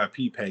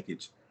VIP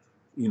package,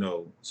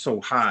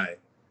 so high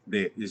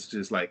that it's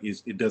just like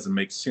it doesn't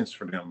make sense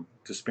for them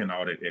to spend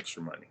all that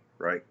extra money,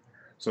 right?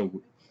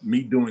 So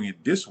me doing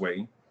it this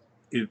way,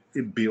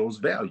 it builds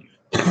value.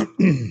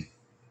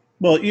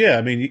 Well, yeah,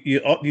 I mean,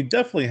 you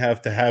definitely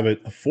have to have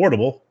it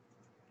affordable,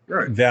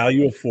 right?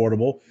 Value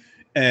affordable,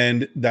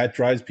 and that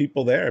drives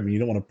people there. I mean, you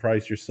don't want to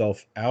price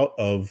yourself out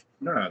of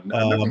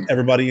No.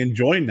 everybody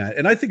enjoying that.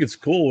 And I think it's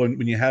cool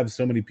when you have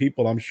so many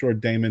people. I'm sure,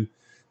 Damon,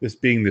 this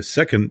being the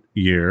second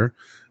year,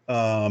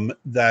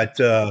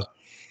 that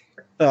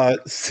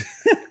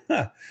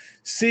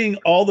seeing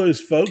all those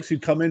folks who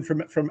come in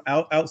from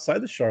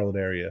outside the Charlotte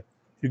area,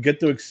 who get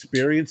to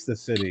experience the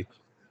city,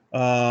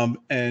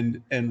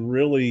 and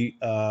really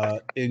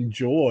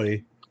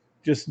enjoy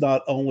just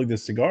not only the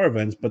cigar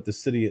events but the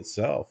city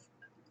itself.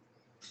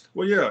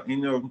 Well, yeah,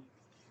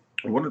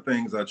 one of the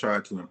things I try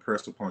to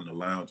impress upon the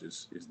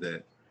lounges is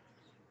that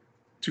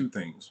two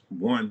things.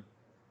 One,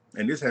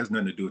 and this has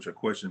nothing to do with your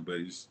question, but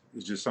it's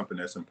just something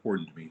that's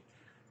important to me,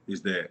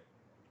 is that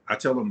I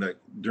tell them that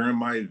during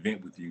my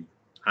event with you,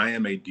 I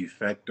am a de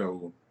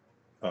facto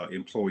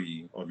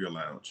employee of your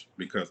lounge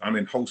because I'm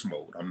in host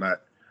mode. I'm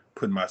not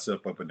putting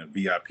myself up in the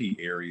VIP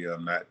area.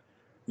 I'm not,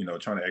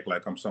 trying to act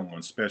like I'm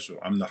someone special.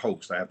 I'm the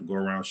host. I have to go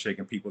around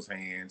shaking people's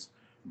hands,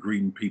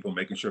 greeting people,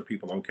 making sure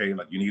people are okay.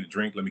 Like, you need a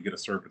drink, let me get a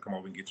server to come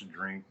over and get your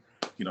drink,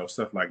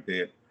 stuff like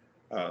that.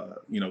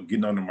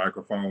 Getting on the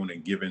microphone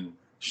and giving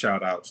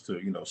shout outs to,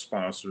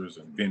 sponsors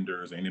and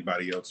vendors and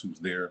anybody else who's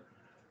there.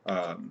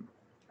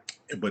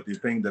 But the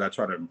thing that I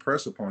try to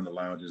impress upon the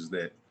lounge is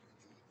that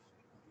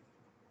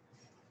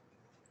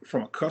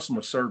from a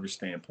customer service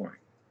standpoint,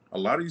 a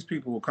lot of these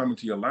people who come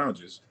into your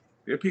lounges,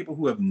 they're people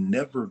who have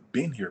never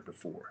been here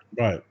before.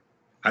 Right.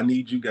 I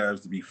need you guys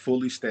to be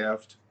fully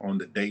staffed on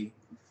the day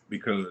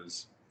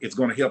because it's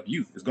going to help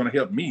you. It's going to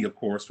help me, of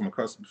course,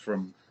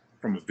 from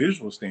a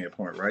visual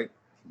standpoint, right?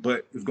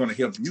 But it's going to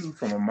help you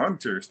from a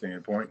monetary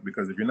standpoint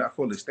because if you're not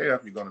fully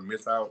staffed, you're going to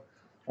miss out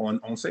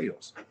on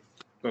sales.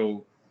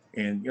 So,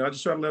 and I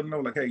just try to let them know,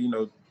 like, hey,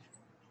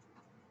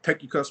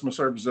 take your customer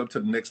service up to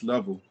the next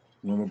level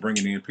when we're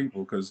bringing in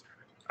people, because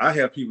I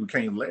have people who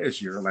came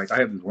last year. Like, I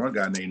have this one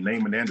guy named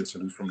Damon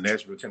Anderson who's from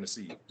Nashville,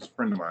 Tennessee. He's a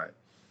friend of mine.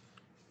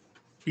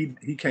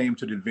 He came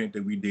to the event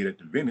that we did at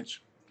the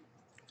Vintage.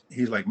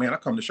 He's like, man, I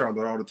come to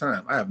Charlotte all the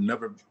time. I have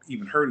never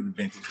even heard of the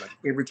Vintage. Like,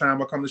 every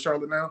time I come to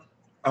Charlotte now,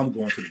 I'm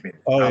going to the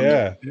Vintage. Oh,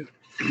 yeah.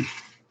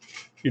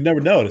 You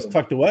never know. It's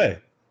tucked away.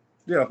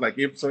 Yeah, like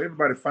so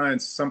everybody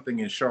finds something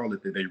in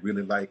Charlotte that they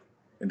really like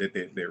and that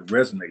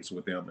resonates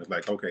with them. It's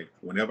like, okay,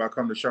 whenever I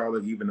come to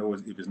Charlotte, even though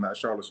if it's not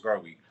Charlotte Cigar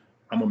Week,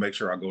 I'm gonna make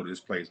sure I go to this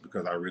place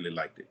because I really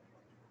liked it.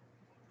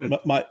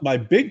 My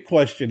big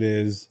question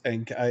is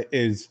Kevin,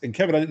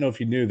 I didn't know if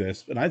you knew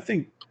this, but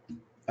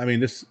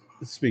this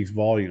speaks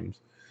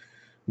volumes.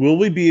 Will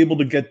we be able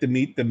to get to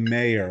meet the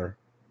mayor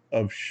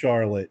of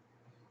Charlotte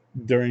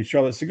during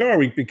Charlotte Cigar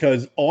Week?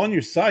 Because on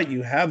your site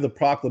you have the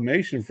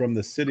proclamation from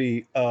the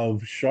city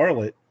of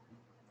Charlotte.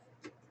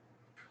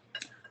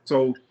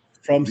 So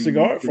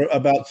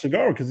about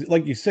cigar, because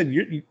like you said,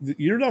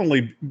 you're not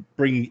only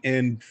bringing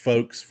in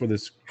folks for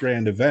this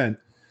grand event,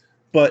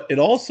 but it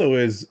also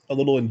is a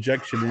little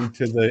injection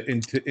into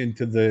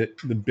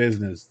the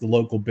business, the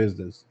local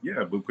business.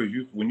 Yeah, because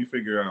when you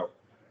figure out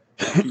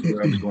people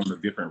are going to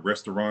different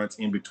restaurants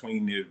in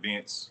between the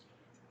events,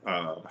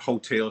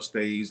 hotel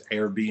stays,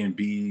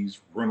 Airbnbs,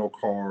 rental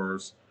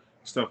cars,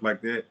 stuff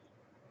like that.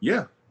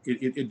 Yeah,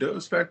 it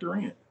does factor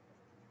in.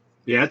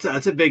 Yeah,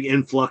 that's a big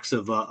influx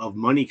of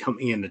money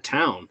coming into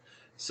town.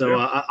 So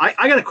yeah.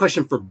 I got a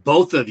question for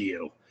both of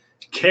you.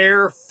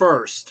 Care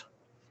first.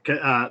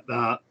 Out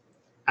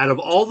of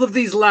all of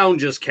these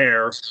lounges,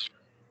 Care,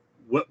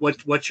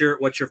 what's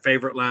your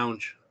favorite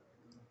lounge?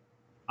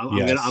 I'm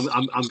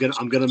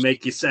gonna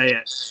make you say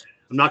it.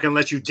 I'm not gonna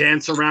let you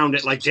dance around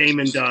it like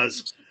Damon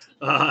does.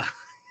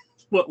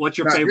 What's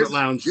your favorite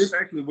lounge? This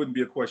actually wouldn't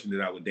be a question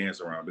that I would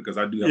dance around because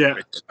I do have a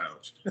favorite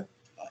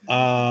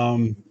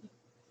lounge.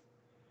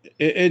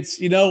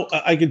 It's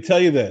I can tell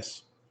you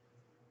this.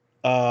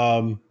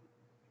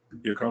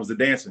 Here comes the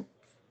dancing.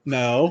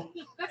 No,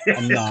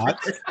 I'm not.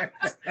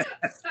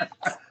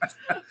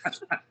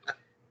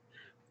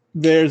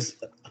 There's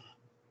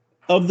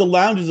of the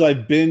lounges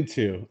I've been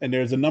to, and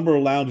there's a number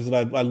of lounges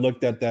that I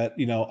looked at that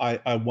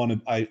I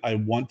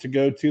want to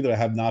go to that I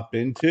have not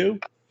been to,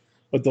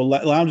 but the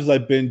lounges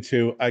I've been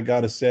to, I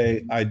gotta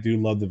say I do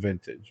love the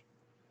Vintage.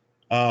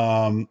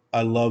 I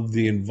love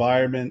the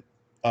environment.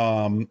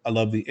 I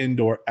love the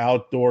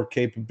indoor-outdoor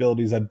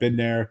capabilities. I've been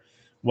there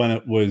when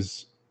it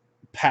was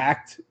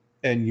packed,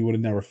 and you would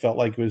have never felt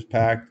like it was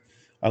packed.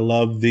 I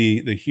love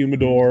the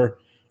humidor,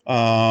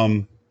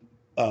 the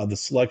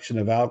selection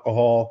of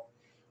alcohol.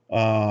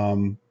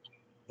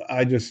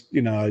 I just,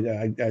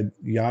 Jan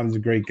is a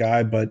great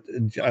guy, but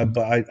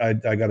I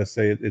gotta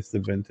say it's the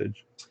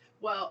Vintage.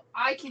 Well,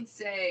 I can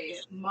say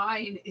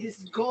mine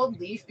is Gold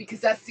Leaf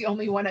because that's the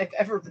only one I've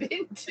ever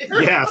been to.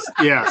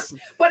 Yes.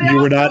 But you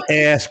were not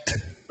asked.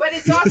 But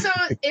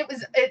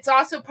it's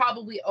also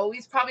probably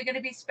always going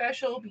to be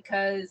special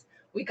because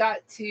we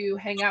got to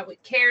hang out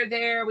with Care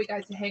there. We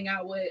got to hang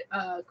out with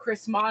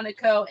Chris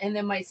Monaco, and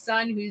then my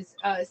son, who's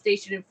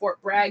stationed in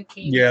Fort Bragg,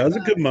 came. Yeah, it was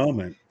a good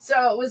moment.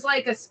 So it was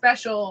like a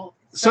special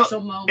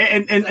moment.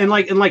 And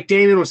like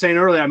Damon was saying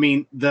earlier, I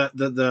mean,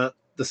 the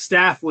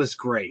staff was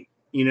great.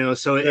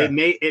 So it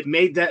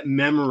made that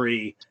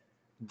memory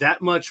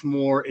that much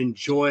more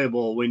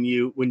enjoyable when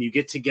you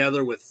get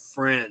together with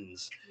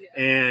friends. Yeah.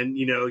 And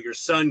your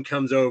son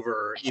comes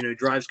over,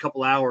 drives a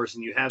couple hours,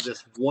 and you have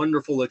this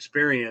wonderful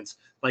experience.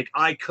 Like,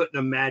 I couldn't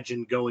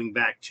imagine going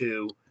back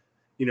to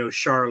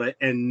Charlotte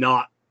and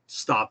not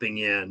stopping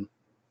in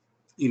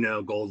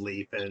Gold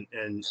Leaf and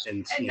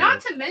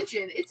not to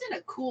mention, it's in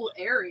a cool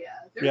area.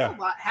 There's Yeah. a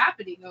lot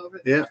happening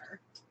over Yeah. there.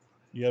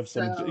 You have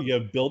So- you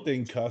have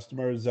built-in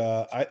customers.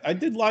 I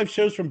did live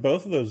shows from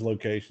both of those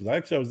locations.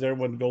 Actually, I was there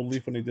when Gold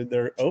Leaf when they did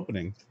their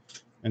opening,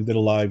 and did a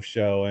live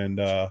show. And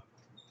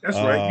That's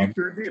right. You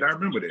sure did. I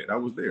remember that. I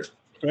was there.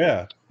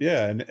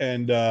 yeah,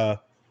 and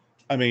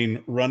I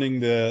mean, running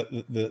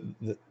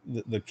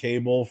the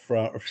cable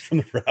from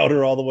the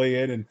router all the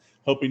way in and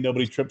hoping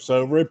nobody trips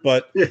over it.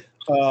 But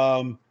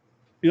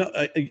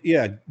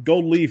yeah,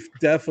 Gold Leaf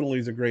definitely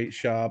is a great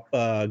shop.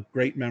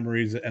 Great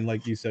memories, and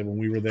like you said, when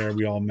we were there,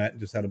 we all met and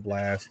just had a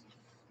blast.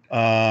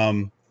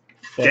 But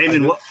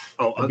Damon,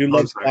 I do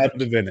love Side of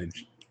the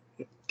Vintage.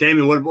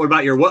 Damon, what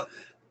about what?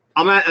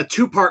 I'm at a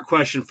two-part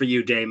question for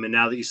you, Damon.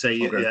 Now that you say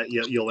Okay.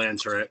 you'll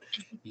answer it,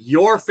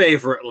 your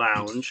favorite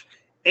lounge,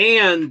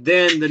 and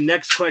then the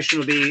next question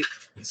will be: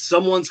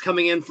 someone's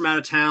coming in from out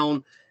of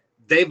town.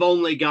 They've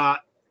only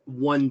got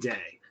one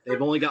day. They're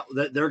going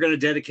to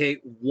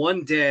dedicate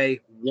one day,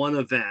 one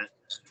event.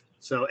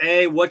 So,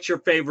 what's your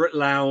favorite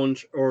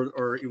lounge,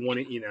 or you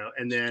want to,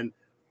 and then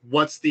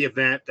what's the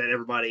event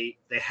that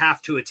they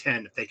have to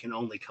attend if they can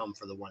only come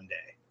for the one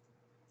day?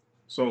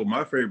 So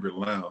my favorite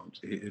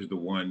lounge is the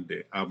one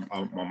that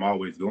I'm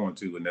always going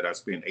to, and that I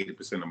spend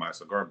 80% of my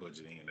cigar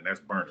budget in, and that's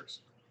Burners.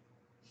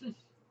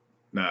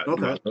 Now,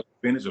 Okay. I love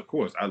vintage, of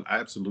course. I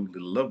absolutely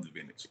love the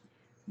vintage,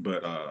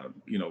 but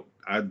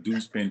I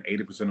do spend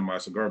 80% of my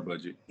cigar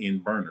budget in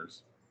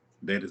Burners.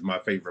 That is my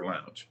favorite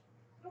lounge.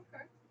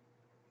 Okay.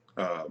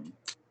 I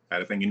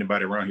don't think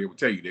anybody around here would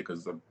tell you that,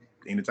 because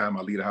anytime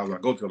I leave the house, I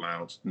go to a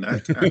lounge. 9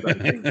 times out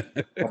of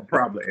 10, I'm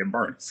probably in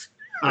Burners.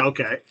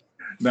 Okay.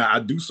 Now, I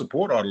do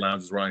support all the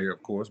lounges around here,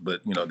 of course,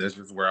 but that's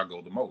just where I go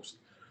the most.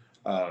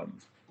 But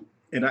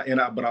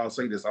I'll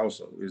say this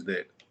also, is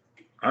that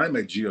I'm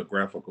a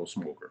geographical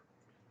smoker.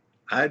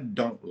 I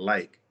don't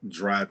like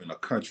driving a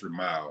country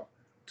mile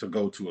to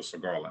go to a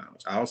cigar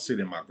lounge. I'll sit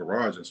in my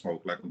garage and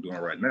smoke like I'm doing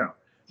right now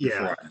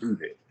before I do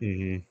that.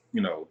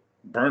 Mm-hmm.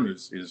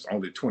 Burners is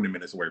only 20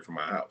 minutes away from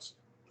my house.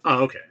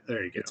 Oh, okay.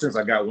 There you go. Since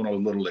I got one of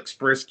those little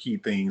express key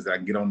things that I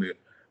can get on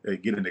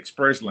get an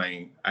express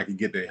lane, I can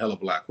get there a hell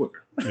of a lot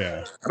quicker.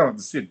 Yeah. I don't have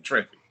to sit in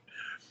traffic.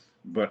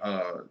 But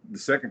the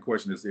second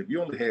question is, if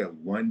you only had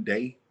one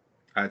day,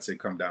 I'd say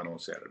come down on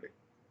Saturday.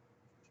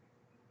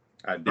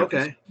 I'd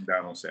definitely come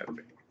down on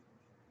Saturday.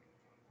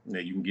 Now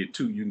you can get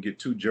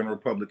two general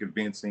public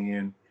events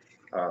in,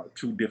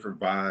 2 different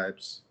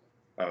vibes.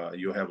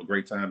 You'll have a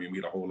great time. You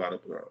meet a whole lot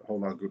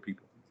of good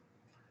people.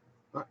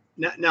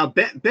 Now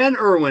Ben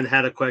Irwin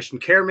had a question.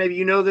 Kara, maybe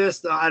you know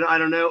this. I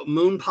don't know.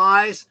 Moon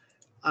pies.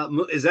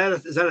 Is that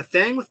a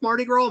thing with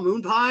Mardi Gras?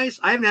 Moon pies?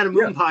 I haven't had a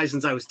moon pie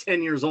since I was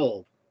 10 years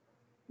old.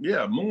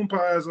 Yeah, moon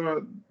pies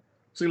are.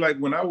 See, like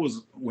when I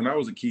was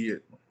a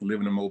kid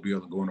living in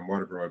Mobile and going to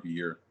Mardi Gras every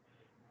year,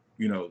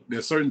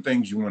 there's certain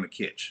things you want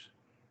to catch.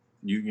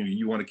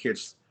 You want to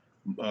catch,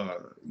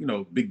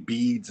 big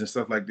beads and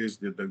stuff like this,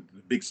 the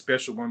big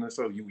special ones and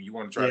stuff. You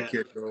want to try to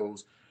catch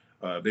those.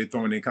 They're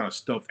throwing in kind of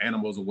stuffed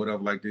animals or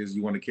whatever like this.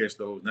 You want to catch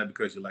those, not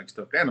because you like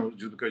stuffed animals,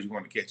 just because you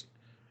want to catch it.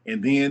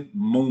 And then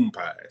moon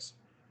pies.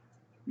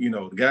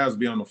 The guys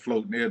be on the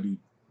float and they'll be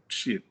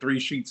 3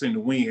 sheets in the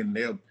wind. And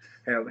they'll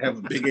have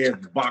a big ass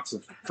box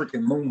of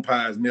freaking moon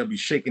pies, and they'll be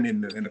shaking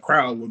and the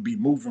crowd will be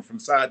moving from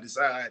side to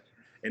side,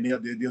 and they'll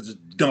just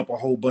dump a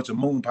whole bunch of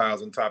moon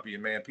pies on top of you,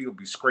 man. People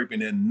be scraping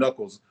their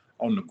knuckles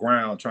on the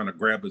ground trying to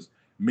grab as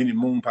many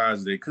moon pies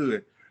as they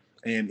could.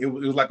 And it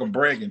was like a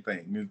bragging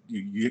thing.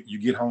 You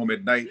get home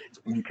at night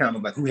and you kind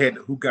of like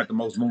who got the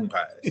most moon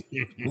pies,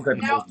 who got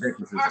the most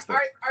necklaces and stuff.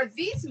 Are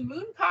these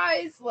moon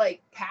pies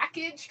like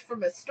packaged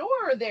from a store,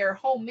 or they're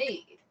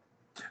homemade?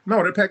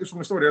 No, they're packaged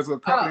from a store. There's a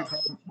company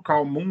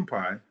called Moon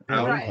Pie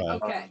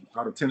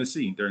out of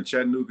Tennessee. They're in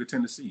Chattanooga,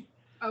 Tennessee.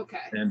 Okay.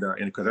 And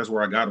because that's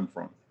where I got them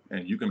from.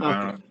 And you can buy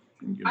them.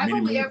 I've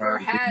only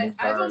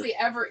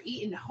ever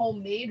eaten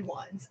homemade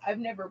ones. I've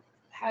never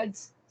had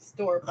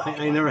store pie.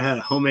 I never had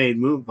a homemade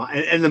moon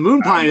pie. And the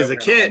moon pie as a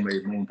kid.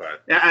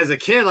 As a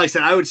kid, like I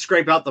said, I would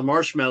scrape out the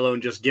marshmallow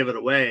and just give it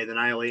away. Then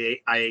I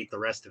ate the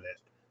rest of it.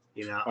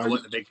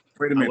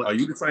 Wait a minute. Are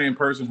you the same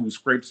person who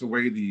scrapes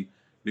away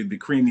the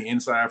creamy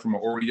inside from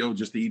an Oreo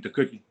just to eat the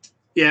cookie?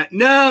 Yeah,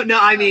 no.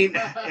 I mean,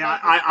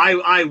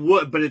 I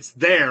would, but it's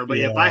there. But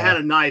if I had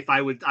a knife,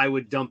 I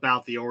would dump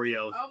out the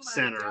Oreo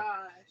center.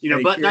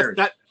 Gosh. But Karen,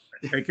 that.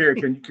 Hey,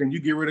 Karen, can you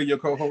get rid of your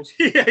co-host?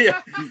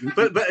 Yeah.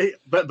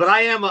 But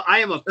I am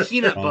a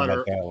peanut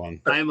butter.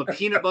 I am a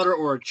peanut butter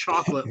or a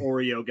chocolate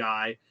Oreo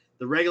guy.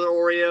 The regular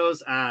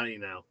Oreos,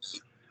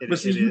 But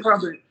see,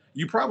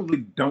 you probably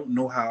don't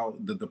know how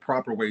the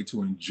proper way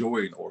to enjoy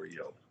an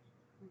Oreo.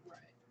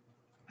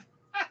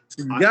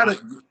 So you gotta.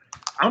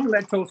 I'm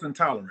lactose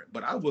intolerant,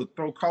 but I will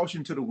throw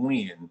caution to the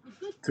wind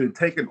to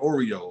take an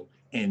Oreo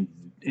and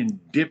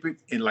dip it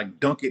and like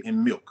dunk it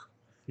in milk.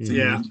 So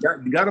Yeah.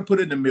 you got to put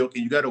it in the milk,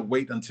 and you got to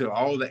wait until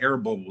all the air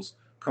bubbles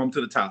come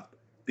to the top.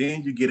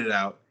 Then you get it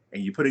out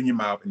and you put it in your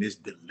mouth, and it's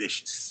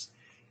delicious.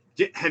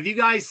 Have you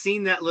guys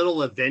seen that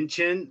little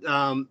invention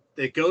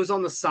that goes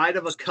on the side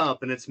of a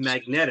cup and it's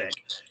magnetic?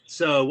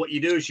 So what you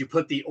do is you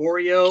put the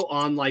Oreo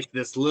on like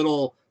this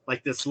little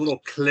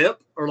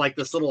clip or like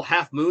this little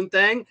half moon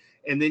thing,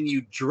 and then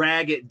you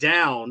drag it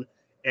down,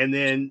 and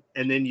then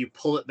you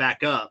pull it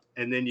back up,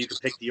 and then you can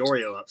pick the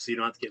Oreo up, so you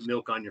don't have to get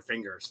milk on your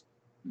fingers.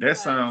 That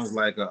sounds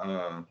like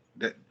a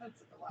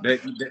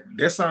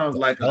that sounds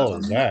like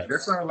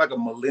that sounds like a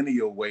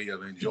millennial way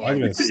of enjoying.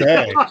 I was gonna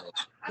say,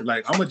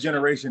 like, I'm a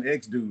Generation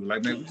X dude.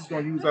 Like, man, we're just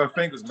gonna use our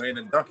fingers, man,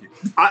 and dunk it.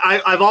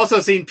 I've also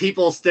seen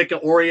people stick an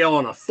Oreo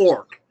on a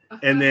fork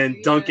and then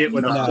dunk it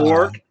with a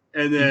fork,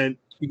 and then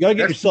you gotta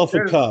get yourself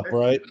a cup,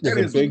 right? That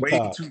With is a big way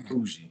cup. too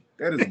bougie.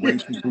 That is way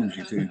too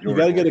bougie to enjoy. You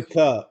gotta get a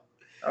cup.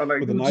 I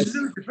like, with a dude, nice. just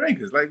do it with your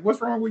fingers. Like, what's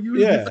wrong with you?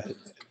 Yeah.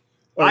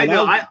 I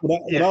know.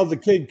 When I was a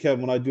kid,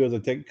 Kevin, what I do is I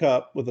take a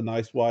cup with a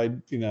nice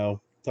wide,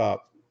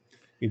 top.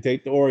 You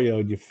take the Oreo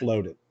and you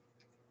float it.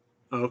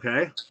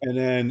 Okay. And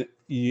then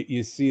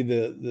you see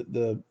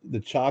the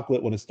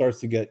chocolate when it starts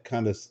to get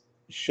kind of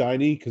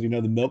shiny because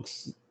the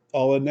milk's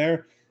all in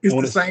there. It's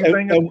the same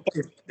thing.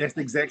 That's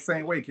the exact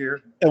same way, Kier.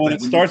 And when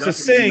it starts to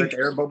sing, the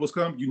air bubbles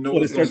come.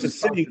 When it starts to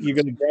sing, you're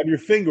going to grab your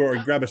finger or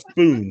grab a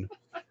spoon,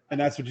 and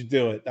that's what you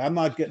do it. I'm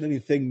not getting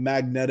anything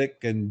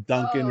magnetic and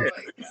dunking.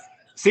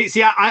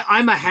 See,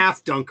 I'm a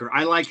half dunker.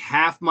 I like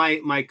half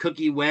my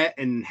cookie wet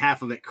and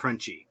half of it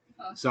crunchy.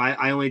 So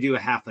I only do a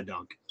half a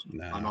dunk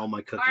on all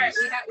my cookies.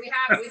 All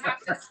right,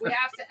 we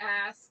have to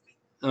ask.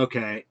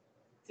 Okay.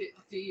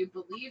 Do you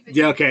believe it?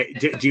 Yeah. Okay.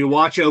 Do you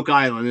watch Oak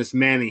Island? This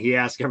Manny, he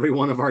asks every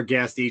one of our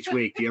guests each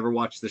week. Do you ever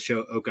watch the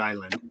show Oak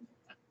Island?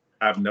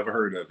 I've never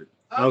heard of it.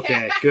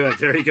 Okay, good.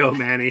 There you go,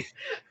 Manny.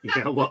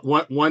 Yeah,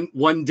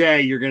 one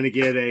day you're gonna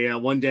get a.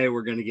 One day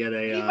we're gonna get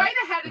a. He might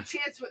have had a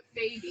chance with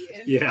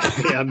Fabian.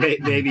 Yeah,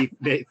 maybe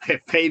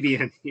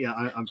Fabian. Yeah,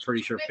 I'm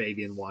pretty sure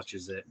Fabian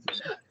watches it.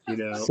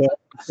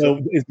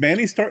 So is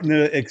Manny starting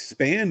to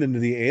expand into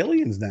the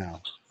aliens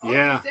now?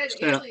 Yeah. He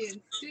said aliens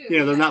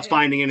too. They're not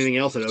finding anything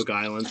else at Oak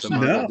Island, so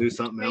might as well do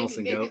something else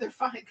and go. They're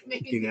fine.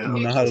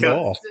 Not at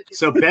all.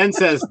 So Ben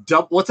says,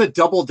 "What's a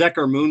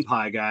double-decker moon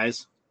pie,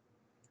 guys?"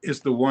 It's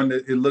the one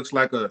that it looks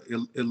like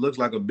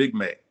a Big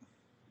Mac.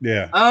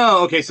 Yeah.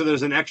 Oh, okay. So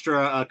there's an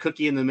extra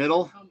cookie in the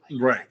middle.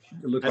 Right.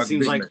 It looks like a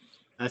Big Mac.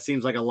 That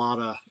seems like a lot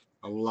of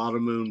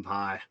moon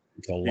pie.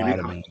 It's a lot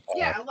of moon pie.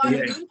 Yeah, a lot of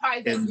moon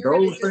pie. And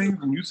those things,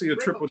 when you see a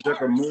triple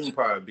decker moon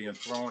pie being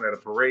thrown at a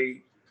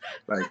parade,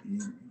 like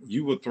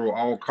you would throw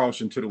all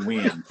caution to the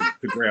wind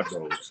to grab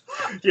those.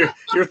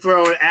 You're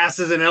throwing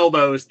asses and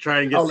elbows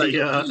trying to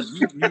get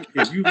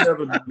if you've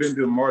never been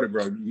to a Mardi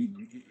Gras,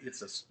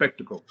 it's a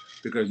spectacle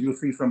because you'll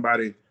see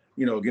somebody,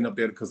 getting up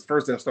there because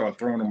first they'll start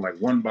throwing them like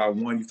one by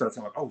one. You start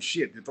saying like, oh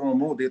shit, they're throwing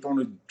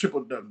the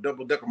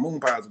double decker moon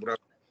pies or whatever,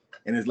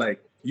 and it's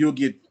like you'll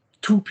get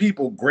two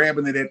people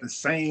grabbing it at the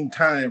same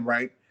time,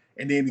 right?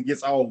 And then it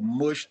gets all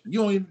mushed.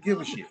 You don't even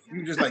give a shit.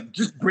 You just like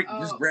just grab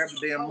the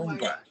damn moon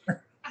pie.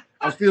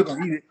 I'm still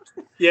gonna eat it.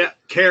 Yeah,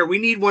 Care, we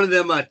need one of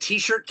them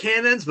t-shirt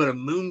cannons, but a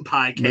moon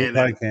pie cannon. Moon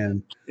pie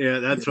cannon. Yeah,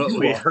 that's what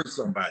we hurt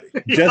somebody.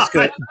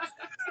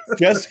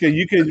 Jessica,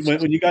 you can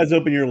when you guys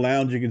open your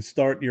lounge, you can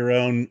start your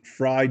own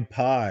fried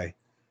pie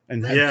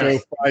and throw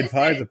fried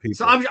pies at people.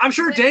 So I'm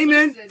sure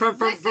Damon from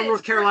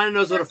North Carolina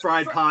knows what a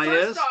fried pie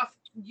is. Off,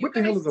 what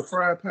the hell is a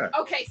fried pie?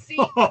 Okay, see,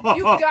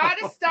 you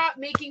gotta stop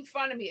making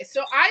fun of me.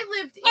 So I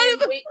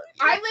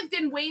lived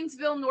in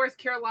Waynesville, North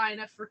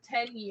Carolina for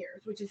 10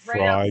 years, which is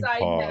right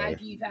outside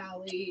Maggie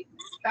Valley,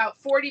 about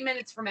 40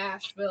 minutes from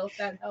Asheville, if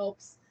that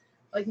helps,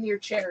 like near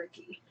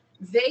Cherokee.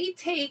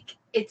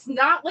 It's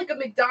not like a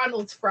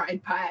McDonald's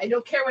fried pie. I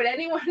don't care what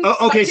anyone says.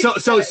 Okay,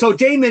 so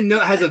Damon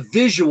has a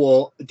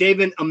visual.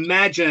 Damon,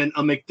 imagine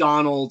a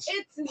McDonald's pie.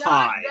 It's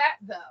not that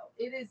though.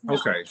 It is not.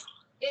 Okay.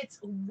 It's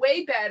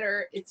way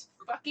better. It's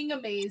fucking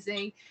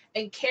amazing.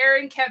 And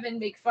Karen and Kevin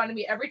make fun of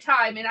me every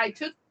time. And I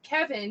took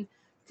Kevin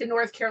to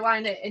North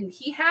Carolina, and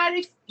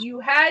you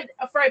had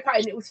a fried pie,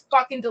 and it was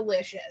fucking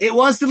delicious. It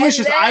was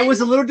delicious. I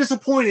was a little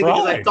disappointed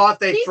because I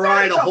thought they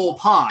fried a whole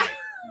pie.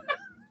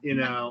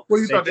 What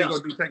do you thought they were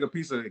going to do? Take a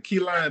piece of key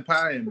lime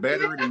pie and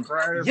batter it and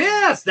fry it?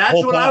 Yes, that's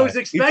what I was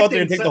expecting. You thought they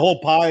would take the whole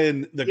pie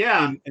in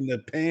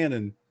the pan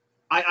and.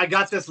 I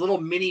got this little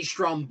mini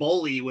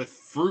stromboli with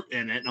fruit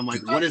in it, and I'm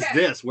like, what is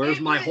this? Where's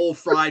my whole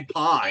fried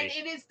pie?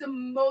 And it is the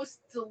most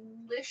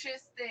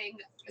delicious thing,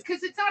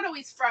 because it's not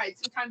always fried.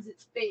 Sometimes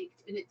it's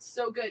baked, and it's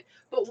so good.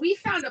 But we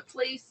found a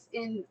place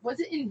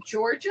was it in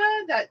Georgia,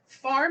 that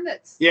farm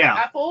that's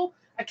apple?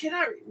 I can't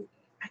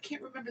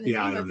remember the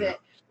name of it.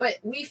 But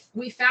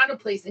we found a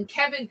place, and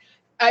Kevin,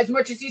 as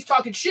much as he's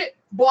talking shit,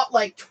 bought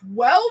like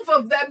 12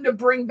 of them to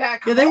bring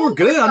back home. Yeah, they were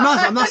good.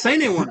 I'm not saying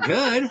they weren't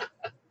good.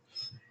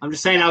 I'm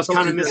just saying I was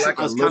kind of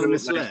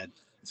misled.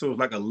 So it's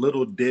like a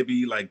little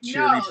Debbie, like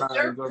cherry No, pie.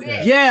 they're or something?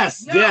 big.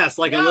 Yes, No, yes,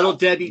 like a little no,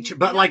 Debbie,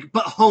 but no. like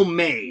but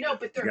homemade, No,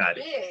 but they're Got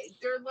it. big.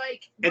 They're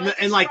like and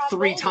like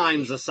 3 Stromboli.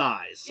 times the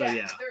size. So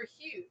yeah. They're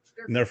huge.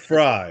 And they're freaking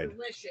fried.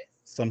 delicious.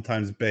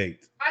 Sometimes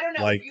baked. I don't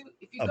know Like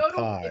if you a go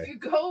pie. if you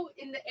go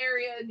in the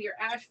area near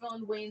Asheville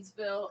and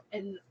Waynesville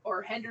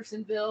or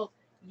Hendersonville,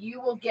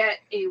 you will get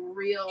a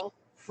real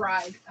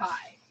fried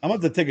pie. I'm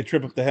about to take a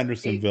trip up to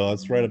Hendersonville.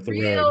 That's right up the road.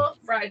 Real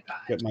fried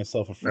pie. Get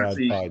myself a fried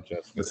pie,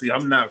 Jessica. But see,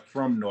 I'm not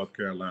from North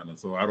Carolina,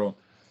 so I don't,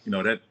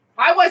 that.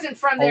 I wasn't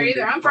from there Homemade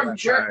either. I'm fried from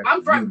pie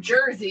is unique.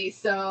 Jersey,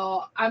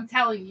 so I'm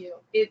telling you,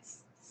 it's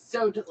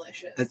so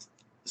delicious.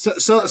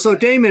 So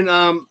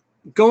Damon,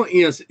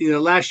 going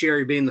last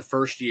year being the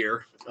first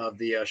year of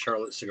the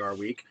Charlotte Cigar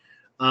Week,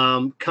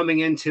 coming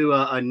into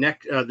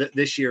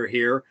this year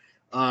here,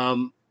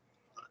 do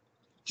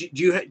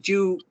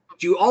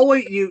you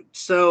always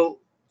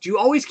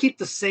keep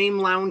the same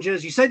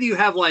lounges? You said you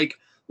have like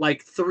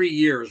 3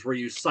 years where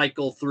you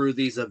cycle through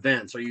these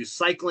events. Are you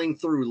cycling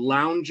through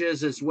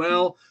lounges as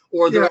well,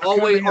 or they're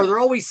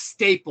always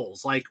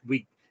staples? Like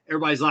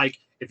everybody's like,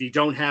 if you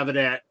don't have it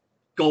at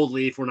Gold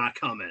Leaf, we're not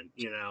coming.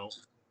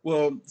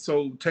 Well,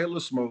 so Taylor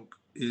Smoke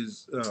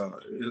is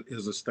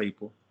a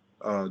staple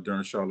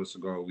during Charlotte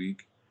Cigar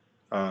Week.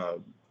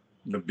 The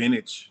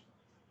Vintage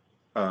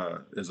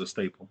is a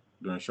staple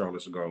during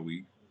Charlotte Cigar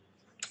Week.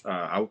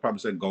 I would probably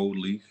say Gold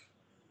Leaf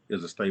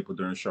is a staple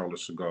during Charlotte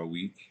Cigar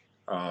Week.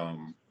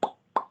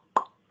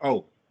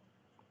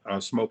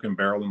 Smoking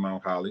Barrel in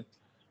Mount Holly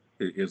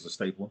is a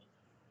staple,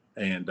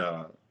 and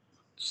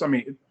so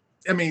I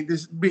mean,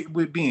 this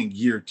with being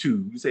year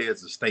 2, you say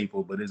it's a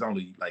staple, but it's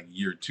only like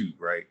year 2,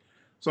 right?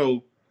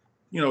 So,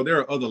 there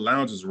are other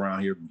lounges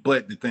around here,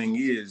 but the thing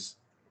is,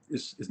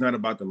 it's not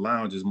about the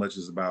lounge as much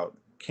as about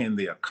can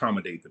they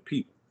accommodate the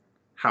people.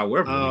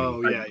 However,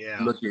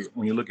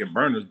 when you look at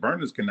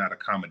Burners cannot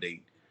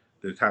accommodate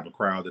the type of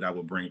crowd that I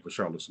would bring for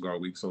Charlotte Cigar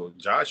Week. So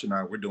Josh and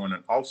I, we're doing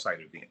an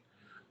off-site event.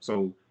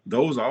 So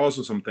those are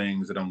also some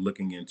things that I'm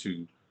looking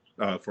into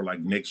for like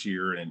next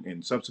year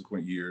and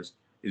subsequent years,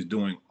 is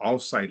doing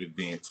off-site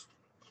events,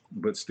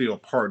 but still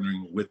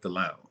partnering with the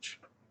lounge.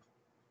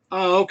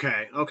 Oh,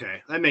 okay.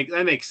 That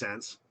makes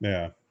sense.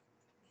 Yeah.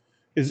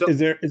 Is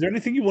there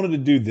anything you wanted to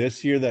do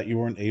this year that you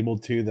weren't able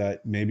to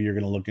that maybe you're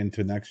going to look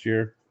into next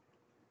year?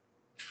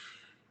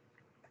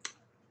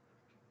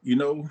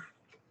 No.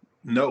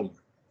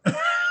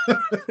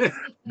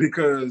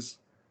 Because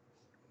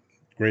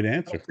great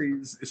answer.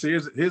 See,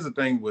 here's the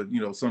thing with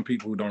some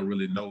people who don't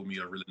really know me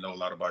or really know a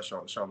lot about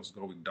Charlotte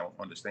Cigar Week don't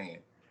understand.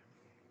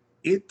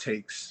 It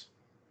takes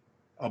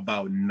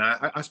about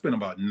I spent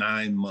about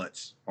 9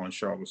 months on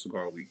Charlotte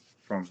Cigar Week,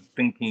 from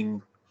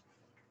thinking,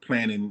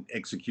 planning,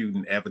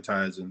 executing,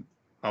 advertising,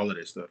 all of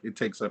that stuff. It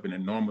takes up an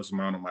enormous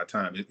amount of my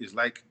time. It's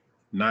like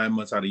 9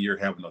 months out of the year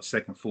having a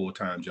second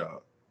full-time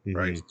job,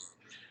 right?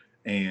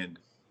 And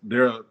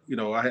there are,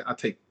 I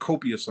take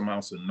copious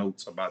amounts of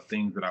notes about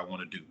things that I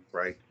want to do,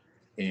 right?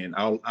 And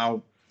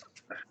I'm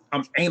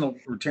anal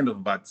retentive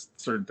about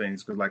certain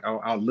things, because like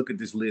I'll look at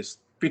this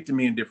list 50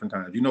 million different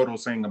times. You know what I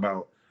was saying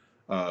about,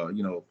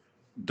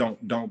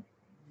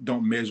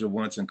 don't measure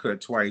once and cut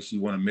twice.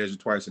 You want to measure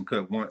twice and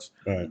cut once.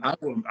 Right.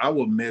 I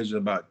will measure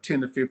about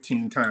 10 to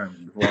 15 times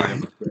before I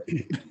ever cut.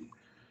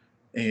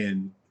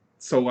 And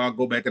so I'll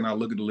go back and I'll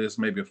look at the list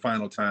maybe a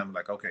final time,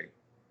 like, okay,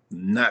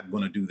 not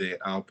going to do that.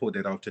 I'll put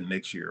that off to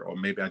next year, or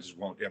maybe I just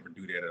won't ever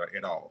do that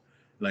at all.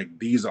 Like,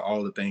 these are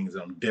all the things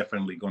that I'm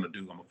definitely going to do.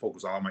 I'm going to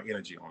focus all my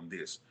energy on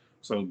this.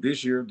 So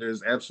this year,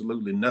 there's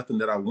absolutely nothing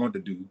that I want to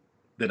do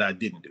that I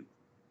didn't do.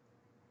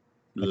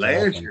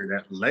 Last year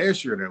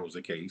that was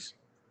the case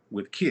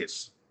with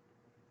Kiss,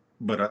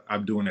 but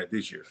I'm doing that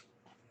this year.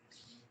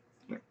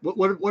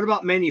 What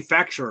about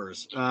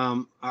manufacturers?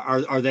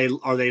 Are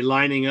they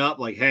lining up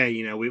like,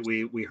 hey,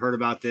 we heard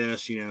about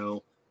this,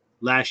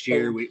 last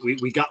year,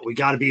 we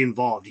got to be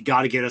involved. You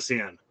got to get us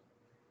in.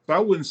 So I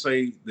wouldn't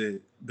say that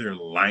they're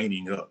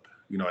lining up.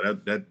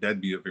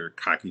 That'd be a very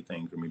cocky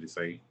thing for me to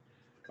say.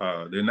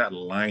 They're not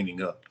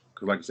lining up,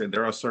 because, like I said,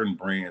 there are certain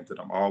brands that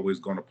I'm always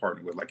going to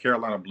partner with. Like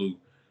Carolina Blue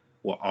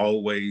will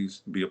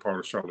always be a part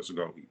of Charlotte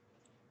Cigar Week.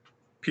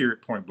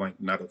 Period, point blank,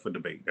 not up for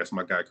debate. That's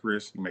my guy,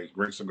 Chris. He makes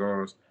great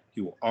cigars.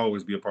 He will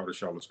always be a part of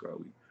Charlotte Cigar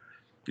Week.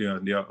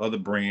 There are other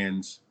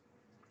brands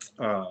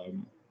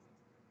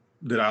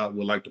that I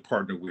would like to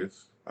partner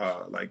with.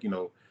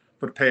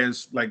 For the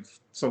past,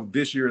 so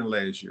this year and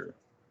last year,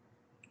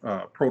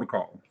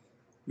 Protocol,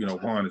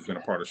 Juan has been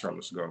a part of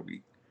Charlotte Cigar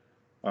Week.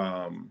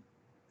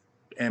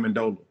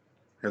 Amendola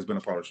has been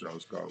a part of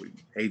Charlotte Cigar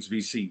Week.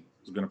 HVC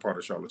has been a part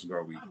of Charlotte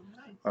Cigar Week.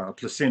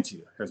 Placentia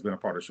has been a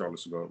part of Charlotte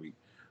Cigar Week.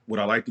 Would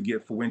I like to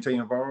get Fuente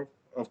involved?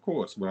 Of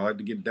course. Would I like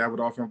to get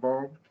Davidoff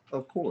involved?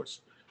 Of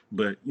course.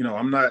 But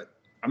I'm not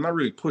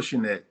really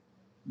pushing that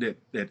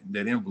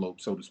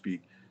envelope, so to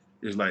speak.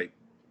 It's like,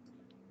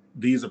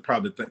 these are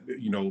probably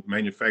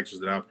manufacturers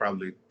that I'll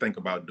probably think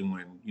about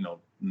doing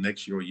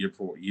next year or year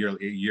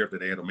after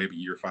that, or maybe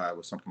year 5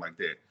 or something like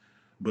that.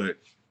 But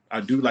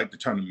I do like to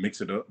try to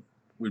mix it up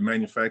with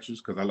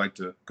manufacturers, because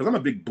I'm a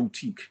big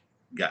boutique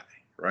guy,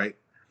 right?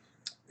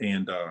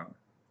 And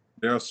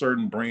there are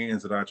certain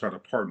brands that I try to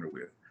partner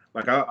with.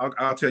 Like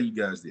I'll tell you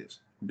guys this.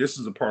 This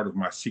is a part of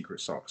my secret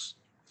sauce.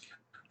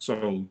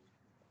 So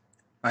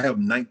I have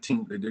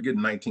 19. They're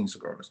getting 19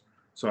 cigars.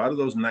 So out of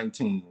those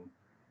 19,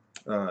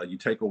 you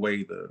take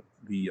away the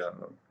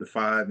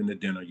five in the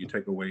dinner. You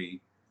take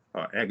away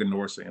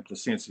Aganorsa and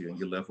Placencia, and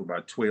you're left with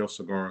about 12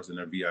 cigars in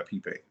their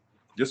VIP pack.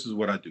 This is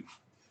what I do.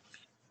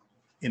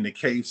 In the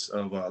case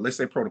of let's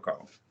say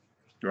Protocol,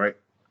 right?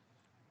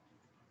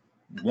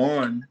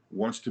 One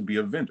wants to be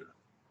a vendor.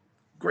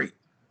 Great.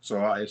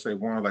 So I say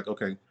one like,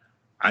 okay,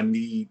 I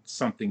need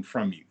something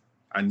from you.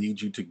 I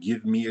need you to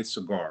give me a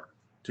cigar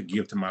to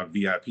give to my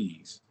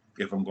VIPs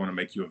if I'm going to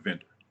make you a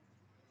vendor,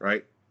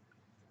 right?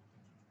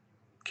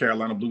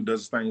 Carolina Blue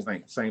does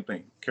the same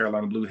thing.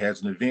 Carolina Blue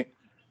has an event.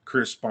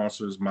 Chris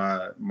sponsors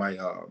my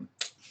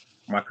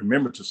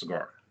commemorative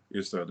cigar.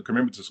 It's the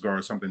commemorative cigar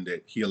is something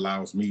that he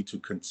allows me to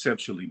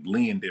conceptually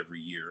blend every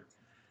year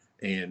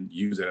and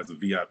use it as a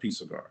VIP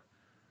cigar.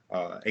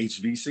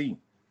 HVC.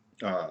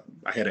 I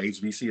had an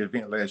HVC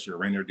event last year.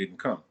 Rainier didn't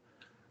come.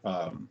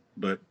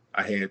 But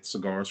I had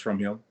cigars from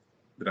him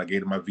that I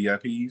gave to my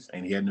VIPs,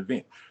 and he had an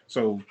event.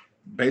 So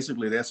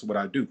basically, that's what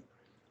I do.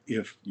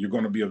 If you're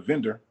going to be a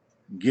vendor,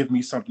 give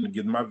me something to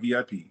give my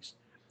VIPs.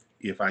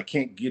 If I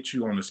can't get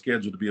you on the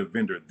schedule to be a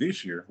vendor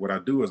this year, what I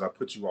do is I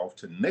put you off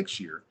to next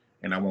year,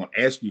 and I won't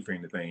ask you for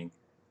anything,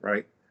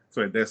 right?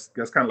 So that's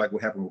kind of like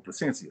what happened with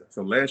Placencia.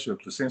 So last year,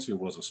 Placencia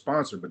was a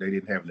sponsor, but they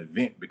didn't have an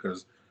event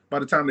because by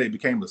the time they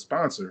became a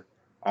sponsor,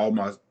 all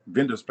my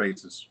vendor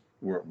spaces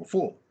were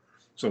full.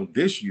 So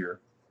this year,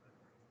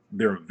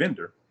 they're a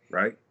vendor,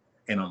 right?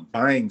 And I'm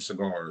buying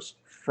cigars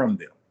from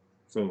them.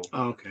 So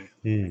Okay.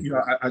 you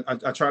know,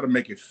 I try to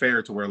make it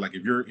fair to where like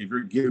if you're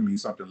giving me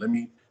something, let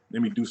me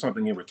do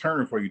something in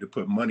return for you to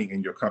put money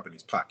in your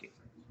company's pocket.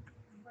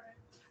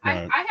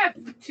 Right. I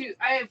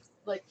have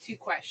like two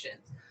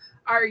questions.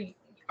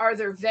 Are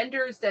there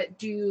vendors that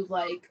do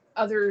like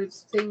other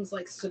things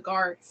like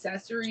cigar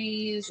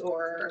accessories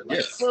or like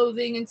Yes.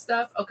 clothing and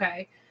stuff?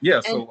 Okay.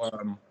 Yeah.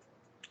 So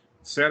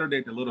Saturday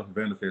at the Little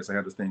Vendor Fest, I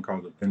have this thing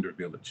called the Vendor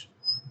Village,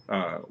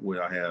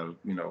 where I have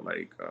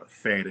like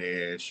Fat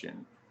Ash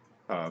and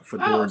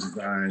Fedora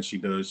Design. She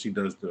does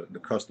the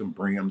custom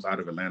brims out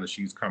of Atlanta.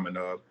 She's coming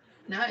up.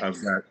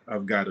 Nice.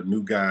 I've got a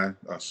new guy,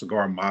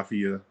 Cigar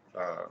Mafia.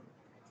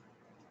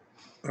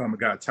 I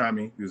got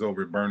Tommy, who's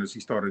over at Burners. He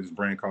started this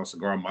brand called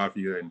Cigar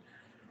Mafia, and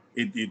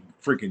it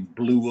freaking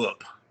blew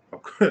up.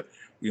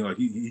 You know,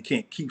 he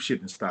can't keep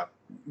shit in stock.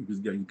 He's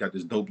got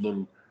this dope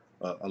little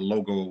a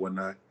logo or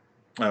whatnot.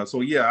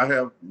 So yeah, I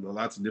have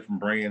lots of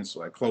different brands,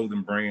 like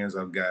clothing brands.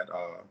 I've got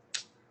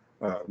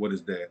what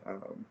is that?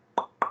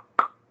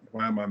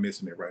 Why am I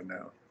missing it right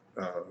now?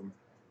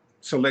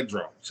 Select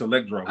Draw, who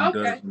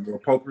does the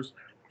pokers.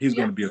 He's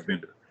going to be a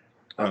vendor.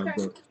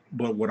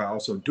 But what I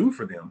also do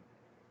for them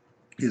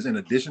is, in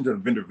addition to the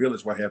vendor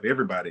village, where I have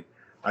everybody,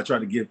 I try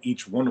to give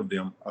each one of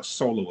them a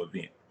solo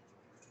event.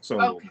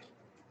 So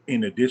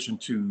in addition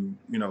to,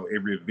 you know,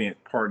 every event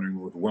partnering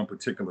with one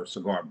particular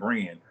cigar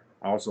brand,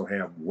 I also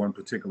have one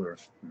particular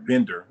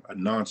vendor, a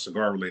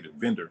non-cigar related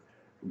vendor,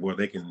 where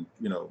they can,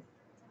 you know,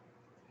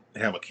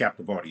 have a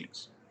captive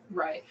audience.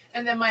 Right.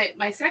 And then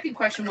my second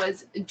question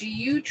was, do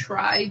you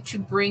try to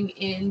bring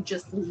in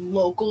just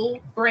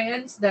local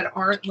brands that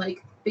aren't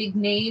like big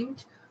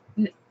named,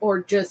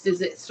 or just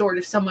is it sort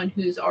of someone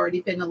who's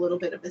already been a little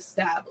bit of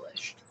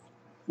established?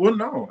 Well,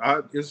 no,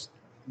 there's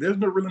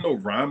really no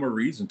rhyme or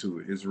reason to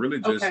it. It's really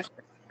just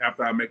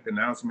after I make the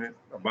announcement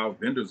about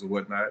vendors or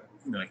whatnot,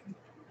 you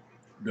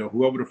know,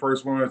 whoever the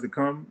first ones to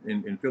come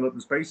and fill up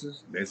the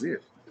spaces, that's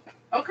it.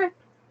 Okay.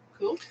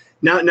 Cool.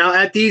 Now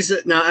at these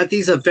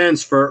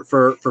events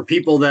for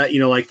people that, you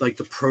know, like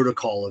the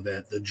Protocol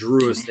event, the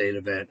Drew Estate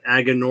event,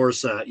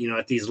 Aganorsa, you know,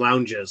 at these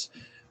lounges,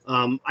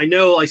 I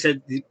know, like I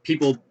said,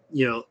 people,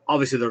 you know,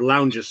 obviously they're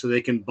lounges, so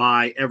they can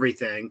buy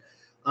everything.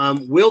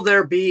 Will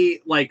there be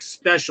like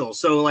special?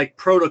 So like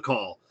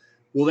Protocol,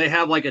 will they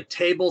have like a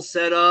table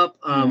set up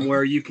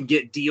where you can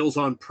get deals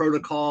on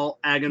Protocol,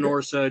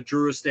 Aganorsa,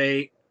 Drew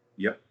Estate?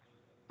 Yep.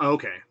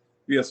 Okay.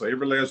 Yeah. So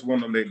every last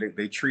one of them,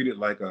 they treat it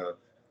like a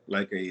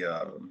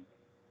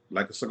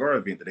cigar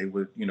event that they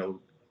would, you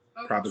know,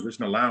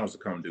 proposition a lounge to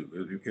come do.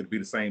 It'd be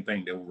the same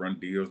thing. They will run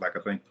deals. Like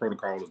I think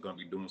Protocol is going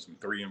to be doing some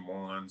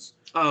 3-in-1s.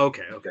 Oh,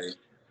 okay.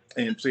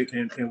 And see,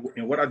 and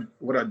what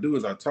I do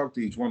is I talk to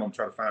each one of them,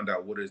 try to find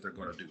out what it is they're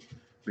going to do,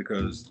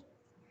 because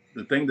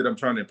the thing that I'm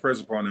trying to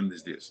impress upon them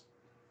is this: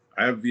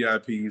 I have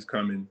VIPs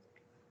coming,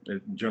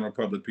 general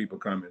public people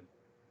coming,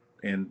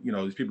 and you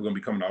know these people are going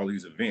to be coming to all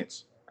these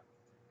events.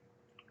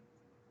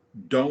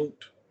 Don't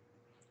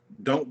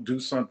do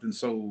something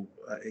so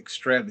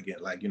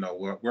extravagant, like, you know,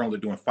 we're only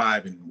doing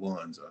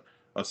 5-in-1s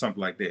or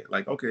something like that.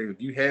 Like, okay, if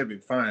you have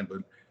it, fine, but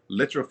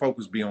let your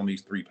focus be on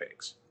these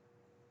 3-packs,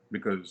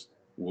 because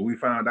what we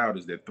found out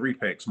is that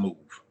 3-packs move.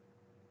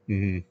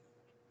 Mm-hmm.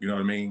 You know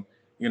what I mean?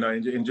 You know,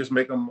 and just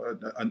make them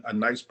a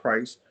nice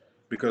price,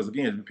 because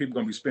again, people are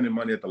going to be spending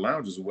money at the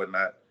lounges or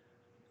whatnot.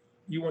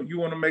 You want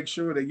to make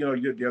sure that, you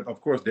know,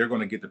 of course they're going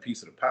to get the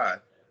piece of the pie,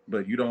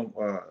 but you don't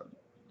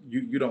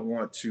you don't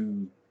want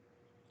to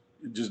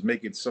just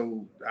make it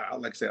so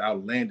like I said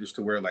outlandish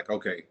to where like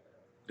okay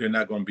they're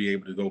not going to be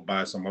able to go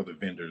buy some other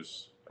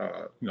vendors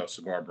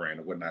cigar brand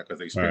or whatnot because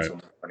they spend Right. so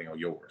much money on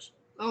yours.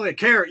 Oh, yeah,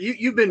 Carrot,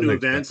 you've been That to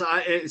makes sense.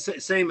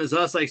 events. Same as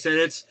us. Like I said,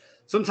 it's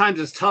sometimes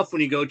it's tough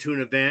when you go to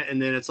an event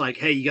and then it's like,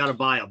 hey, you got to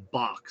buy a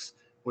box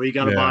or you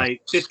got to Yeah. buy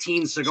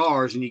 15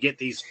 cigars and you get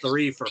these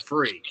 3 for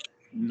free.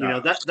 You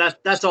know, Nah.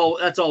 that's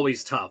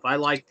always tough. I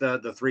like the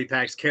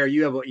 3-packs. Carrot,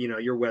 you have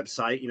your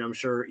website. I'm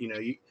sure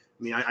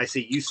I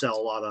see you sell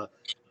a lot of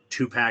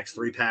 2-packs,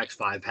 3-packs,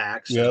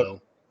 5-packs. Yep.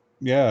 So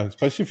Yeah,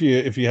 especially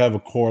if you have a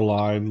core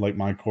line like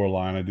my core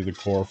line, I do the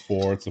core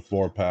 4. It's a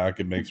 4-pack.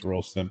 It makes it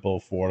real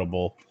simple,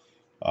 affordable.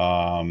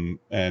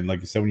 And like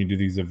you said, when you do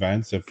these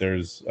events, if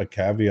there's a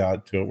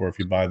caveat to it where if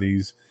you buy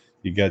these,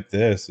 you get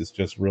this, it's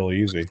just real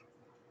easy.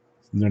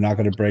 They're not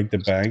going to break the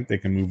bank. They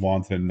can move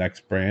on to the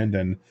next brand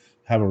and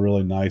have a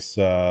really nice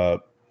uh,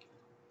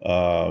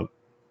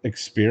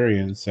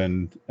 experience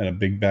and a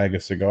big bag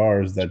of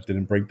cigars that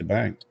didn't break the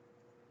bank.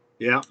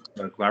 yeah,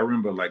 Like, I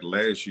remember like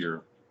last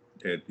year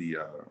at the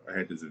I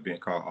had this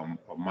event called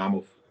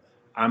Amiamo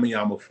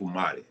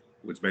Fumati,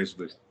 which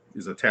basically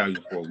is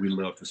Italian for "We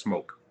Love to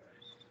Smoke,"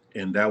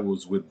 and that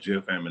was with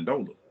Jeff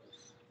Amendola.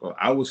 Well,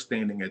 I was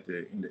standing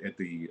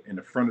in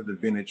the front of the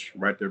vintage,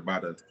 right there by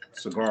the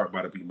cigar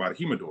by the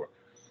humidor.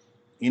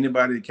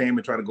 Anybody that came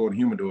and tried to go to the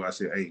humidor, I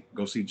said, "Hey,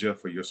 go see Jeff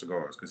for your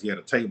cigars," because he had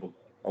a table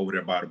over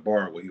there by the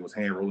bar where he was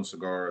hand rolling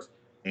cigars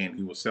and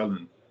he was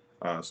selling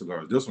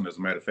cigars. This one, as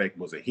a matter of fact,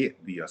 was a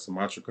hit. The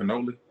Sumatra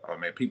Cannoli. Oh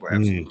man, people Mm.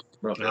 absolutely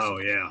love that oh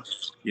cigar. yeah,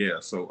 Yeah,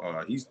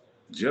 so he's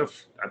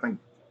Jeff. I think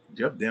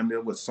Jeff damn near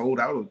was sold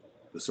out of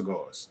the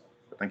cigars.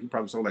 I think he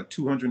probably sold like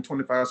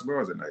 225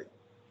 cigars at night.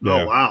 oh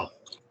Yeah. wow,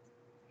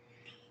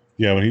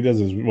 Yeah, when he does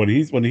his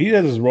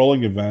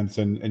rolling events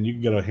and you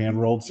can get a hand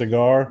rolled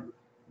cigar,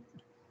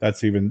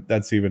 that's even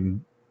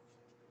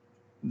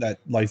that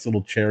nice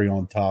little cherry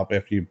on top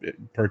after you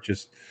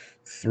purchase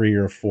 3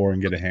 or 4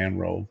 and get a hand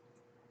rolled.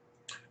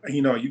 And,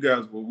 you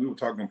guys, well, we were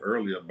talking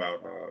earlier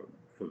about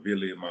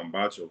Favilli and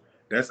Mambacho.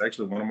 That's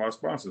actually one of my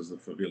sponsors of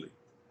Favilli.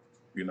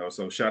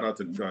 So shout out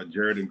to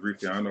Jared and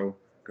Grifiano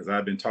because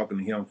I've been talking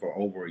to him for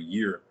over a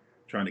year,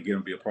 trying to get him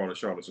to be a part of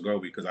Charlotte Cigar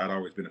Week because I'd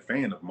always been a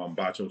fan of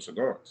Mambacho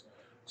cigars.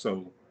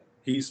 So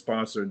he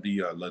sponsored the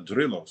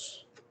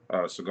Ladrillos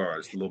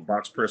cigars, the little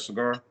box press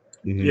cigar.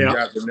 If you yeah.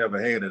 guys have never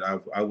had it,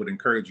 I would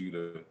encourage you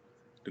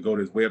to go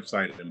to his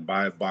website and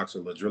buy a box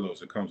of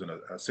Ladrillos. It comes in a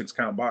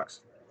 6-count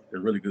box.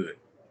 They're really good.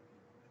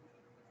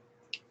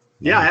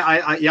 Yeah,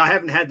 Nice. I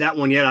haven't had that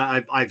one yet.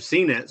 I've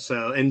seen it.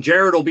 So, and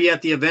Jared will be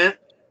at the event.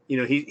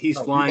 He's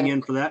No, flying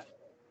in for that,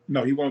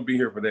 No, he won't be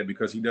here for that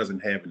because he doesn't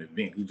have an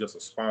event. He's just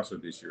a sponsor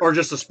this year. or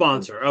just a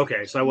sponsor.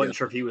 Okay, so I Yeah. wasn't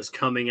sure if he was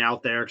coming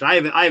out there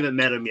because I haven't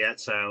met him yet.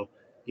 So,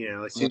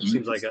 it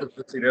seems like a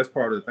See, that's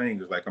part of the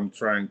thing. Is like I'm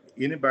trying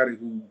anybody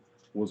who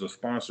was a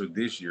sponsor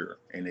this year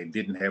and they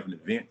didn't have an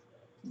event.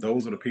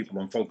 Those are the people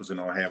I'm focusing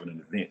on having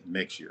an event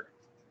next year.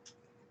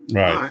 all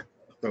Right. right.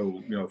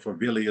 So for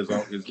Billy is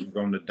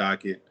on the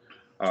docket.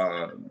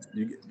 Have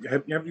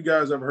you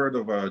guys ever heard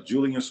of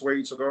Julian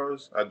Suede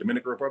Cigars,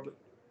 Dominican Republic?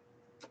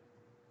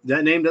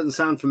 That name doesn't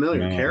sound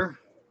familiar. No. Care?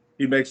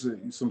 He makes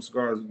some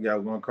cigars. You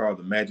got one called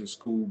the Magic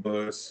School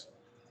Bus.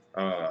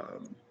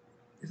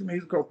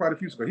 He's got quite a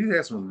few cigars. He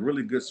has some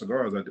really good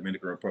cigars at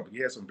Dominican Republic.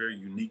 He has some very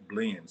unique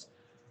blends,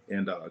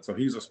 and so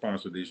he's a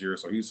sponsor this year.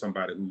 So he's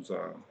somebody who's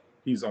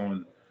he's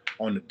on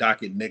the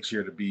docket next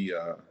year to be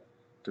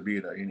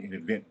an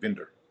event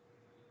vendor.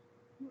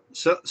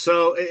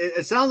 So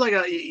it sounds like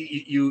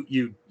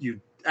you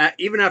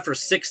even after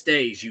 6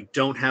 days you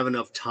don't have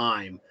enough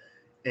time,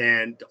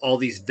 and all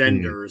these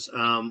vendors.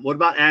 What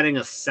about adding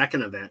a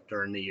second event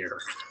during the year?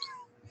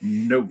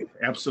 No,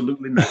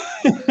 absolutely not.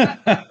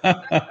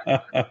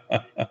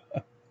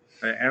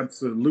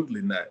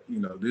 Absolutely not.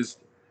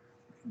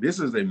 This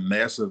is a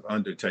massive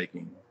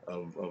undertaking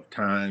of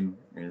time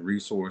and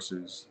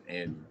resources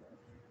and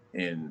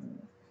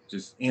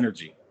just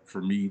energy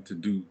for me to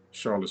do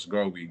Charlotte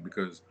Cigar Week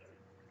because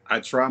I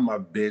try my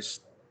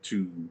best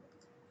to,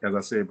 as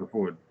I said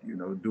before,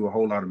 do a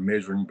whole lot of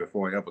measuring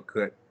before I ever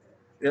cut.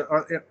 There's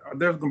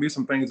going to be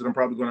some things that I'm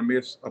probably going to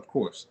miss. Of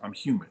course, I'm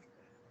human,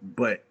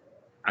 but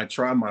I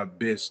try my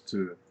best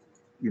to,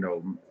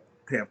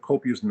 have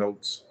copious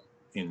notes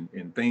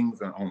and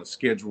things on a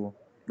schedule.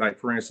 Like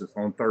for instance,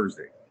 on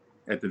Thursday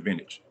at the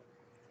Vintage,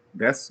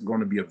 that's going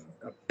to be a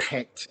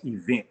packed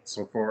event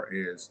so far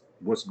as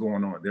what's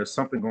going on. There's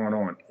something going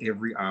on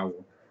every hour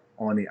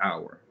on the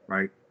hour,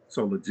 right?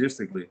 So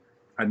logistically,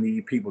 I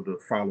need people to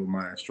follow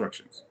my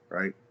instructions,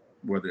 right?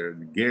 Whether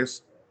the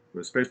guests, but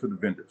especially the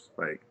vendors,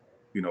 like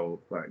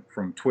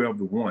from 12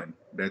 to 1,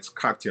 that's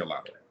cocktail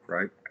hour,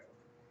 right?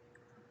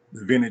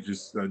 The Vintage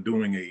is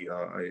doing a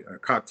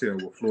cocktail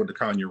with Flor de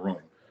Cana rum.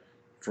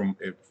 From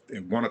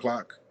at 1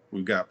 o'clock,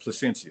 we've got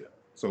Placencia.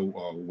 So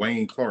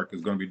Wayne Clark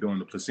is going to be doing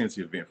the Placencia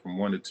event from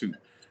 1 to 2.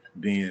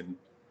 Then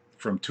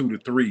from 2 to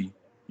 3,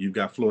 you've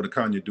got Flor de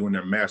Cana doing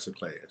their master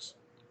class.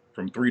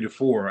 from 3 to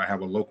 4, I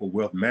have a local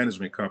wealth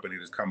management company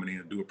that's coming in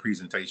to do a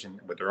presentation,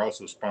 but they're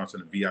also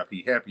sponsoring a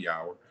VIP happy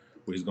hour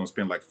where he's going to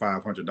spend like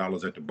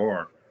 $500 at the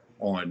bar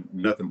on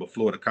nothing but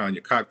Florida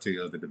cognac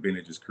cocktails that the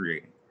vintage is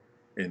creating.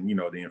 And, you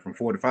know, then from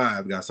 4 to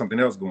 5, got something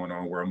else going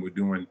on where we're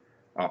doing,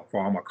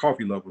 for all my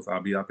coffee lovers,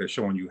 I'll be out there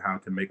showing you how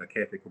to make a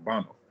cafe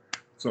cubano.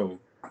 So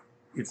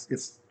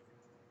it's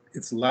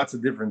lots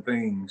of different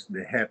things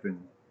that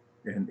happen,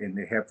 and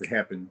they have to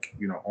happen,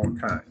 you know, on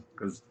time.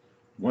 Because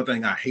one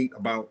thing I hate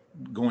about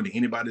going to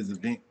anybody's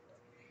event,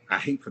 I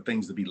hate for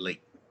things to be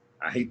late.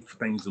 I hate for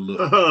things to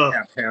look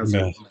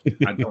haphazard.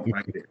 I don't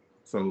like that.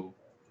 So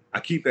I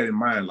keep that in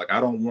mind. Like,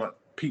 I don't want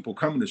people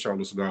coming to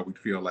Charlotte Cigar Week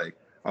feel like,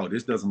 oh,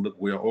 this doesn't look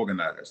well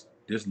organized.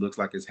 This looks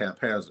like it's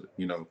haphazard.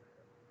 You know,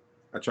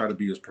 I try to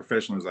be as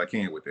professional as I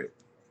can with it.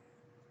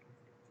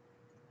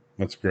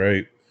 That's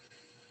great.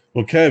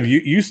 Well, Kev,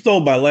 you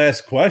stole my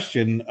last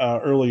question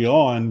early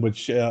on,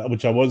 which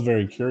I was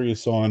very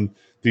curious on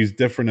these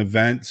different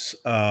events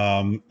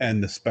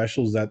and the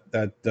specials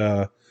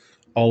that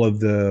all of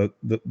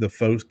the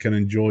folks can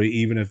enjoy,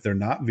 even if they're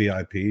not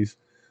VIPs,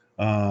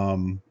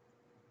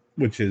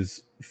 which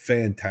is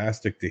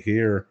fantastic to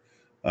hear.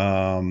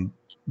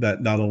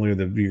 That not only you're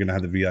going to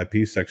have the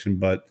VIP section,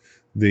 but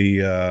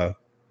the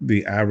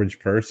average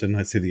person,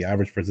 I say the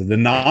average person, the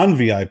non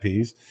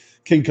VIPs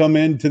can come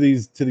into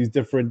these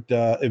different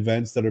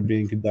events that are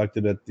being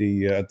conducted at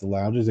the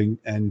lounges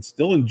and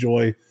still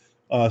enjoy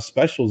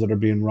specials that are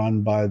being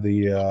run by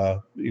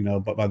the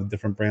by the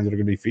different brands that are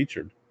going to be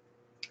featured.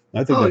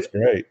 I think that's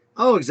great.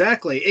 Oh,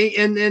 exactly.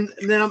 And then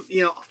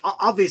you know,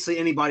 obviously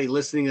anybody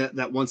listening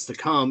that wants to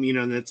come, you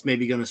know, that's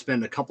maybe going to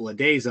spend a couple of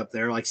days up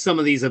there, like some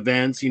of these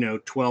events, you know,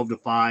 12 to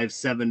 5,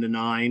 7 to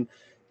 9,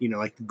 you know,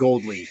 like the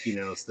Gold Leaf, you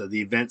know, so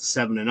the event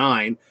 7 to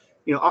 9,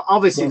 you know,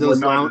 obviously the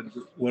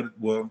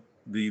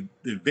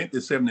event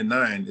is 7 to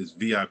 9 is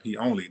VIP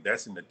only.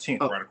 That's in the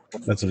tent, right?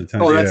 That's in the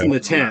tent. Oh, that's in the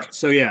tent.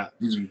 So yeah,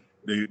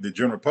 the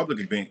general public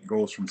event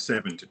goes from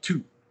 7 to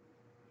 2.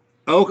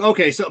 Oh,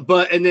 okay. So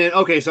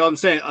I'm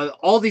saying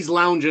all these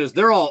lounges,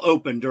 they're all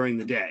open during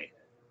the day.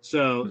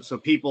 So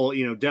people,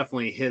 you know,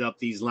 definitely hit up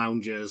these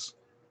lounges,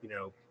 you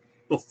know,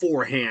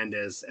 beforehand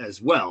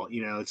as well.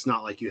 You know, it's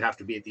not like you have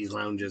to be at these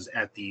lounges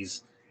at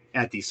these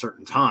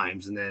certain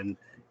times. And then,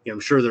 you know, I'm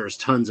sure there's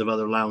tons of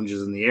other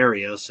lounges in the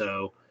area.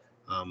 So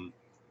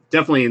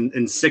definitely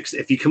in 6,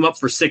 if you come up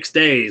for 6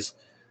 days,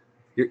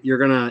 you're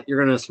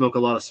gonna smoke a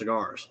lot of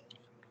cigars.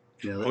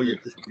 You know, oh yeah.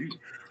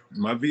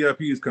 My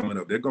VIP is coming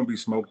up. They're going to be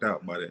smoked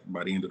out by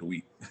the end of the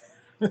week.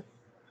 But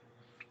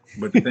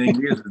the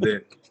thing is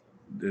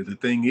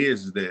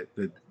that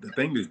the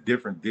thing that's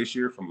different this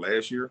year from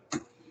last year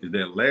is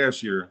that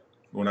last year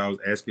when I was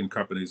asking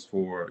companies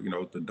for, you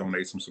know, to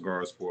donate some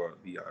cigars for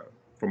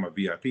my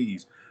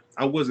VIPs,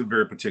 I wasn't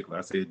very particular.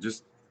 I said,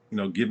 just, you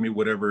know, give me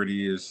whatever it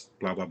is,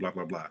 blah blah blah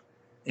blah blah.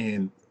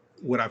 And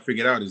what I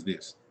figured out is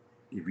this: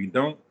 if you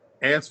don't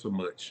ask for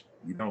much,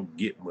 you don't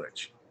get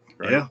much,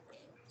 right? Yeah.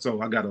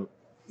 So I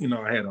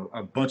had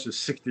a bunch of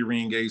 60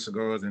 ring gauge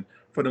cigars, and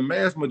for the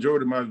mass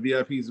majority of my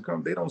VIPs to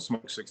come, they don't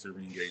smoke 60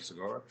 ring gauge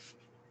cigars.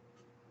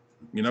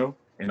 You know,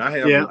 and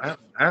I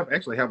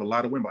actually have a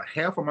lot of women. But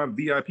half of my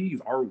VIPs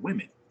are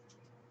women.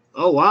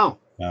 Oh wow!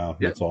 Wow,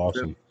 that's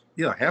awesome.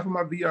 Yeah, half of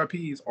my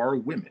VIPs are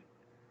women.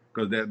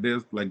 Because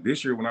there's like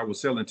this year when I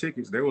was selling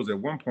tickets, there was at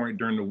one point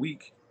during the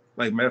week,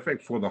 like matter of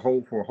fact, for a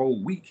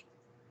whole week,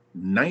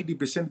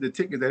 90% of the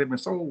tickets that had been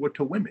sold were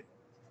to women.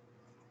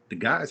 The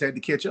guys had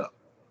to catch up.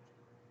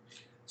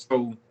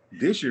 So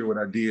this year, what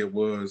I did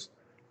was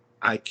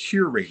I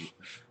curated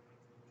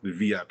the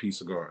VIP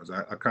cigars.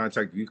 I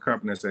contacted these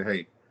companies and said,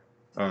 hey,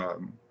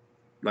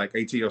 like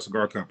ATL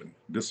Cigar Company,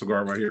 this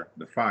cigar right here,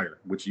 the Fire,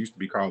 which used to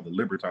be called the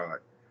Libertad.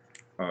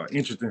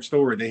 Interesting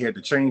story. They had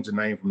to change the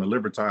name from the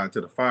Libertad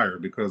to the Fire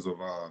because of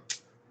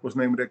what's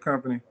the name of that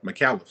company?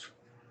 McAuliffe.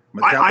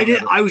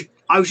 I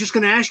was just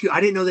going to ask you.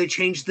 I didn't know they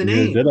changed the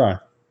name. Did I?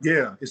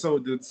 Yeah. So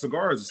the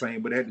cigar is the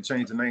same, but they had to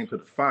change the name to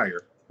the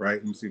Fire. Right.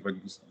 Let me see if I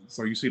can.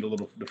 So you see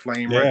the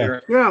flame right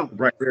there. Yeah.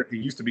 Right there. It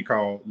used to be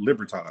called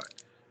Libertad.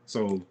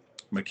 So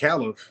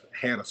McAuliffe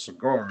had a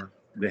cigar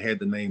that had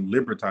the name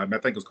Libertad. I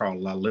think it was called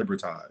La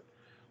Libertad.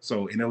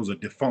 So, and it was a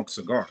defunct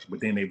cigar, but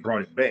then they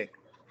brought it back.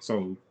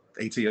 So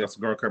ATL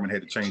Cigar Company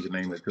had to change the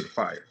name to the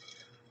Fire.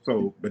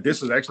 So, but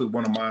this is actually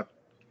one of my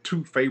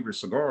 2 favorite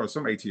cigars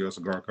from ATL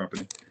Cigar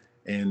Company.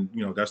 And,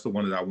 you know, that's the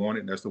one that I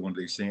wanted. That's the one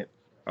they sent.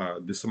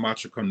 The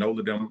Sumatra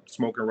Canola that I'm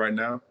smoking right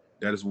now,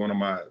 that is one of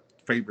my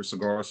favorite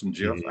cigars from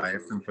Jeff. I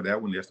asked him for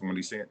that one. That's the one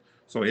he sent.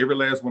 So every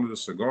last one of the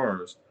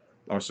cigars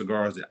are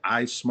cigars that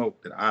I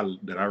smoke that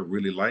I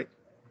really like,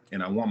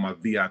 and I want my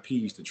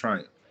VIPs to try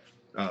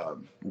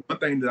them. One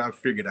thing that I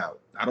figured out,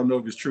 I don't know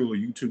if it's true or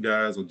you two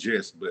guys or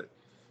just, but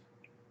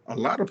a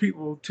lot of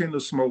people tend to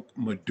smoke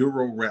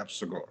Maduro wrapped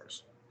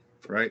cigars,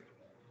 right?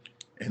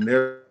 And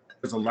there's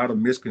a lot of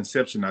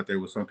misconception out there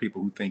with some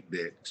people who think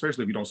that,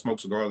 especially if you don't smoke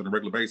cigars on a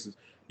regular basis,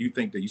 you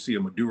think that you see a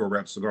Maduro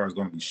wrapped cigar is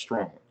going to be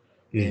strong.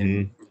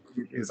 And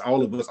as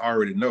all of us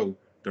already know,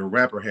 the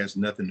wrapper has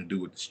nothing to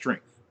do with the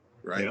strength,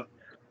 right? Yep.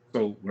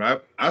 So when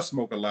I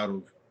smoke a lot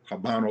of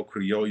Habano,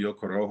 Criollo,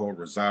 Corojo,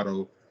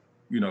 Rosado,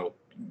 you know,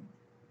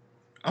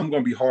 I'm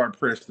going to be hard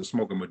pressed to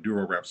smoke a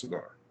Maduro wrap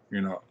cigar.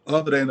 You know,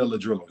 other than the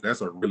Ladrillo,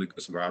 that's a really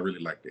good cigar. I really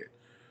like that.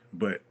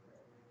 But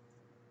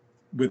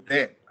with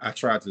that, I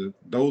try to.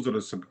 Those are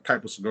the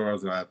type of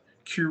cigars that I've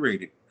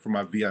curated for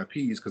my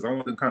VIPs because I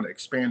want them to kind of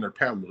expand their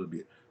palate a little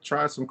bit.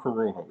 Try some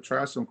Corojo,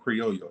 try some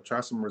Criollo,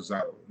 try some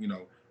Rosado. You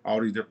know,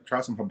 all these different.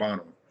 Try some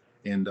Habano,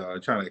 and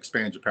trying to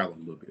expand your palate a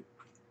little bit.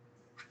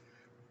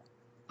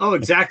 Oh,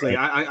 exactly.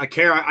 I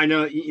care. I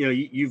know. You know,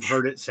 you've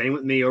heard it. Same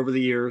with me over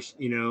the years.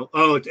 You know,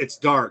 oh, it's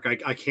dark.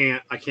 I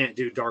can't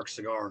do dark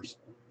cigars.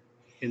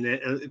 And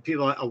then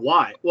people are like,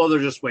 why? Well, they're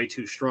just way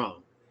too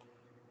strong.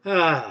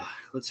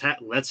 Let's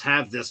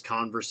have this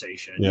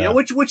conversation. Yeah. You know,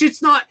 which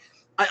it's not.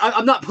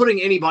 I'm not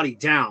putting anybody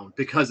down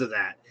because of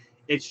that.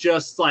 It's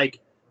just like,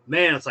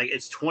 man, it's like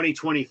it's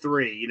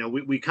 2023. You know,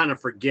 we kind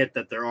of forget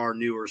that there are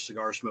newer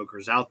cigar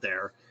smokers out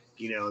there.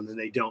 You know, and then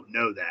they don't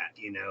know that.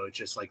 You know, it's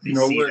just like they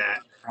see that.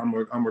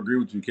 I'm agree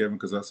with you, Kevin,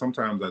 because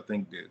sometimes I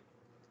think that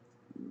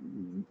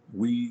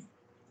we,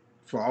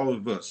 for all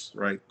of us,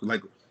 right?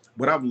 Like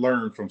what I've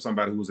learned from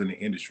somebody who was in the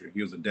industry,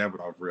 he was a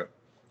Davidoff rep.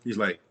 He's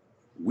like,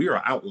 we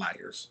are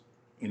outliers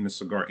in the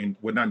cigar,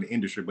 well, not in the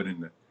industry, but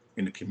in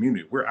the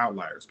community. We're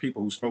outliers.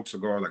 People who smoke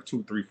cigars like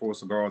 2, 3, 4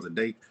 cigars a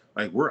day,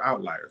 like we're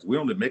outliers. We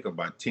only make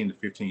about 10 to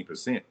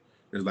 15%.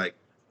 It's like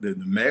the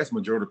mass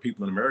majority of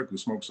people in America who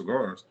smoke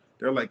cigars,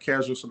 they're like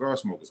casual cigar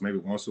smokers, maybe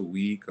once a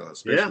week,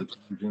 special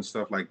and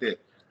stuff like that.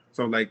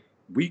 So like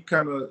we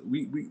kind of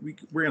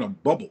we're in a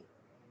bubble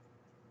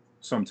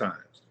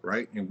sometimes,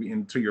 right?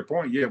 And to your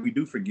point, yeah, we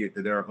do forget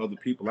that there are other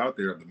people out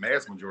there. The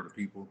mass majority of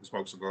people who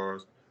smoke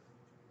cigars,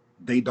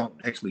 they don't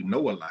actually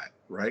know a lot,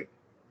 right?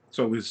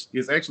 So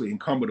it's actually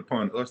incumbent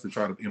upon us to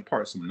try to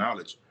impart some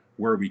knowledge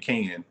where we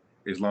can,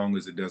 as long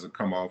as it doesn't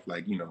come off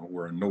like, you know,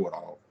 we're a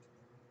know-it-all.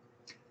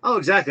 Oh,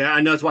 exactly.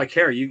 I know that's why,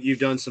 Carrie, you've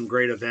done some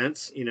great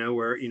events, you know,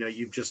 where, you know,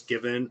 you've just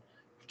given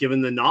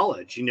the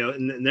knowledge, you know,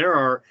 and there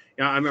are,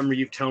 you know, I remember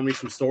you've told me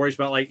some stories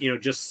about like, you know,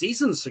 just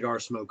seasoned cigar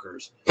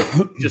smokers,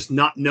 just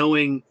not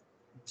knowing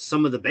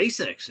some of the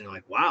basics. And you're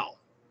like, wow.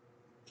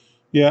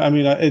 Yeah, I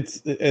mean,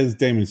 it's as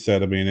Damon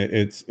said. I mean,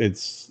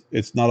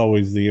 it's not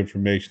always the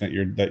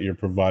information that you're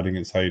providing;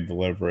 it's how you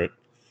deliver it.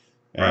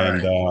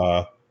 And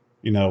Right.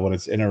 you know, when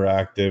it's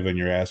interactive and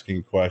you're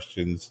asking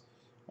questions,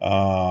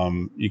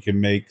 you can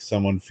make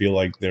someone feel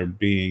like they're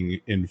being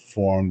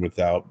informed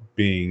without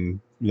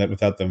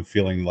them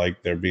feeling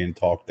like they're being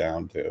talked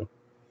down to.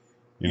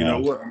 You know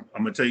what?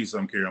 I'm gonna tell you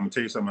something, Kerry. I'm gonna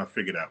tell you something I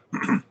figured out.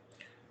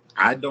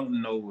 I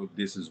don't know if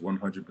this is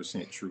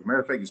 100% true.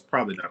 Matter of fact, it's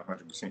probably not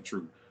 100%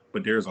 true,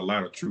 but there's a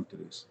lot of truth to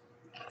this.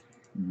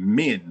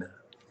 Men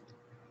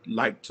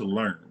like to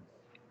learn,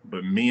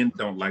 but men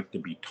don't like to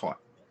be taught.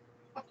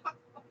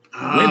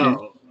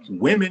 Oh.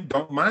 Women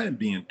don't mind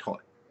being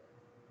taught.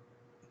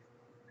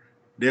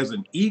 There's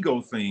an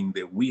ego thing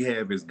that we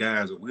have as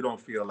guys that we don't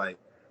feel like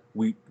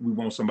we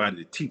want somebody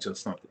to teach us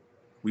something.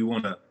 We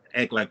want to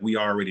act like we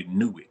already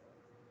knew it.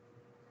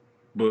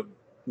 But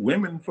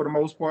women, for the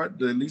most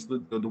part, at least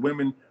the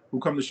women who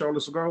come to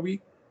Charlotte Cigar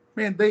Week,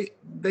 man,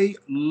 they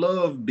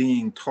love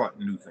being taught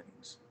new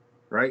things,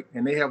 right?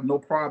 And they have no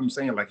problem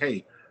saying like,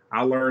 "Hey,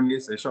 I learned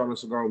this at Charlotte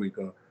Cigar Week."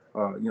 You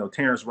know,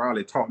 Terrence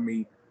Riley taught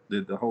me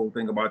the whole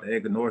thing about the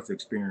Egg North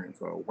experience.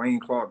 Wayne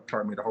Clark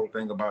taught me the whole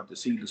thing about the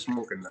seed of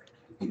smoke and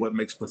what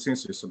makes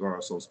Placencia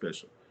cigars so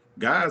special.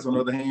 Guys, on the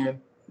other hand,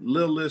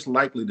 little less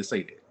likely to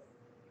say that.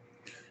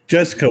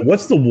 Jessica,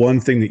 what's the one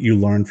thing that you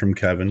learned from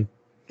Kevin?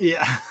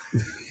 Yeah.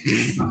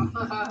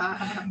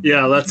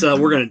 Yeah, let's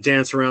we're gonna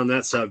dance around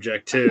that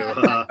subject too.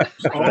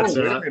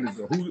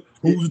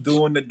 Who's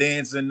doing the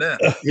dancing now?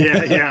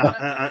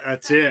 Yeah,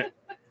 that's it.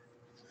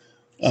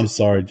 I'm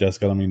sorry,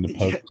 Jessica. I don't mean to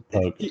poke.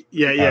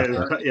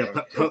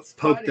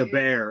 Poke the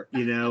bear,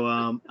 you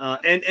know.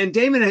 And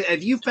Damon,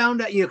 have you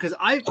found out? You know, because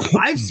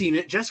I've seen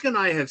it. Jessica and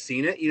I have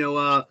seen it. You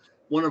know,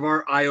 one of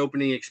our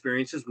eye-opening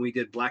experiences when we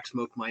did Black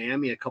Smoke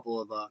Miami a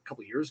couple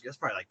years ago,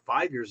 probably like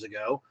 5 years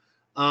ago.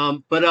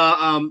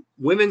 But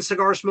women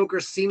cigar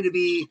smokers seem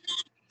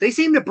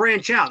to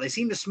branch out. They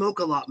seem to smoke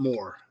a lot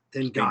more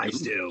than guys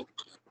do.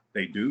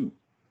 They do.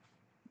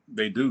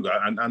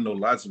 I know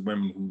lots of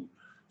women who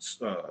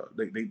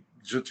they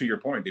just to your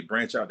point, they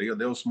branch out.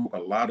 They'll smoke a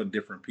lot of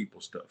different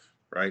people's stuff,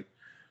 right?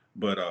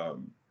 But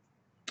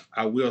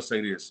I will say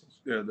this: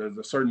 there's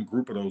a certain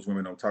group of those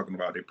women I'm talking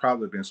about. They've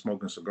probably been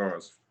smoking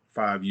cigars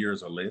 5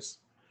 years or less.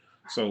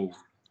 So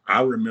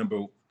I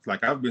remember,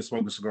 like, I've been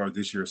smoking cigars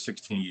this year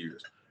 16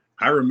 years.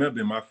 I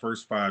remember in my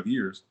first 5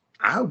 years,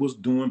 I was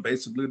doing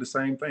basically the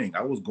same thing.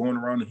 I was going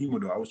around the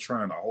humidor. I was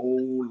trying a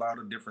whole lot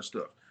of different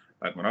stuff.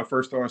 Like when I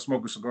first started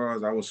smoking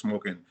cigars, I was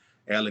smoking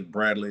Alec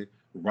Bradley,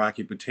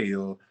 Rocky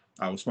Patel.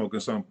 I was smoking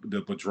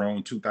the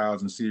Padron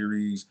 2000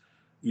 series,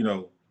 you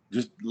know,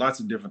 just lots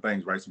of different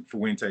things, right? Some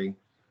Fuente.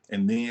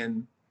 And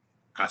then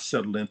I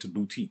settled into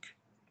boutique.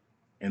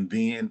 And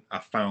then I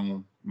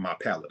found my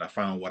palate. I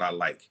found what I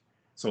like.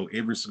 So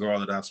every cigar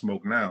that I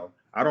smoke now,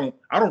 I don't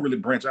really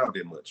branch out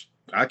that much.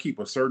 I keep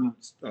a certain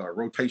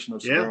rotation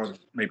of cigars,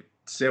 maybe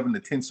 7 to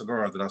 10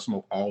 cigars that I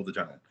smoke all the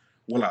time.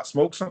 Will I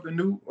smoke something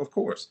new? Of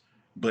course.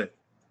 But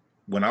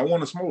when I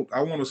want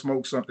to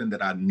smoke something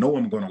that I know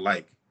I'm gonna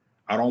like.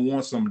 I don't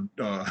want some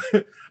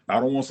I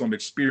don't want some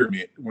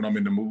experiment when I'm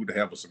in the mood to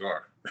have a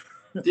cigar.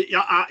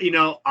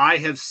 I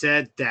have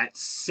said that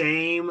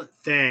same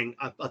thing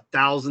a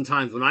 1,000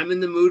 times. When I'm in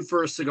the mood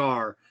for a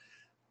cigar,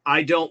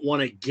 I don't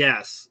want to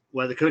guess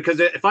whether, because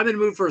if I'm in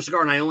the mood for a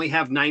cigar and I only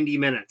have 90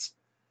 minutes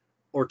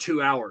or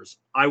 2 hours,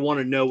 I want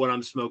to know what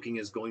I'm smoking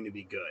is going to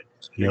be good.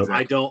 Yep.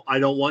 I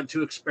don't want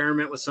to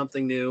experiment with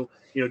something new.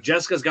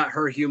 Jessica's got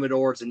her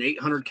humidor. It's an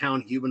 800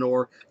 count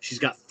humidor. She's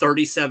got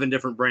 37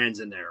 different brands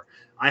in there.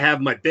 I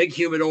have my big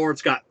humidor.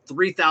 It's got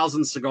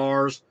 3,000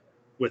 cigars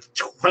with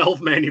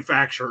 12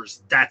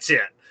 manufacturers. That's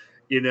it.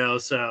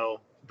 So,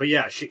 but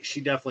yeah,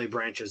 she definitely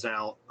branches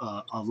out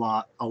a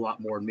lot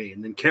more than me.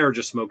 And then Kara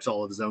just smokes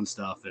all of his own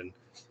stuff and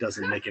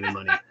doesn't make any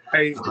money.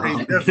 Hey,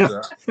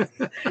 Jessica.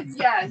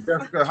 Yes.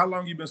 Jessica, how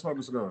long you been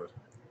smoking cigars?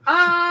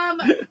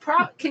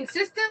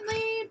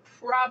 Consistently,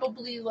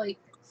 probably like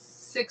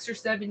 6 or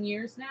 7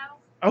 years now.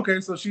 Okay,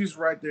 so she's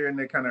right there in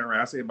that kind of,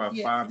 I say about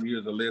Yeah. 5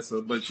 years or less,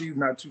 but she's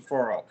not too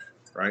far off,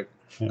 right?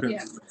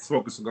 Yeah.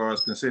 Smoking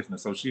cigars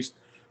consistent. So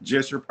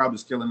you're probably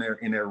still in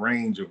that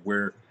range of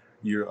where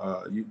you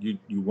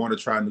want to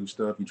try new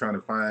stuff. You're trying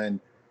to find,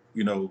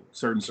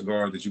 certain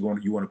cigars that you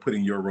want to put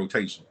in your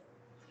rotation.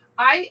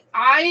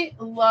 I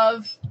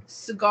love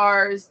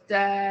cigars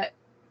that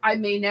I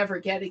may never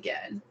get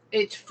again.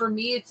 For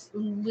me, it's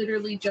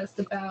literally just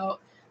about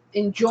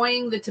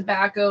enjoying the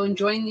tobacco,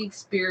 enjoying the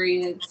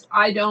experience.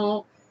 I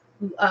don't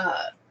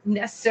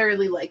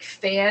necessarily like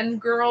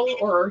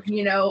fangirl or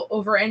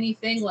over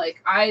anything.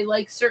 Like I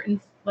like certain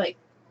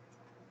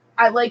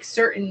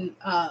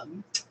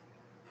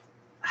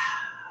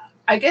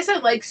I guess I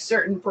like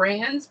certain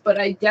brands, but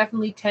I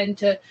definitely tend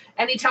to,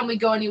 anytime we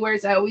go anywhere,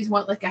 I always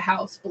want like a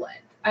house blend.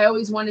 I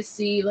always want to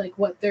see like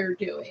what they're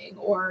doing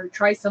or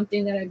try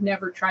something that I've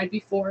never tried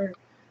before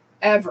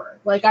ever.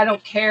 Like I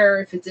don't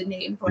care if it's a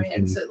name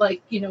brand, so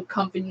like,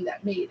 company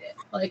that made it.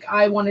 Like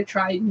I want to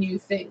try new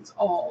things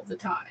all the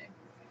time.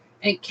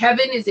 And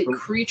Kevin is a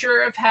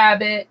creature of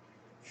habit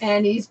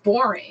and he's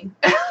boring.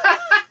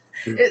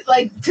 It,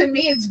 like to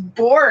me it's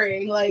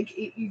boring. Like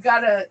you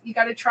gotta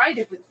try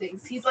different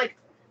things. He's like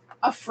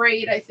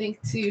afraid, I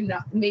think, to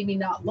maybe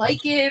not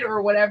like it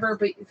or whatever,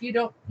 but if you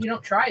don't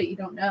try it, you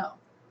don't know.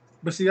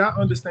 But see, I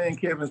understand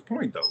Kevin's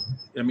point though.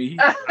 I mean,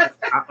 I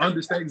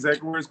understand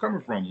exactly where it's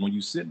coming from. When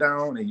you sit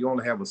down and you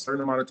only have a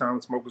certain amount of time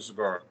to smoke a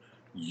cigar,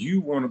 you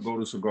want to go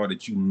to a cigar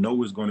that you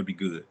know is going to be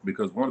good.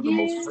 Because one of the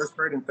most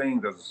frustrating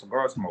things as a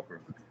cigar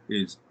smoker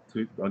is,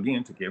 to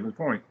Kevin's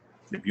point,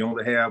 if you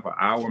only have an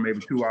hour,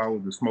 maybe 2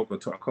 hours to smoke a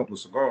couple of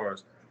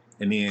cigars,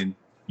 and then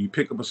you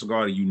pick up a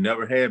cigar that you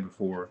never had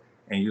before,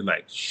 and you're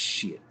like,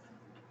 shit.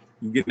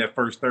 You get in that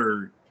first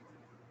third,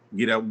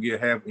 get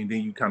half, and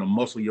then you kind of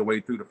muscle your way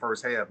through the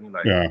first half, and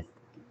you're like,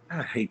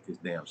 I hate this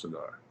damn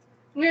cigar.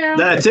 Yeah.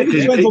 That's it.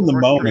 It depends on the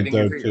moment,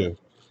 though, too.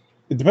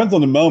 It depends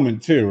on the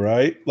moment, too,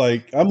 right?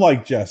 Like, I'm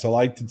like Jess. I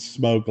like to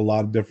smoke a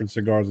lot of different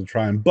cigars and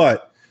try them.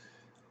 But,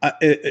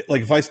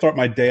 like, if I start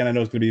my day and I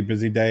know it's going to be a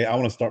busy day, I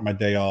want to start my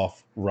day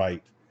off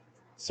right.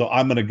 So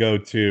I'm going to go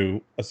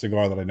to a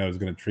cigar that I know is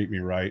going to treat me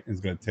right and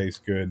is going to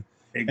taste good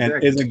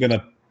and isn't going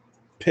to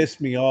piss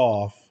me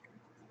off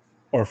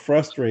or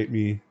frustrate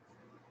me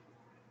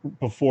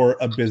before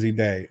a busy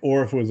day.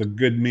 Or if it was a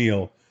good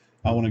meal,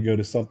 I want to go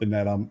to something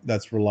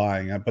that's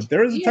relying on. But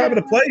there is a time and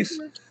a place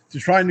to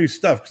try new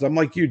stuff, because I'm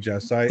like you,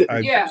 Jess. I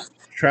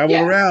travel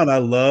around. I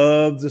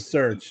love to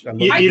search.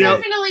 I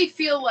definitely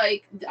feel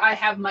like I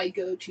have my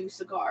go-to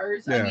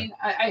cigars. I mean,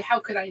 I how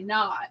could I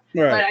not?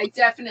 Right. But I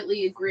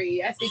definitely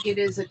agree. I think it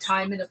is a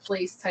time and a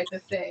place type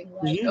of thing.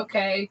 Like,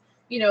 okay,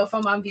 if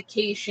I'm on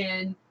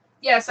vacation,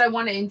 yes, I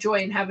want to enjoy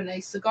and have a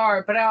nice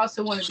cigar, but I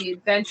also want to be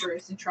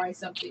adventurous and try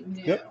something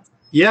new. Yep.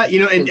 Yeah,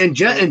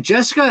 and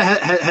Jessica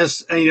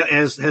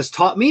has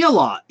taught me a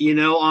lot.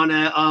 On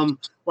a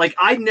like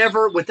I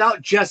never,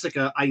 without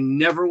Jessica, I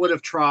never would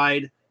have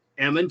tried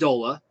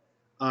Amendola.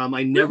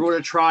 I never would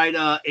have tried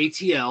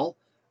ATL.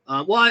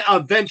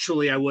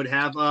 Eventually I would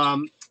have.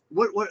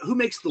 Who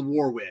makes the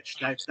War Witch?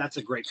 That's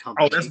a great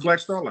company. Oh, that's Black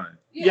Star Line.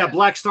 Yeah,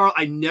 Black Star.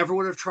 I never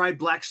would have tried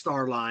Black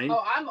Star Line.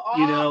 Oh, I'm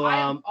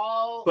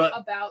all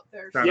about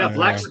their. Yeah,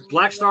 Black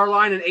Star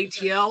Line and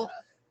ATL.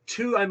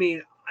 Two. I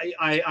mean,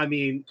 I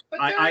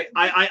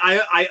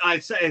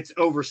say it's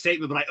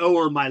overstatement, but I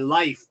owe her my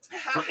life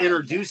for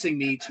introducing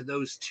me to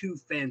those two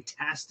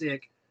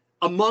fantastic,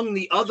 among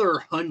the other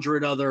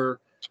 100 other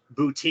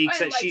boutiques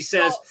that she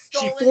says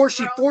she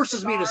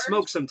forces me to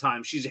smoke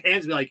sometimes. She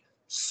hands me like,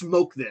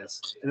 smoke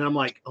this, and I'm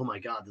like, oh my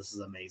god, this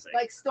is amazing.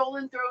 Like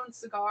Stolen Throne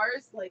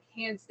cigars, like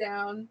hands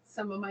down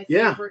some of my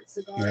favorite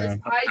cigars. Yeah.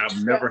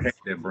 I've never had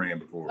that brand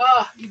before.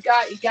 Oh, you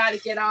got to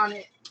get on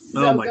it.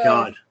 So oh my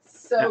god,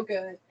 so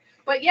good.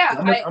 But yeah,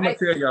 I'm gonna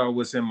tell y'all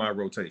what's in my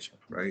rotation,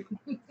 right?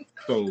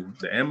 So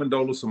the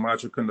Amendola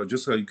Sumatra Cannoli,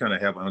 just so you kind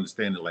of have an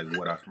understanding like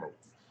what I smoke.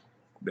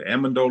 The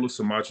Amendola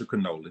Sumatra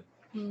Cannoli,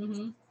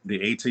 the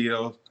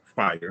ATL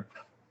Fire,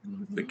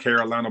 the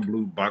Carolina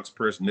Blue Box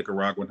Press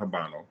Nicaraguan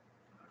Habano,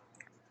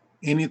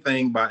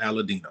 anything by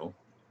Aladino.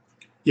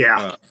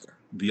 Yeah.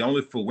 The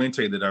only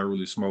Fuente that I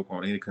really smoke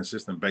on any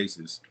consistent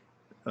basis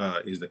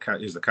is the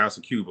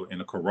Casa Cuba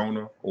in a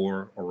Corona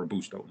or a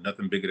Robusto.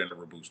 Nothing bigger than a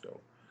Robusto.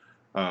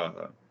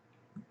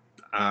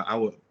 I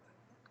would,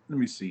 let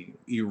me see,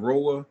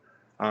 Eroa.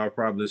 I'll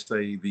probably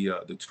say the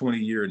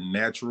 20-year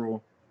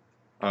natural.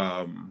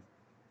 And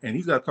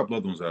he's got a couple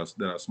other ones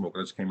that I smoke.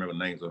 I just can't remember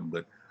the names of them.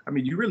 But I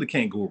mean, you really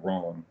can't go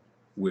wrong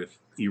with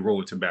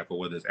Eroa tobacco,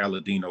 whether it's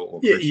Aladino or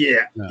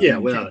Christian. Yeah,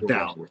 without a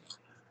doubt.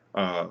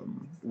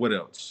 What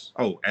else?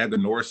 Oh,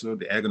 Aganorsa,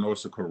 the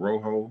Aganorsa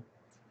Corojo.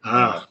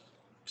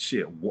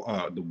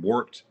 The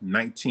warped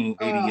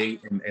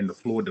 1988 and the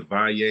Flor de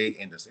Valle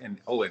and the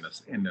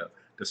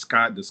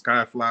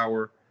Sky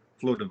Flower,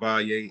 Flor de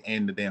Valle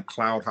and the damn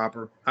Cloud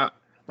Hopper. I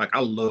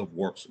love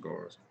warped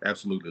cigars.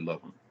 Absolutely love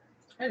them.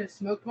 I just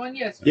smoked one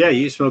yesterday. Yeah,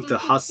 you smoked the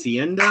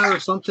Hacienda or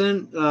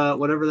something,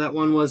 whatever that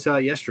one was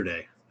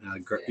yesterday.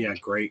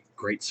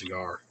 Great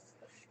cigar.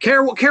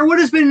 Care, what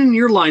has been in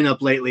your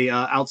lineup lately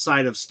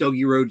outside of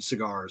Stogie Road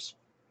cigars?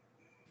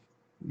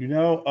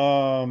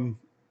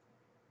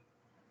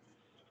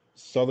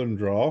 Southern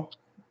Draw.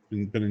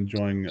 Been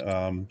enjoying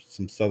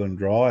some Southern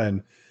Draw,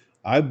 and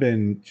I've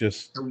been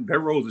just that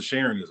Rose of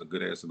Sharon is a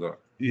good ass cigar.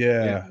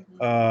 Yeah.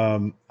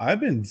 I've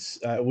been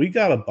we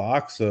got a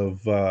box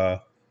of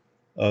the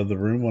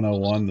Room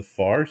 101, the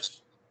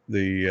Farce,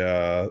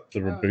 the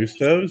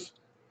Robustos.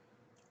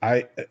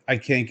 I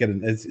can't get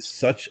it. It's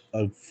such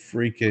a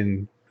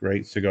freaking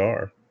great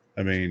cigar.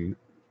 I mean,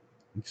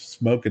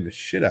 smoking the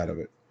shit out of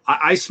it.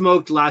 I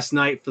smoked last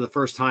night for the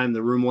first time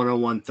the Room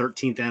 101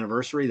 13th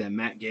anniversary that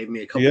Matt gave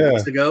me a couple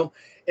weeks ago.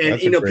 And,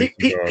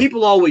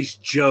 people always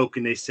joke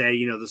and they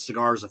say, the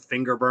cigar is a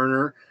finger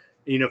burner.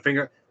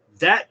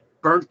 That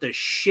burnt the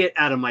shit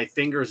out of my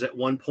fingers at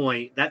one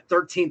point. That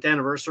 13th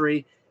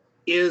anniversary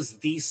is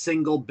the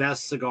single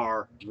best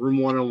cigar Room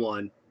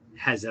 101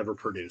 has ever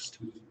produced.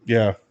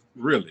 Yeah.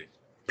 Really?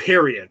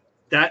 Period.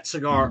 That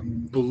cigar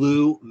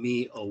blew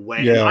me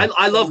away. Yeah.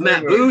 I love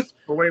Matt Booth.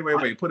 But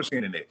wait. Put a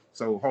pin in it.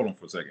 So hold on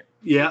for a second.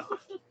 Yeah.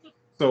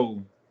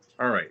 So,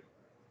 all right.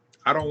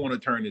 I don't want to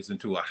turn this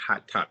into a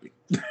hot topic.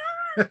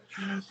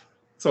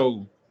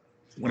 So,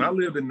 when I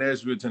lived in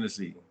Nashville,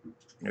 Tennessee,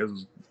 it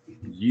was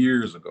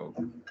years ago,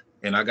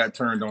 and I got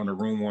turned on to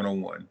Room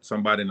 101.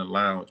 Somebody in the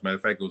lounge, matter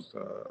of fact, it was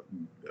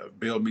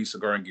Bill Me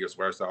Cigar and Gifts,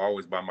 where I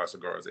always buy my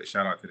cigars at.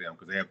 Shout out to them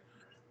because they have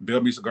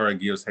Bill Me Cigar and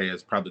Gifts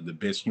has probably the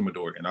best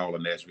humidor in all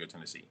of Nashville,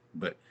 Tennessee.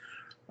 But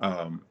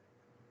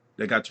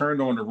they got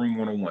turned on to Room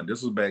 101.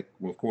 This was back,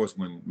 well, of course,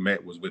 when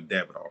Matt was with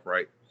Davidoff,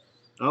 right?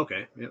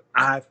 Okay. Yep.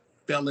 I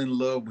fell in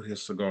love with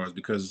his cigars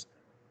because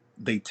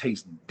they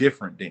taste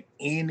different than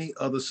any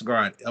other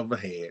cigar I'd ever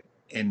had,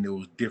 and it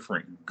was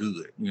different,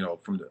 good.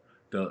 From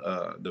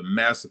the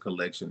Master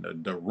Collection,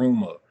 the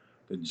Ruma,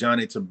 the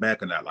Johnny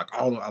Tobacco Night,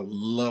 I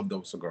love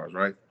those cigars,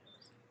 right?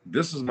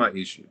 This is my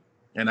issue,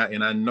 and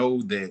I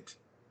know that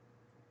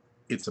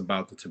it's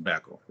about the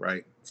tobacco,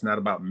 right? It's not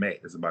about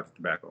Matt, it's about the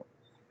tobacco.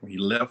 When he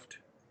left,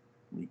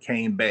 when he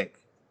came back,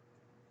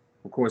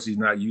 of course, he's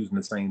not using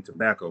the same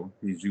tobacco.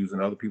 He's using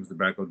other people's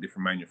tobacco,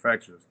 different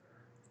manufacturers.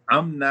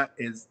 I'm not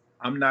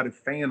a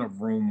fan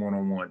of Room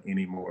 101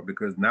 anymore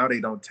because now they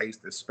don't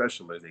taste as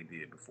special as they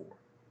did before.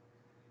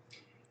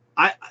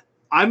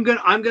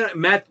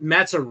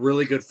 Matt's a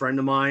really good friend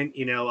of mine.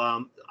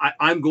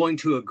 I'm going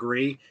to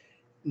agree.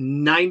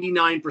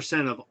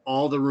 99% of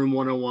all the Room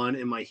 101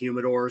 in my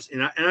humidors,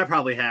 and I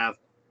probably have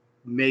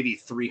maybe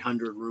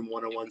 300 Room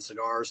 101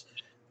 cigars.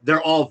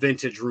 They're all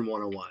vintage Room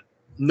 101.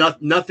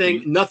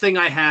 Nothing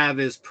I have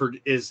is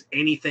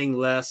anything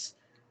less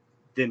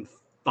than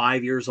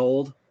 5 years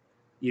old.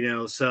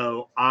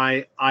 So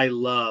I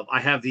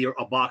have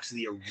a box of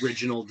the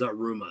original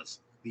Darumas,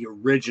 the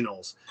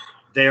originals.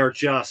 They are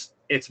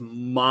it's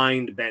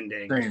mind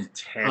bending.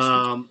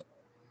 Fantastic.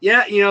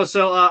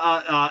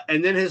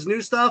 And then his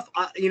new stuff,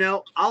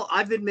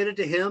 I've admitted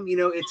to him,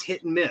 it's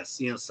hit and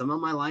miss. Some of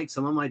them I like,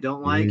 some of them I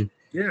don't like.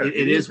 Yeah,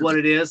 it is what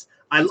it is.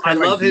 I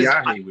love his.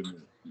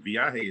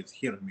 Viaje is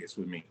hit or miss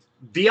with me.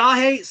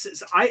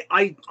 Viaje,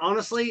 I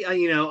honestly,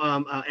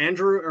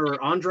 Andrew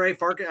or Andre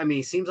Farka,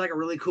 he seems like a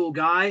really cool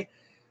guy.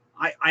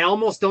 I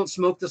almost don't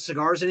smoke the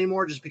cigars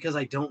anymore just because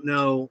I don't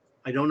know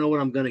what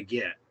I'm gonna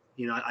get.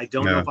 I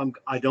don't know if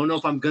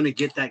I'm gonna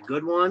get that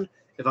good one,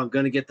 if I'm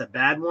gonna get the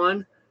bad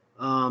one.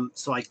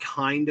 So I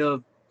kind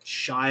of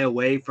shy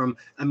away from.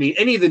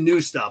 Any of the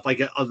new stuff like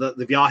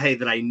the Viaje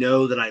that I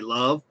know that I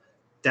love.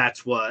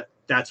 That's what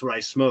I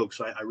smoke.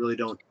 So I really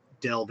don't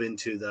delve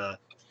into the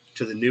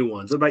new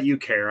ones. What about you,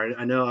 Care?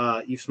 I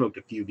know you've smoked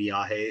a few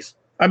Viajes.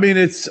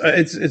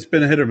 It's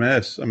been a hit or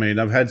miss.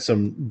 I've had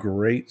some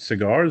great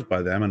cigars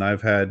by them, and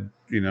I've had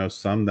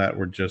some that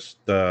were just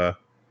okay.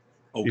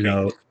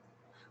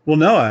 Well,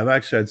 no, I've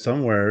actually had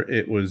some where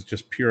it was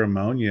just pure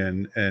ammonia,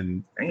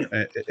 and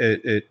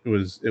it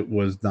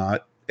was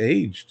not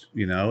aged.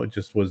 It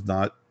just was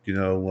not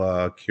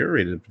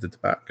curated with the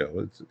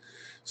tobacco.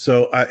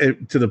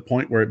 To the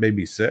point where it made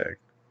me sick.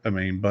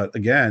 But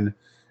again,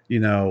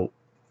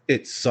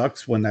 it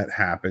sucks when that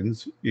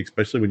happens,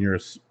 especially when you're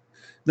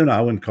no,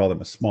 I wouldn't call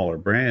them a smaller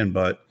brand,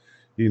 but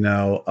you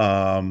know,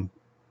 um,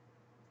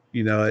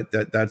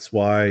 that's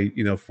why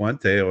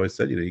Fuente always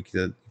said you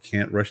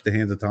can't rush the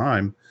hands of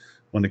time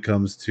when it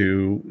comes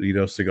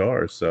to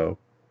cigars. So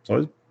it's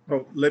always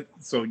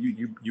So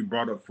you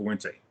brought up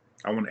Fuente.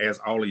 I want to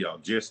ask all of y'all,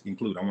 just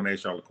include. I want to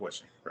ask y'all a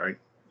question, right?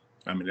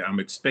 I mean, I'm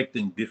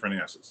expecting different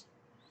answers.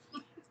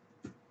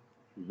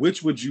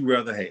 Which would you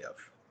rather have?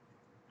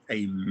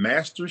 A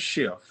master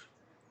chef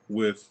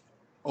with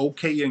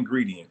okay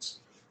ingredients,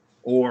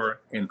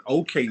 or an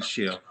okay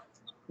chef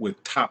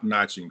with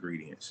top-notch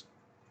ingredients?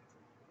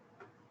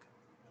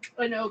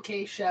 An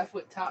okay chef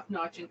with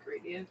top-notch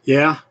ingredients.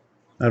 Yeah.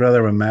 I'd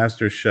rather have a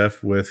master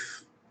chef with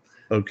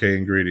okay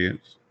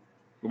ingredients.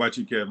 What about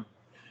you, Kevin?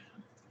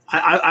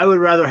 I would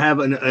rather have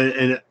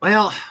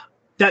well,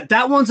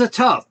 that one's a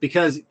tough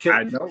because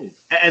I know.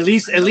 At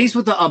least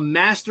with a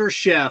master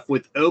chef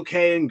with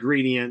okay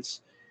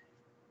ingredients,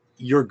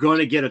 you're going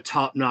to get a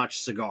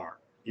top-notch cigar.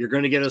 You're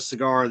going to get a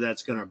cigar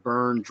that's going to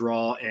burn,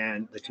 draw,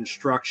 and the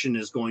construction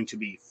is going to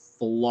be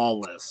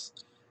flawless.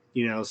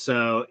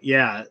 So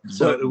yeah.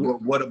 But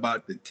what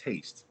about the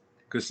taste?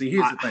 Because see,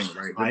 here's the thing,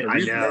 right? I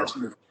know.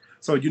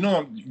 So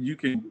you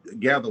can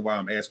gather why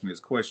I'm asking this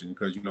question,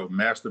 because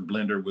master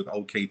blender with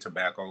okay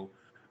tobacco,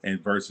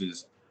 and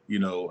versus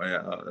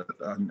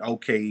an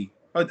okay,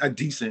 a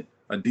decent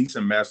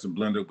master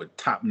blender with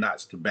top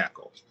notch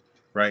tobacco,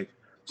 right?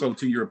 So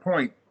to your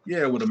point,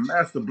 yeah, with a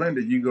master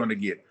blender you're going to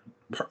get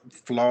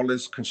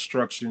flawless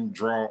construction,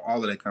 draw,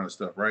 all of that kind of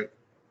stuff, right?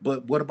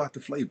 But what about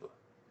the flavor?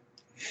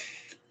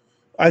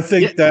 I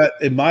think that,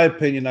 in my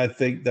opinion, I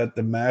think that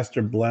the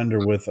master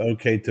blender with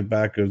okay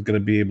tobacco is going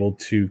to be able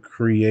to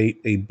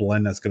create a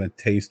blend that's going to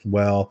taste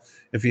well.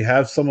 If you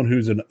have someone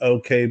who's an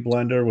okay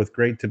blender with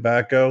great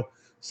tobacco,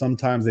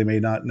 sometimes they may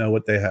not know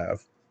what they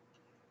have.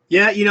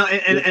 Yeah,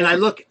 and I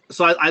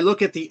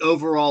look at the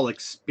overall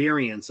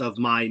experience of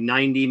my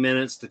 90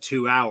 minutes to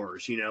 2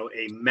 hours.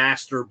 A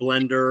master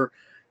blender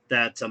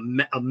that's a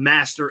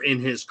master in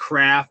his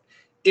craft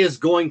is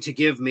going to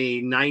give me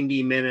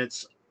 90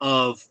 minutes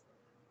of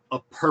a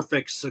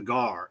perfect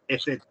cigar.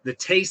 If the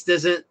taste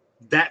isn't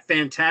that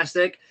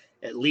fantastic,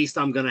 at least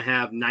I'm going to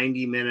have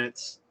 90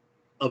 minutes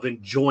of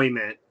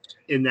enjoyment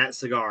in that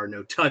cigar.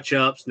 No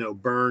touch-ups, no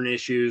burn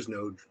issues,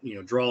 no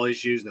draw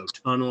issues, no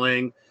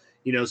tunneling.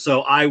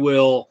 So I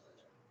will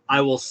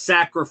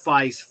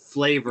sacrifice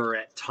flavor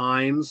at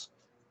times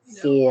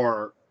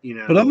for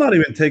But I'm not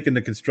even taking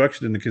the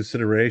construction into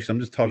consideration. I'm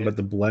just talking about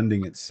the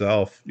blending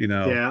itself.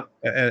 Yeah.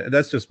 And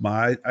that's just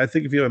I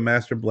think if you have a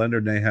master blender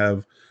and they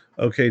have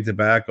okay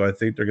tobacco, I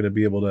think they're going to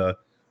be able to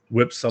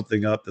whip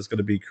something up that's going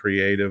to be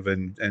creative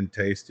and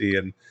tasty.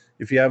 And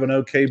if you have an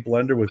okay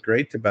blender with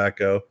great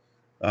tobacco,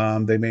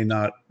 they may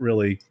not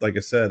really, like I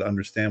said,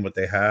 understand what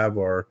they have,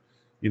 or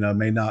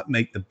may not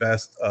make the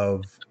best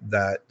of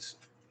that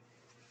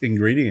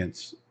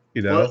ingredients.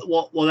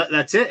 Well,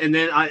 that's it. And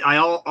then I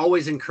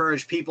always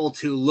encourage people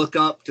to look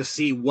up to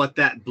see what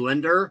that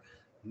blender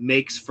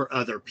makes for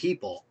other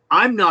people.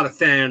 I'm not a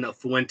fan of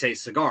Fuente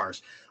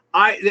cigars.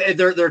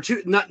 They're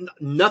too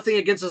nothing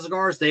against the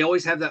cigars. They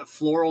always have that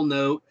floral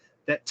note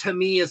that to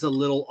me is a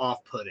little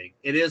off-putting.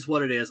 It is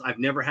what it is. I've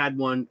never had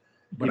one,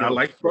 but I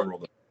like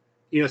floral.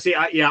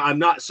 I'm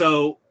not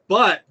so.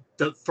 But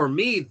for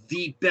me,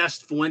 the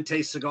best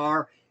Fuente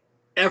cigar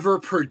ever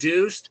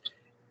produced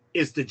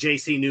is the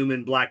J.C.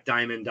 Newman Black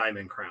Diamond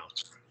Crown.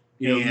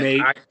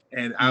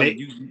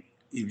 If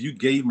you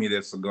gave me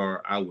that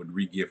cigar, I would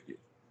regift it.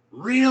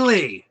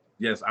 Really?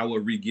 Yes, I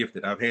would regift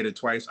it. I've had it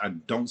twice. I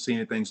don't see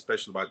anything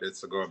special about that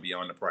cigar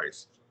beyond the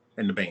price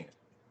and the band.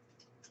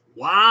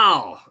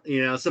 Wow.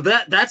 So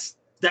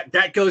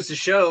that goes to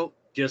show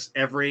just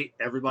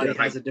everybody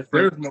has a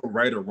different. There's no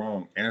right or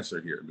wrong answer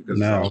here, because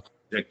it's all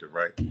subjective,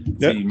 right?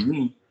 Yep. See,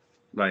 me,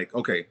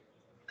 okay,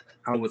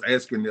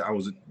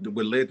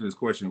 what led to this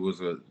question was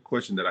a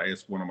question that I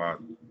asked one of my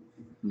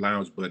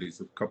lounge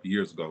buddies a couple of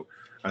years ago.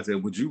 I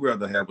said, would you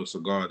rather have a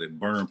cigar that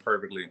burned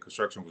perfectly and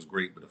construction was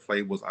great, but the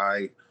flavor was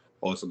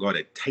or a cigar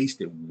that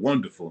tasted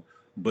wonderful,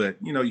 but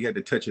you had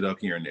to touch it up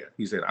here and there?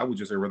 He said, I would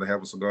just rather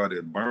have a cigar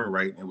that burned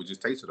right and would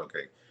just taste it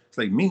okay. It's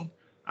like me,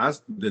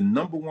 the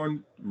number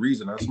one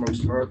reason I smoke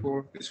cigars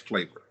for is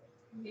flavor,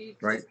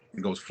 right?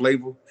 It goes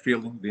flavor,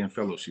 feeling, then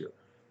fellowship.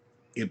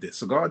 If the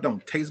cigar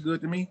don't taste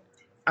good to me,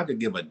 I could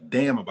give a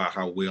damn about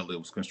how well it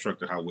was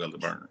constructed, how well it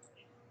burned,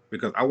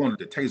 because I want it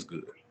to taste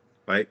good,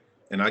 right?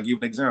 And I'll give you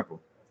an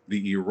example.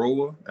 The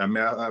Aroa, I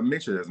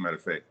mentioned it as a matter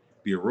of fact,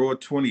 the Aroa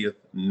 20th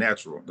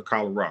Natural, the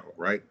Colorado,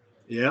 right?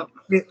 Yeah.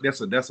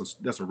 That's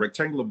a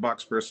rectangular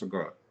box press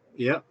cigar.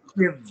 Yeah.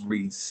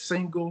 Every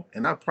single,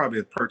 and I probably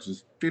have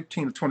purchased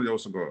 15 to 20 of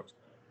those cigars.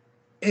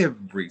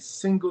 Every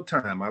single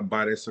time I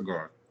buy that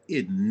cigar,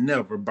 it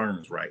never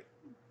burns right.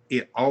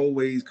 It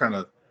always kind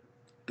of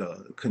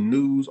the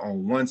canoes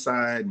on one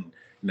side,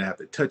 and I have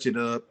to touch it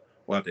up,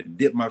 or I have to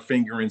dip my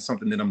finger in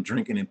something that I'm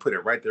drinking and put it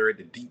right there at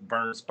the deep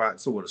burn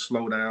spot so it'll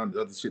slow down,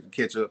 the other shit to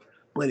catch up.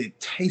 But it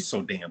tastes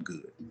so damn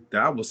good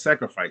that I will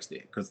sacrifice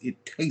that because it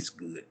tastes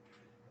good.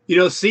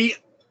 See,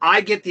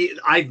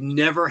 I've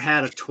never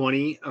had a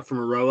 20 from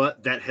Aroa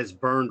that has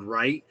burned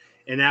right.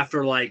 And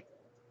after like,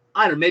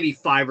 I don't know, maybe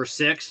 5 or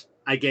 6,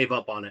 I gave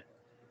up on it.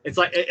 It's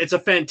like, it's a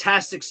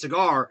fantastic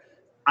cigar.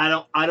 I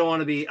don't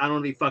want to be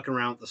fucking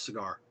around with the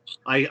cigar. Yeah,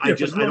 but you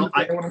understand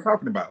what I'm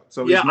talking about.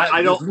 So Yeah, it's not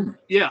I just don't. me.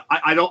 Yeah,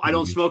 I don't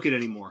Mhm. smoke it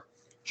anymore.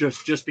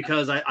 Just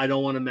because I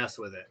don't want to mess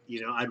with it.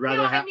 I'd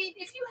rather have. I mean,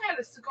 if you had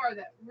a cigar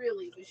that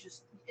really was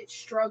just it's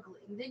struggling,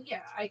 then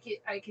yeah, I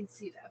can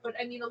see that. But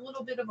I mean, a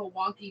little bit of a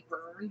wonky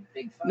burn,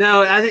 big fuck.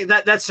 No, I think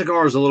that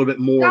cigar is a little bit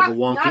more of a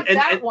wonky. Not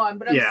that one,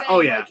 but I'm yeah, saying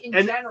oh yeah, like in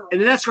and general.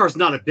 and that cigar is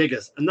not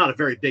a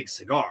very big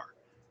cigar.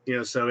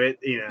 So Nah.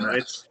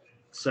 it's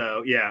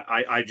so yeah.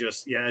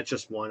 It's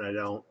just one I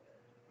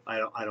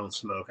don't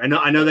smoke. I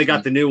know they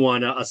got the new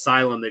one,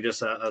 Asylum. They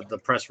just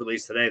the press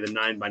release today, the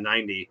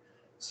 9x90.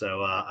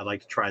 So I'd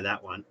like to try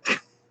that one.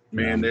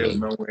 Man, there's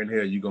nowhere in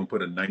hell you're gonna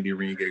put a 90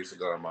 ring gauge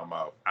cigar in my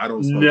mouth. I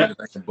don't smoke No.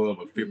 anything above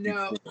a 54.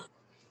 No.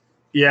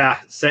 Yeah,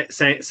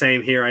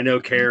 same here. I know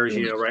Cares,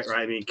 right.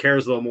 I mean,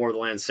 Cares a little more the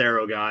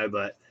Lancero guy,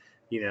 but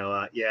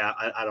yeah,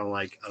 I don't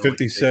like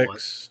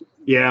 56.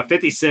 Yeah,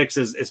 56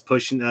 is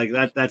pushing like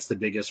that. That's the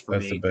biggest for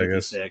That's me. the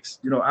biggest. 56.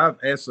 I've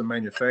asked some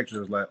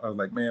manufacturers, I was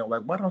like, man,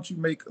 why don't you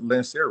make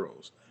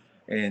Lanceros?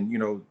 And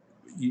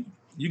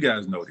you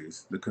guys know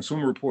this. The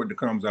consumer report that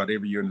comes out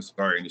every year in the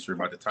cigar industry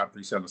about the top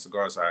 3 selling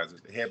cigar sizes,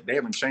 they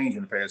haven't changed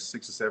in the past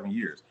 6 or 7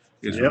 years.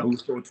 It's Yep.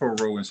 Robusto,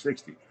 Toro, and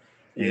 60.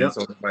 And Yep.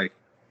 so it's like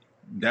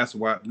that's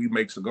why we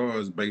make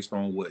cigars based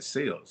on what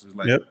sells. It's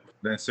like Yep.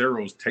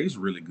 Lanceros taste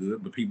really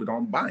good, but people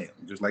don't buy them,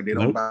 just like they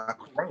don't Nope. buy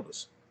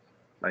Coronas.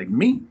 Like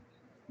me,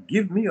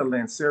 give me a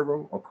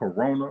Lancero, a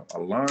Corona, a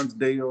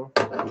Lonsdale,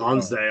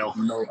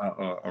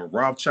 a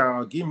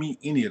Rothschild. Give me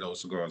any of those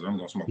cigars. I'm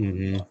gonna smoke.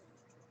 Mm-hmm.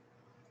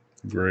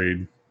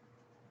 Agreed.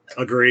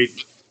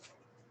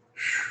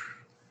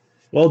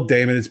 Well,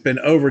 Damon, it's been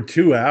over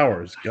 2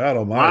 hours. God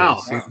almighty. Wow.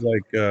 It seems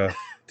like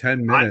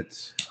 10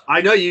 minutes.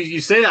 I know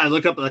you say that. I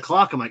look up at the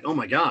clock. I'm like, oh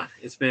my god,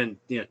 it's been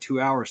 2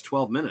 hours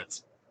 12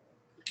 minutes.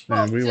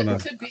 Man, we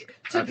want to be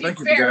Thank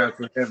you fair, guys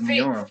for having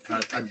me on.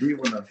 I did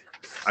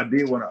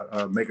want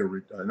to make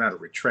not a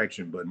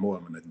retraction, but more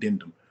of an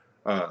addendum.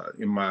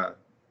 In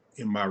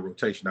my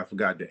rotation, I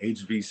forgot the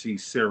HVC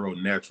Cero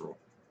Natural.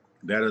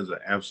 That is an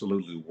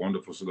absolutely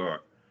wonderful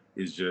cigar.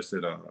 It's just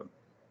that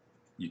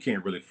you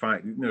can't really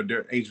find.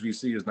 Their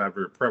HVC is not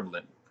very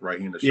prevalent right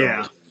here in the show.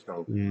 Yeah.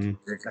 So Mhm.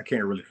 I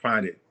can't really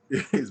find it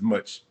as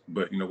much.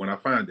 But when I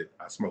find it,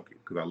 I smoke it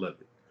because I love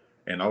it.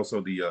 And also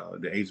the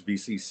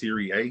HVC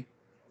Series A.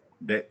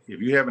 That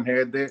if you haven't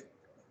had that,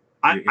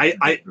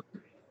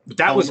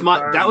 that was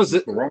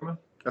Corona.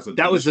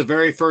 That was the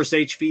very first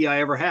HV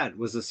I ever had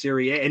was the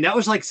Series A, and that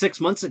was like 6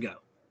 months ago.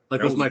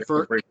 Like was my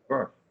first.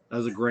 That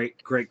was a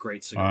great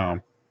cigar.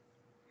 Wow.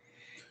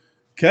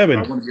 Kevin,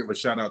 I want to give a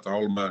shout out to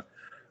all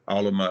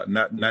of my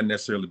not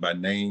necessarily by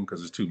name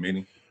because it's too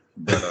many,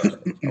 but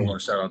I want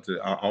to shout out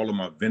to all of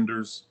my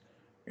vendors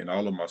and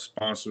all of my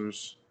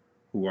sponsors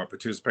who are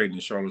participating in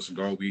Charlotte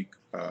Cigar Week.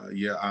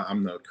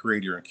 I'm the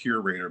creator and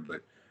curator,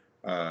 but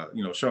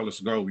Charlotte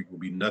Cigar Week would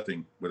be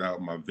nothing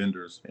without my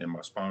vendors and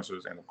my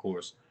sponsors, and of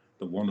course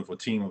the wonderful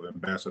team of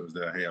ambassadors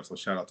that I have. So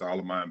shout out to all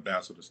of my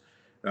ambassadors.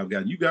 I've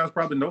got, you guys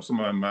probably know some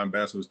of my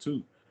ambassadors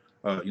too.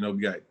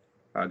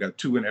 I got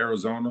 2 in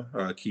Arizona,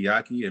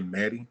 Kiyaki and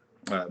Maddie.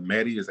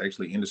 Maddie is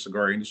actually in the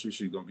cigar industry.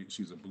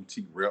 She's a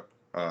boutique rep.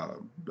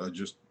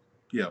 She's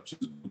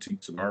a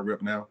boutique cigar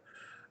rep now.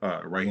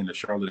 Right in the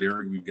Charlotte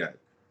area, we've got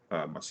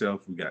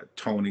myself, we got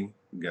Tony,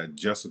 we got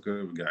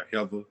Jessica, we got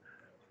Heather.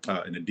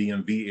 In the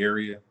DMV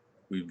area,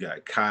 we've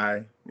got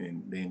Kai,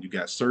 and then you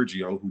got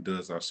Sergio, who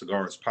does our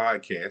Cigars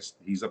podcast.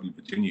 He's up in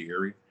the Virginia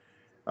area.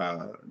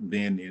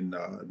 Then in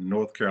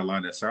North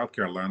Carolina and South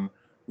Carolina,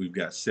 we've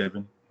got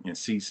 7 and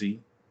CC.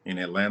 In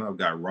Atlanta, I've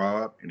got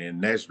Rob, and in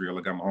Nashville,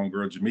 I got my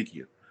homegirl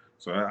Jamekia.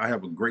 So I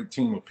have a great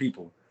team of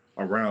people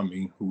around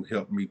me who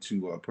helped me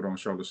to put on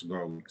Charlotte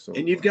Cigar Week. So,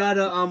 and you've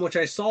got which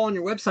I saw on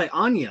your website,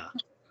 Anya.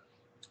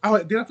 Oh,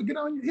 did I forget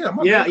Anya?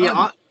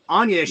 Yeah,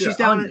 Anya. She's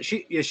down. Anya.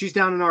 She's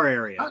down in our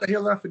area. How the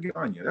hell did I forget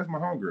Anya? That's my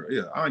homegirl.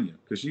 Yeah, Anya.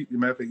 Because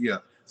matter of fact, yeah.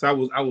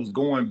 So I was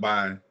going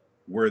by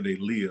where they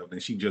lived,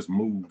 and she just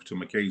moved to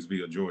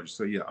McCaysville, Georgia.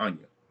 So yeah,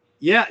 Anya.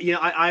 Yeah,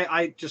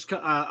 I just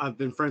I've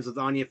been friends with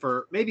Anya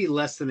for maybe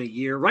less than a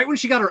year. Right when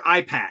she got her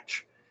eye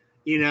patch,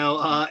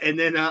 and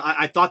then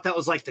I thought that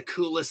was like the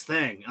coolest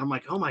thing. I'm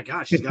like, oh my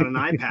gosh, she's got an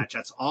eye patch.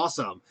 That's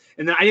awesome.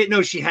 And then I didn't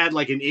know she had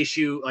like an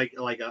issue, like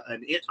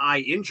an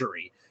eye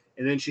injury.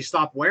 And then she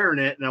stopped wearing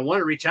it, and I wanted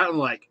to reach out and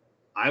like,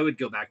 I would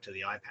go back to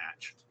the eye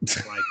patch.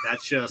 Like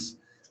that's just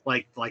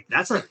like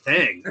that's a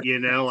thing,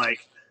 like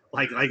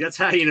that's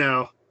how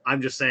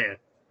I'm just saying.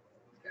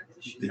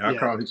 Yeah, I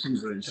call her.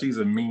 She's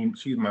a meme.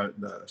 She's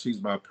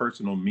my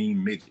personal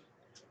meme midget.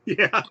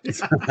 Yeah.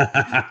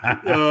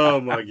 Oh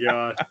my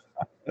god,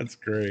 that's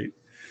great.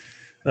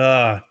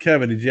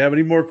 Kevin, did you have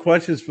any more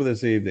questions for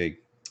this evening?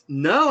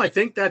 No, I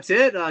think that's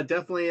it.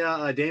 Definitely,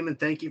 Damon,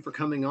 thank you for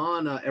coming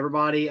on.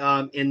 Everybody,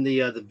 in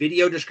the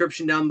video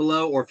description down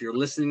below, or if you're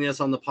listening to this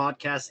on the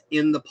podcast,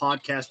 in the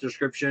podcast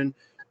description,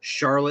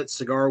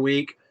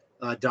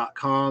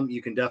 charlottecigarweek.com.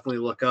 You can definitely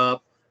look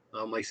up.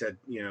 Like I said,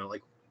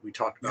 like we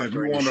talked about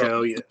during the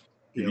show. If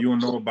you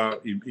want to know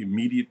about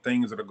immediate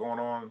things that are going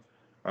on,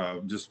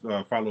 just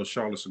follow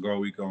Charlotte Cigar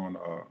Week on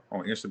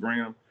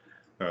Instagram,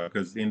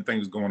 because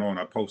anything's going on,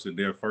 I post it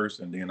there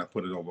first, and then I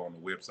put it over on the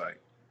website.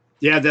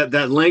 Yeah,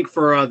 that link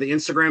for the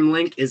Instagram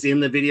link is in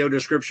the video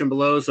description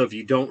below. So if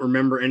you don't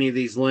remember any of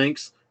these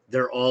links,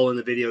 they're all in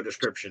the video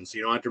description. So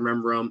you don't have to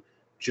remember them.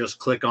 Just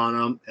click on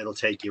them. It'll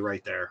take you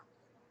right there.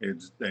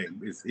 It's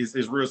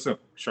real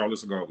simple. Charlotte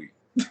Cigar Week.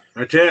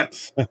 That's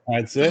it.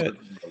 That's it.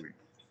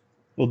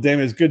 Well,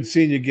 Damon, it's good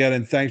seeing you again,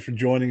 and thanks for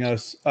joining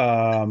us.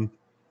 The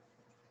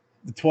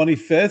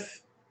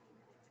 25th,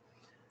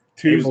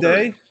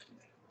 Tuesday.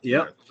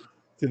 Yep.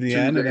 To the Tuesday,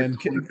 end, and then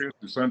 25th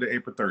to Sunday,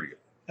 April 30th.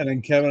 And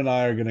then Kevin and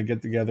I are going to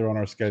get together on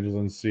our schedules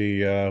and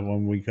see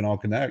when we can all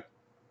connect.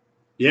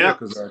 Yeah,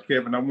 because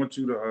Kevin, I want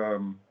you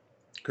to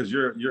because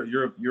you're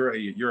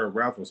a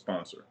raffle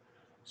sponsor,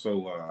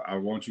 so I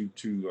want you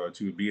to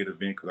be at the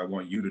event because I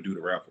want you to do the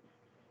raffle.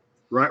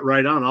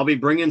 Right on. I'll be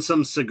bringing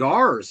some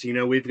cigars.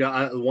 We've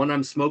got one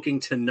I'm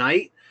smoking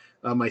tonight.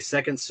 My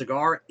second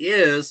cigar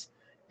is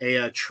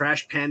a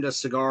Trash Panda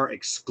cigar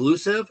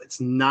exclusive.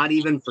 It's not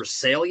even for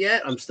sale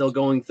yet. I'm still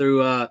going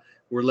through.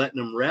 We're letting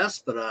them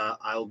rest, but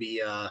I'll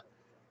be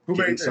Who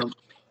made some.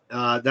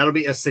 That'll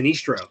be a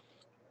Sinistro.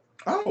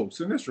 Oh,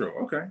 Sinistro.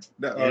 Okay.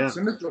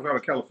 Sinistro's out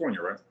of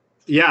California, right?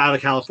 Yeah, out of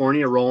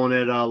California, rolling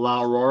at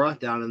La Aurora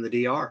down in the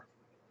DR.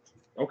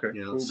 Okay.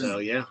 Cool. So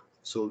yeah.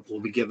 So we'll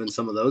be giving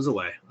some of those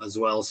away, as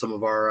well as some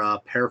of our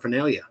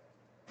paraphernalia.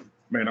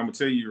 Man, I'm gonna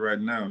tell you right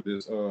now.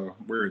 This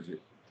where is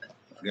it? I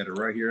got it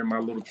right here in my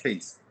little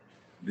case.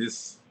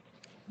 This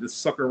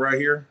sucker right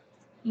here,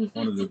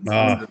 one of the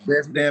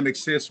best damn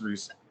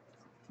accessories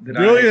that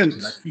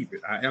Brilliant. I keep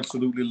it. I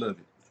absolutely love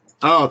it.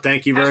 Oh,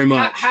 thank you very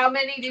much. How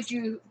many did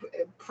you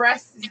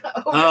press?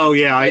 Oh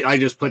yeah, I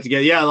just put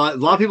together. Yeah, a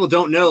lot of people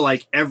don't know.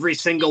 Like every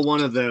single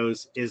one of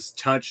those is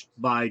touched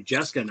by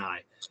Jessica and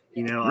I.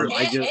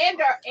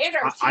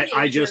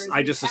 I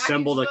just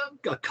assembled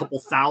a couple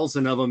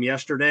thousand of them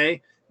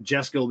yesterday.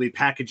 Jessica will be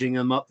packaging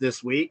them up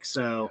this week.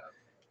 So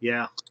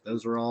yeah,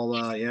 those are all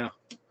we're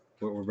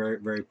very,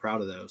 very proud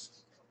of those.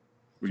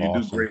 Well, you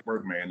do great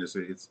work, man.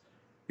 It's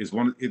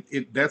one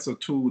that's a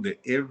tool that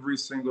every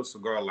single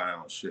cigar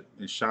lounge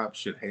and shop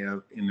should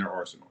have in their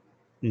arsenal.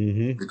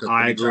 Mm-hmm. Because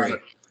I agree.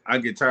 I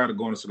get tired of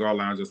going to cigar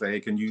lounge and say, "Hey,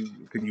 can you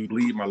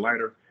bleed my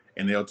lighter?"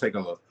 And they'll take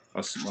a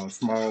small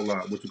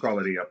what you call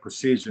it, a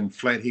precision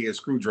flathead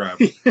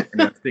screwdriver, and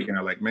they're sticking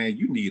out like, man,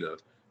 you need a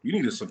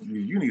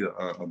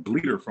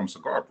bleeder from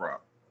Cigar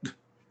Prop.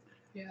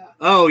 Yeah.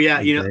 Oh yeah,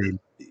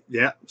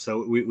 yeah.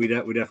 So we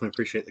definitely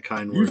appreciate the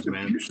kind words,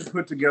 man. You should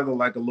put together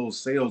like a little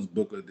sales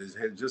booklet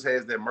that just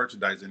has that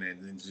merchandise in it,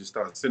 and just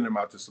start sending them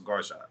out to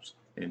cigar shops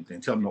and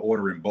tell them to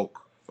order in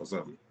bulk or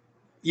something.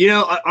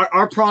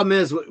 Our problem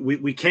is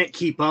we can't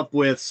keep up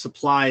with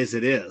supply as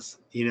it is.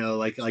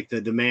 Like the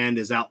demand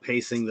is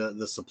outpacing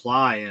the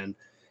supply, and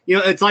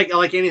it's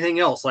like anything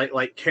else.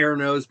 Like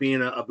Caranos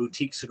being a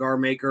boutique cigar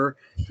maker,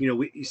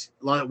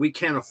 we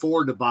can't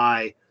afford to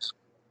buy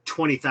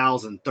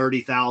 20,000,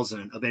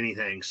 30,000 of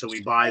anything, so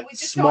we buy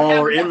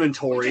smaller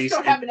inventories. We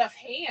just don't have enough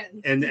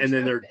hands, and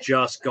then they're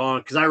just gone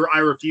because I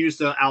refuse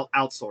to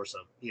outsource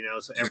them.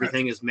 So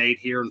everything is made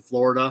here in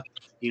Florida.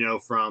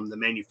 From the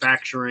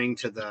manufacturing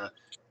to the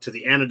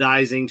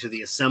anodizing to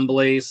the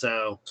assembly.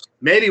 So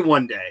maybe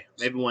one day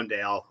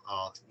I'll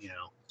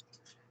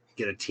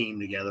get a team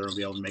together and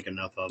be able to make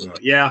enough of them.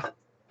 But yeah,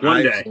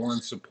 one day. I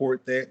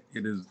support that.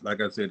 It is,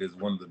 like I said, it's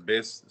one of the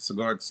best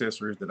cigar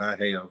accessories that I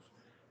have.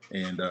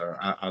 And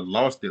I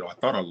lost it, or I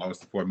thought I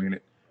lost it for a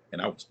minute,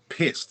 and I was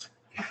pissed.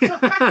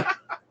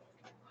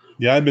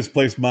 Yeah, I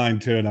misplaced mine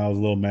too, and I was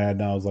a little mad.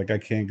 And I was like, I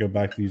can't go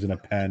back to using a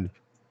pen.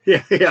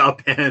 Yeah, a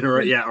pen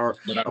or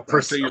But I'll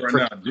tell you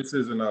right now, this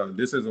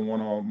isn't one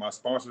of my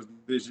sponsors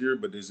this year,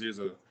 but this is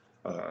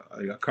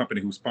a company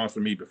who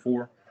sponsored me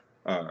before,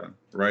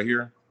 right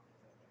here.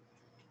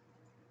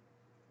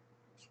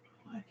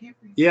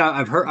 Yeah,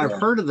 I've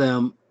heard of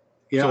them.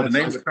 Yeah, so the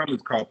name of the company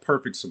is called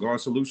Perfect Cigar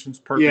Solutions.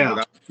 Perfect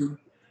without you.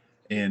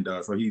 And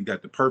so he's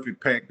got the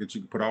perfect pack that you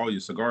can put all your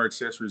cigar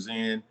accessories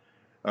in.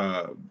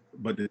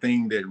 But the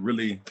thing that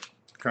really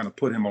kind of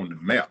put him on the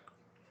map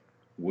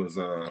was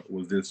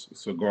this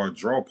cigar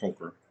draw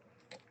poker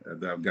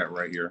that I've got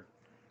right here.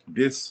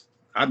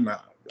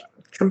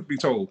 Truth be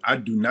told, I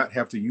do not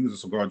have to use a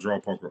cigar draw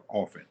poker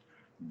often.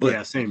 But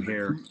yeah, same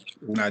here.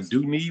 When I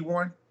do need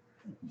one,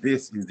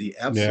 this is the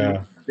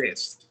absolute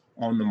best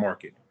on the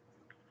market.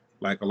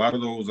 Like a lot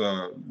of those,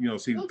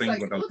 see the thing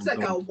with looks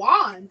like a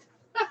wand.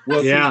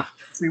 Well, yeah.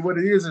 See what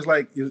it is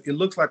like it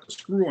looks like a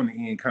screw on the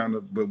end, kind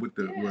of, but with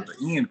the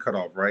end cut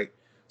off, right?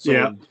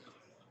 So,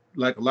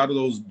 like a lot of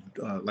those,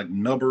 like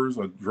nubbers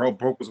or draw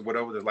pokers or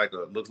whatever, there's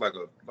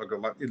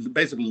it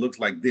basically looks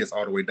like this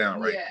all the way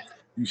down, right? Yeah.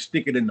 You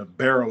stick it in the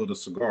barrel of the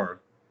cigar,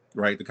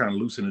 right, to kind of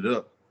loosen it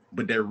up,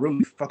 but that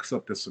really fucks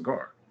up the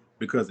cigar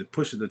because it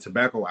pushes the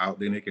tobacco out.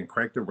 Then it can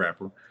crack the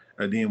wrapper,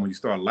 and then when you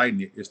start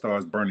lighting it, it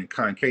starts burning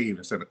concave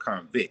instead of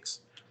convex.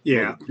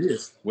 Yeah. But with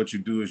this, what you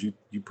do is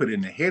you put it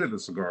in the head of the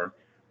cigar,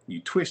 you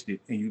twist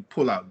it, and you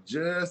pull out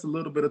just a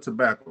little bit of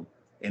tobacco,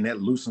 and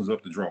that loosens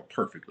up the draw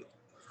perfectly.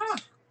 Huh.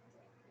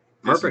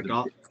 This is Perfect.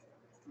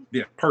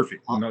 yeah,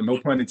 perfect. No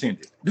pun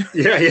intended.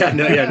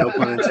 No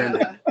pun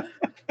intended.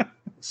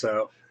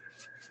 So,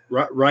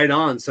 right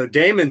on. So,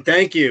 Damon,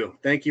 thank you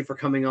for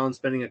coming on,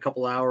 spending a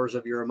couple hours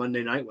of your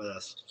Monday night with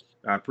us.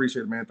 I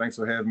appreciate it, man. Thanks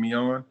for having me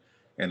on,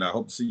 and I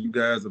hope to see you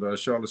guys at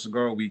Charlotte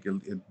Cigar Week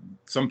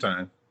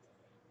sometime.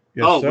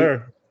 Yes,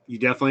 sir. You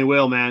definitely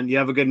will, man. You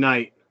have a good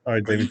night. All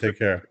right, Damon, take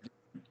care.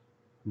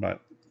 Bye.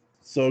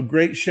 So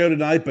great show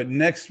tonight, but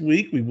next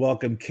week we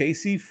welcome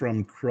Casey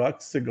from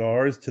Crux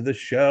Cigars to the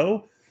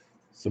show.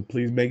 So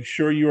please make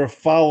sure you are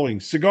following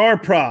Cigar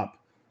Prop,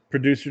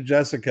 producer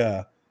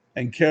Jessica,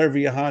 and Cara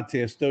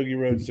Viajante of Stogie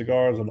Road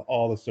Cigars on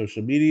all the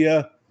social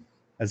media.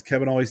 As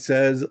Kevin always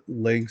says,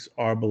 links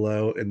are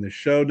below in the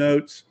show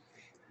notes.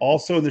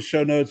 Also in the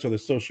show notes are the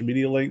social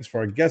media links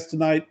for our guest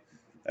tonight,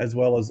 as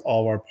well as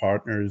all of our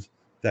partners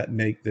that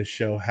make this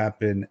show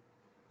happen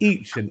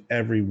each and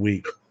every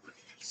week.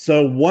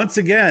 So once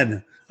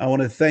again, I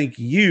want to thank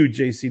you,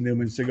 JC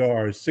Newman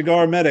Cigars,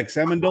 Cigar Medics,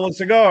 Amendola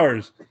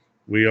Cigars,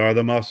 We Are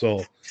the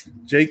Muscle,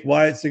 Jake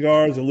Wyatt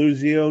Cigars,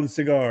 Illusion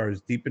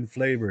Cigars, Deep in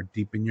Flavor,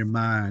 Deep in Your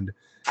Mind,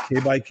 K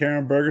by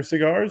Karen Burger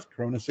Cigars,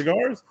 Corona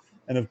Cigars,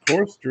 and of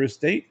course, Drew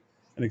Estate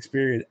and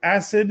Experience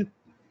Acid.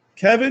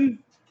 Kevin,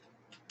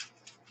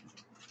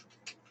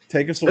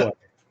 take us away.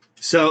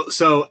 So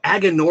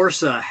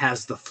Aganorsa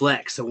has the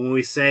flex. So when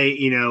we say,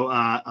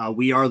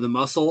 we are the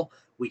muscle,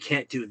 we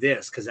can't do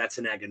this because that's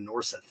an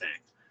Aganorsa thing.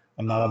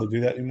 I'm not allowed to do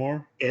that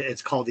anymore.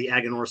 It's called the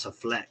Aganorsa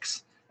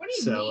flex. What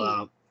do you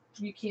mean?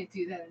 You can't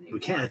do that anymore. We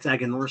can't. It's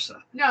Aganorsa.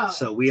 No.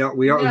 So we are.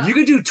 No. You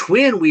could do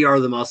twin. We are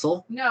the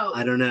muscle. No.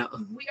 I don't know.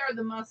 We are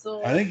the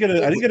muscle. I didn't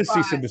get a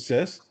cease and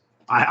desist.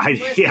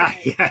 Yeah,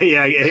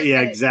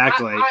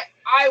 exactly.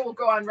 I will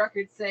go on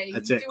record saying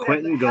that's you it. Do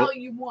Quentin, the hell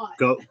you want.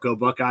 Go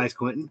Buckeyes,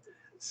 Quentin.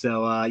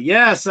 So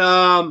yes.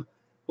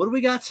 What do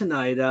we got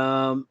tonight?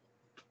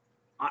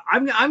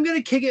 I'm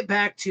gonna kick it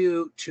back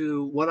to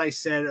what I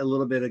said a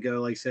little bit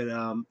ago. Like I said,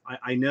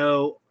 I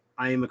know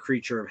I am a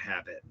creature of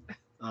habit.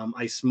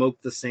 I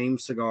smoke the same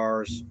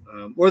cigars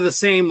or the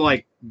same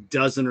like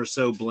dozen or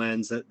so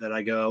blends that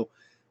I go,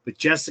 but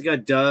Jessica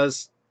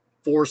does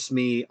force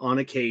me on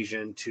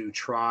occasion to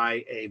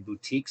try a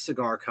boutique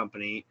cigar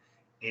company,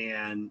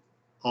 and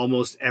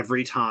almost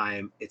every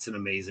time it's an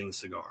amazing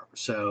cigar.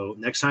 So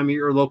next time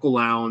you're at your local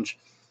lounge,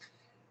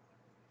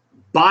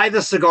 buy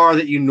the cigar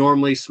that you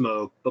normally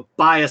smoke, but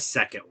buy a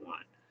second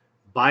one.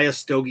 Buy a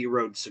Stogie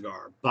Road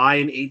cigar. Buy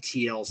an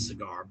ATL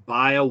cigar.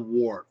 Buy a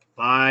Warp.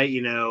 Buy,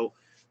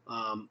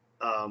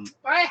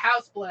 buy a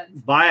house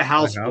blend. Buy a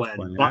house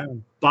blend.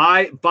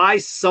 Yeah. Buy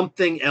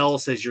something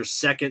else as your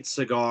second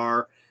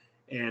cigar.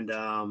 And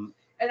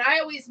I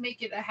always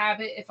make it a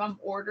habit if I'm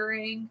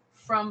ordering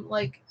from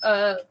like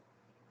a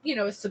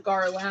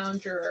cigar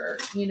lounge or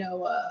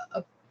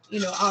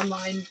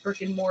online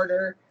brick and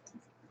mortar,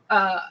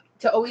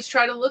 to always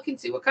try to look and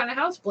see what kind of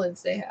house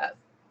blends they have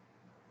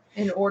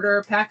and order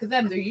a pack of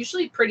them. They're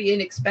usually pretty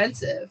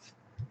inexpensive.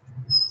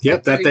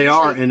 Yep, that they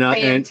are. And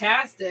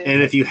fantastic.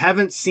 And if you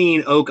haven't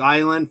seen Oak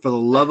Island, for the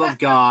love of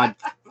God,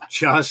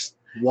 just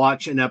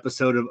watch an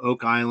episode of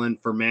Oak Island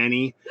for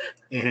Manny,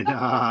 and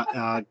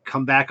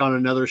come back on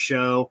another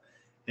show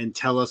and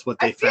tell us what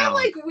they found.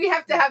 I feel like we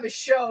have to have a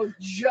show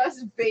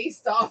just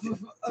based off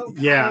of Oak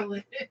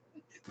Island.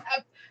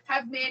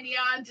 Have Manny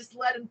on, just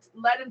let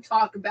him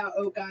talk about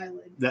Oak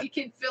Island. He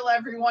can fill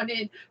everyone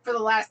in for the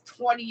last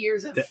 20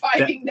 years of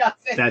fighting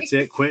nothing. That's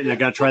it, Quentin. I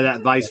got to try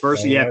that vice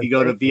versa. Yeah, if you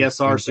go to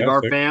VSR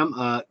Cigar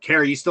Fam,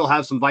 Carrie, you still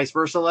have some vice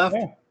versa left?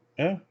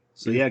 Yeah.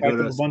 So yeah, go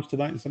to a bunch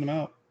tonight and send them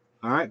out.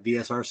 All right,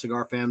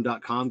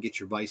 VSRCigarFam.com. Get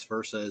your vice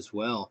versa as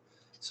well.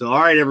 So all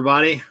right,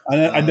 everybody.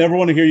 I never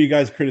want to hear you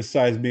guys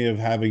criticize me of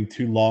having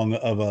too long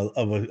of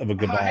a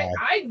goodbye.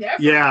 I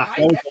never. Yeah,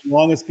 that was the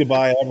longest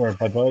goodbye ever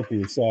by both of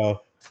you.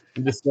 So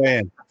I'm just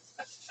saying.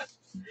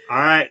 All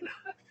right.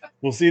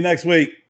 We'll see you next week.